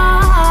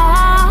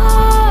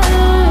are.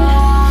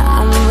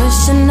 I'm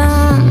wishing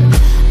on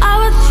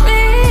our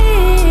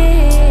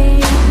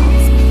dreams.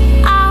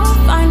 I'll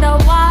find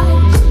out what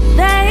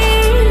they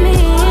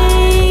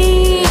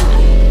mean.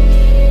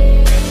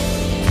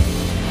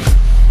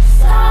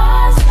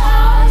 Star,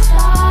 star,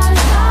 star,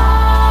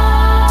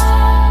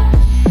 star.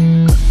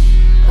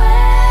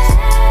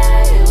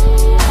 Where you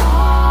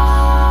are.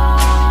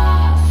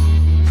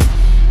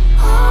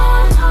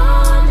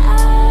 On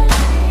earth.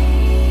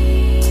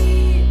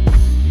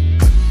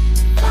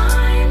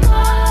 Find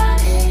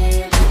what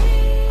it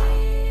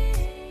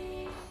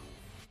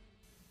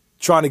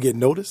Trying to get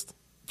noticed?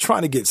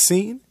 Trying to get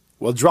seen?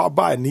 Well, drop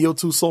by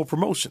Neo2 Soul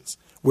Promotions,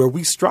 where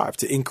we strive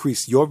to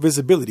increase your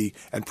visibility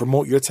and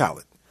promote your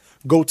talent.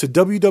 Go to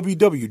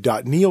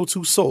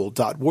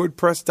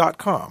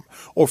www.neo2soul.wordpress.com,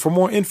 or for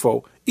more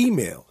info,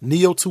 email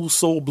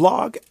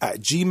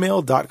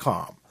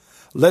neo2soulblog@gmail.com.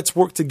 Let's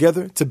work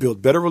together to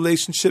build better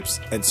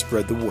relationships and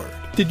spread the word.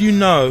 Did you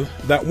know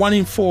that 1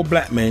 in 4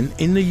 black men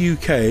in the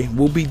UK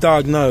will be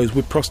diagnosed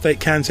with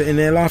prostate cancer in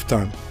their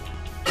lifetime?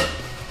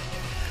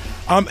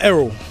 I'm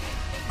Errol.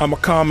 I'm a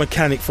car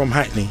mechanic from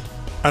Hackney,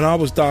 and I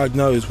was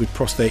diagnosed with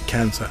prostate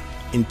cancer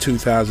in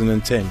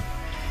 2010.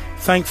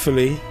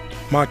 Thankfully,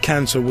 my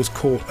cancer was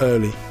caught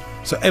early.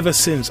 So ever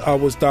since I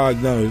was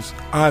diagnosed,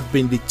 I've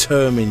been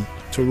determined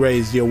to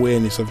raise the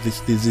awareness of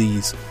this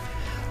disease.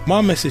 My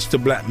message to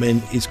black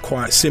men is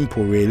quite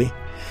simple, really.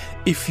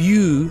 If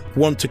you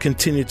want to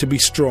continue to be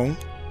strong,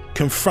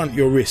 confront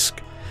your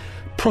risk.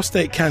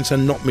 Prostate cancer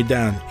knocked me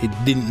down. It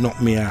didn't knock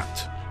me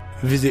out.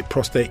 Visit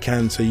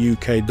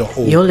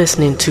prostatecanceruk.org. You're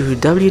listening to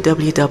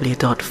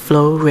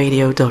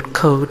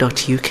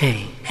www.flowradio.co.uk.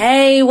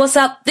 Hey, what's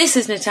up? This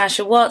is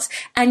Natasha Watts,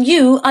 and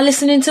you are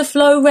listening to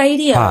Flow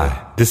Radio.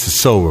 Hi, this is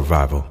Soul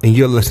Revival, and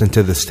you're listening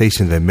to the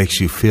station that makes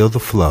you feel the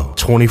flow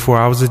 24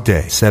 hours a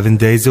day, 7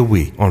 days a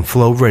week on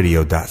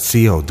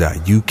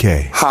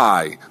flowradio.co.uk.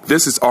 Hi,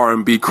 this is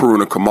R&B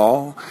Karuna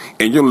Kamal,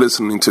 and you're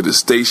listening to the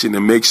station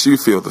that makes you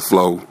feel the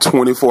flow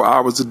 24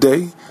 hours a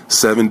day,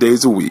 7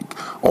 days a week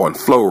on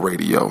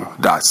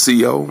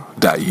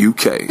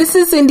flowradio.co.uk. This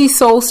is Indie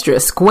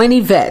Soulstress, Gwen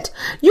Yvette.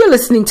 You're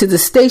listening to the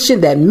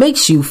station that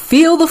makes you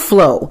feel the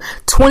flow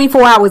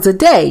 24 hours a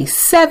day,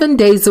 7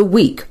 days a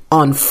week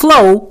on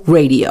Flow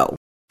Radio.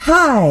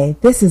 Hi,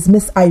 this is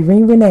Miss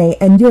Irene Renee,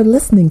 and you're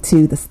listening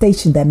to the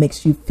station that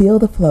makes you feel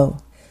the flow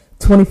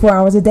 24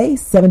 hours a day,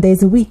 7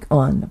 days a week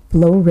on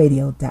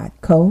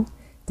flowradio.co.uk.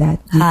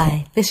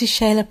 Hi, this is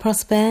Shayla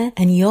Prosper,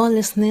 and you're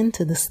listening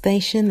to the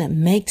station that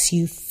makes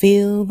you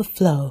feel the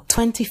flow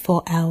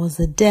 24 hours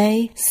a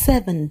day,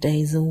 7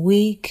 days a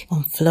week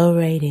on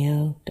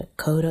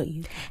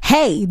flowradio.co.uk.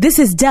 Hey, this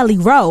is Deli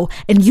Rowe,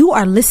 and you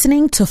are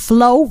listening to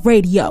Flow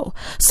Radio.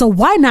 So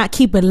why not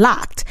keep it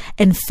locked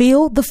and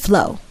feel the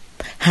flow?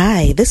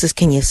 Hi, this is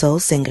Kenya Soul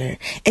Singer,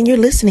 and you're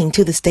listening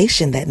to the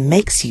station that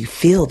makes you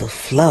feel the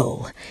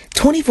flow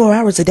 24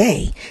 hours a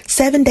day,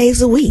 7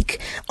 days a week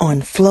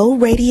on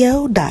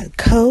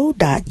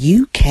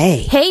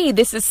flowradio.co.uk. Hey,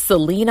 this is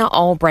Selena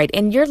Albright,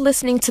 and you're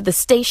listening to the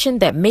station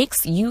that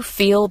makes you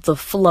feel the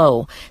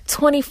flow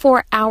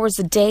 24 hours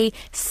a day,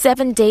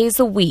 7 days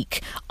a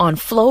week on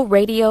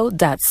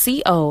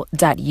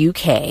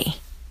flowradio.co.uk.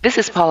 This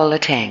is Paula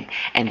Latang,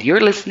 and you're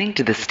listening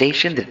to the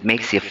station that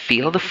makes you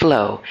feel the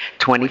flow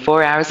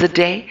 24 hours a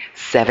day,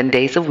 7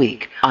 days a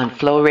week on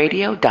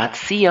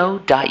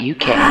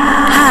flowradio.co.uk.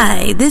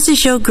 Hi, this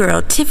is your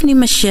girl, Tiffany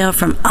Michelle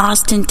from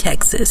Austin,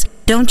 Texas.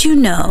 Don't you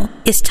know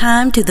it's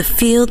time to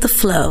feel the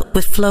flow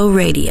with Flow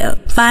Radio?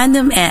 Find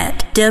them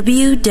at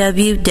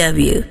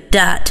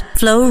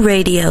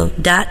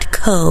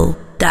www.flowradio.co.uk.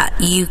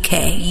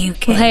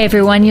 Well, hey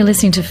everyone, you're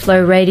listening to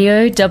Flow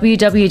Radio,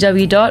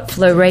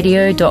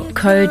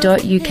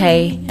 www.flowradio.co.uk,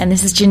 and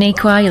this is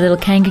Janiqua, your little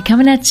kangaroo,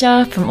 coming at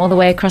ya from all the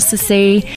way across the sea.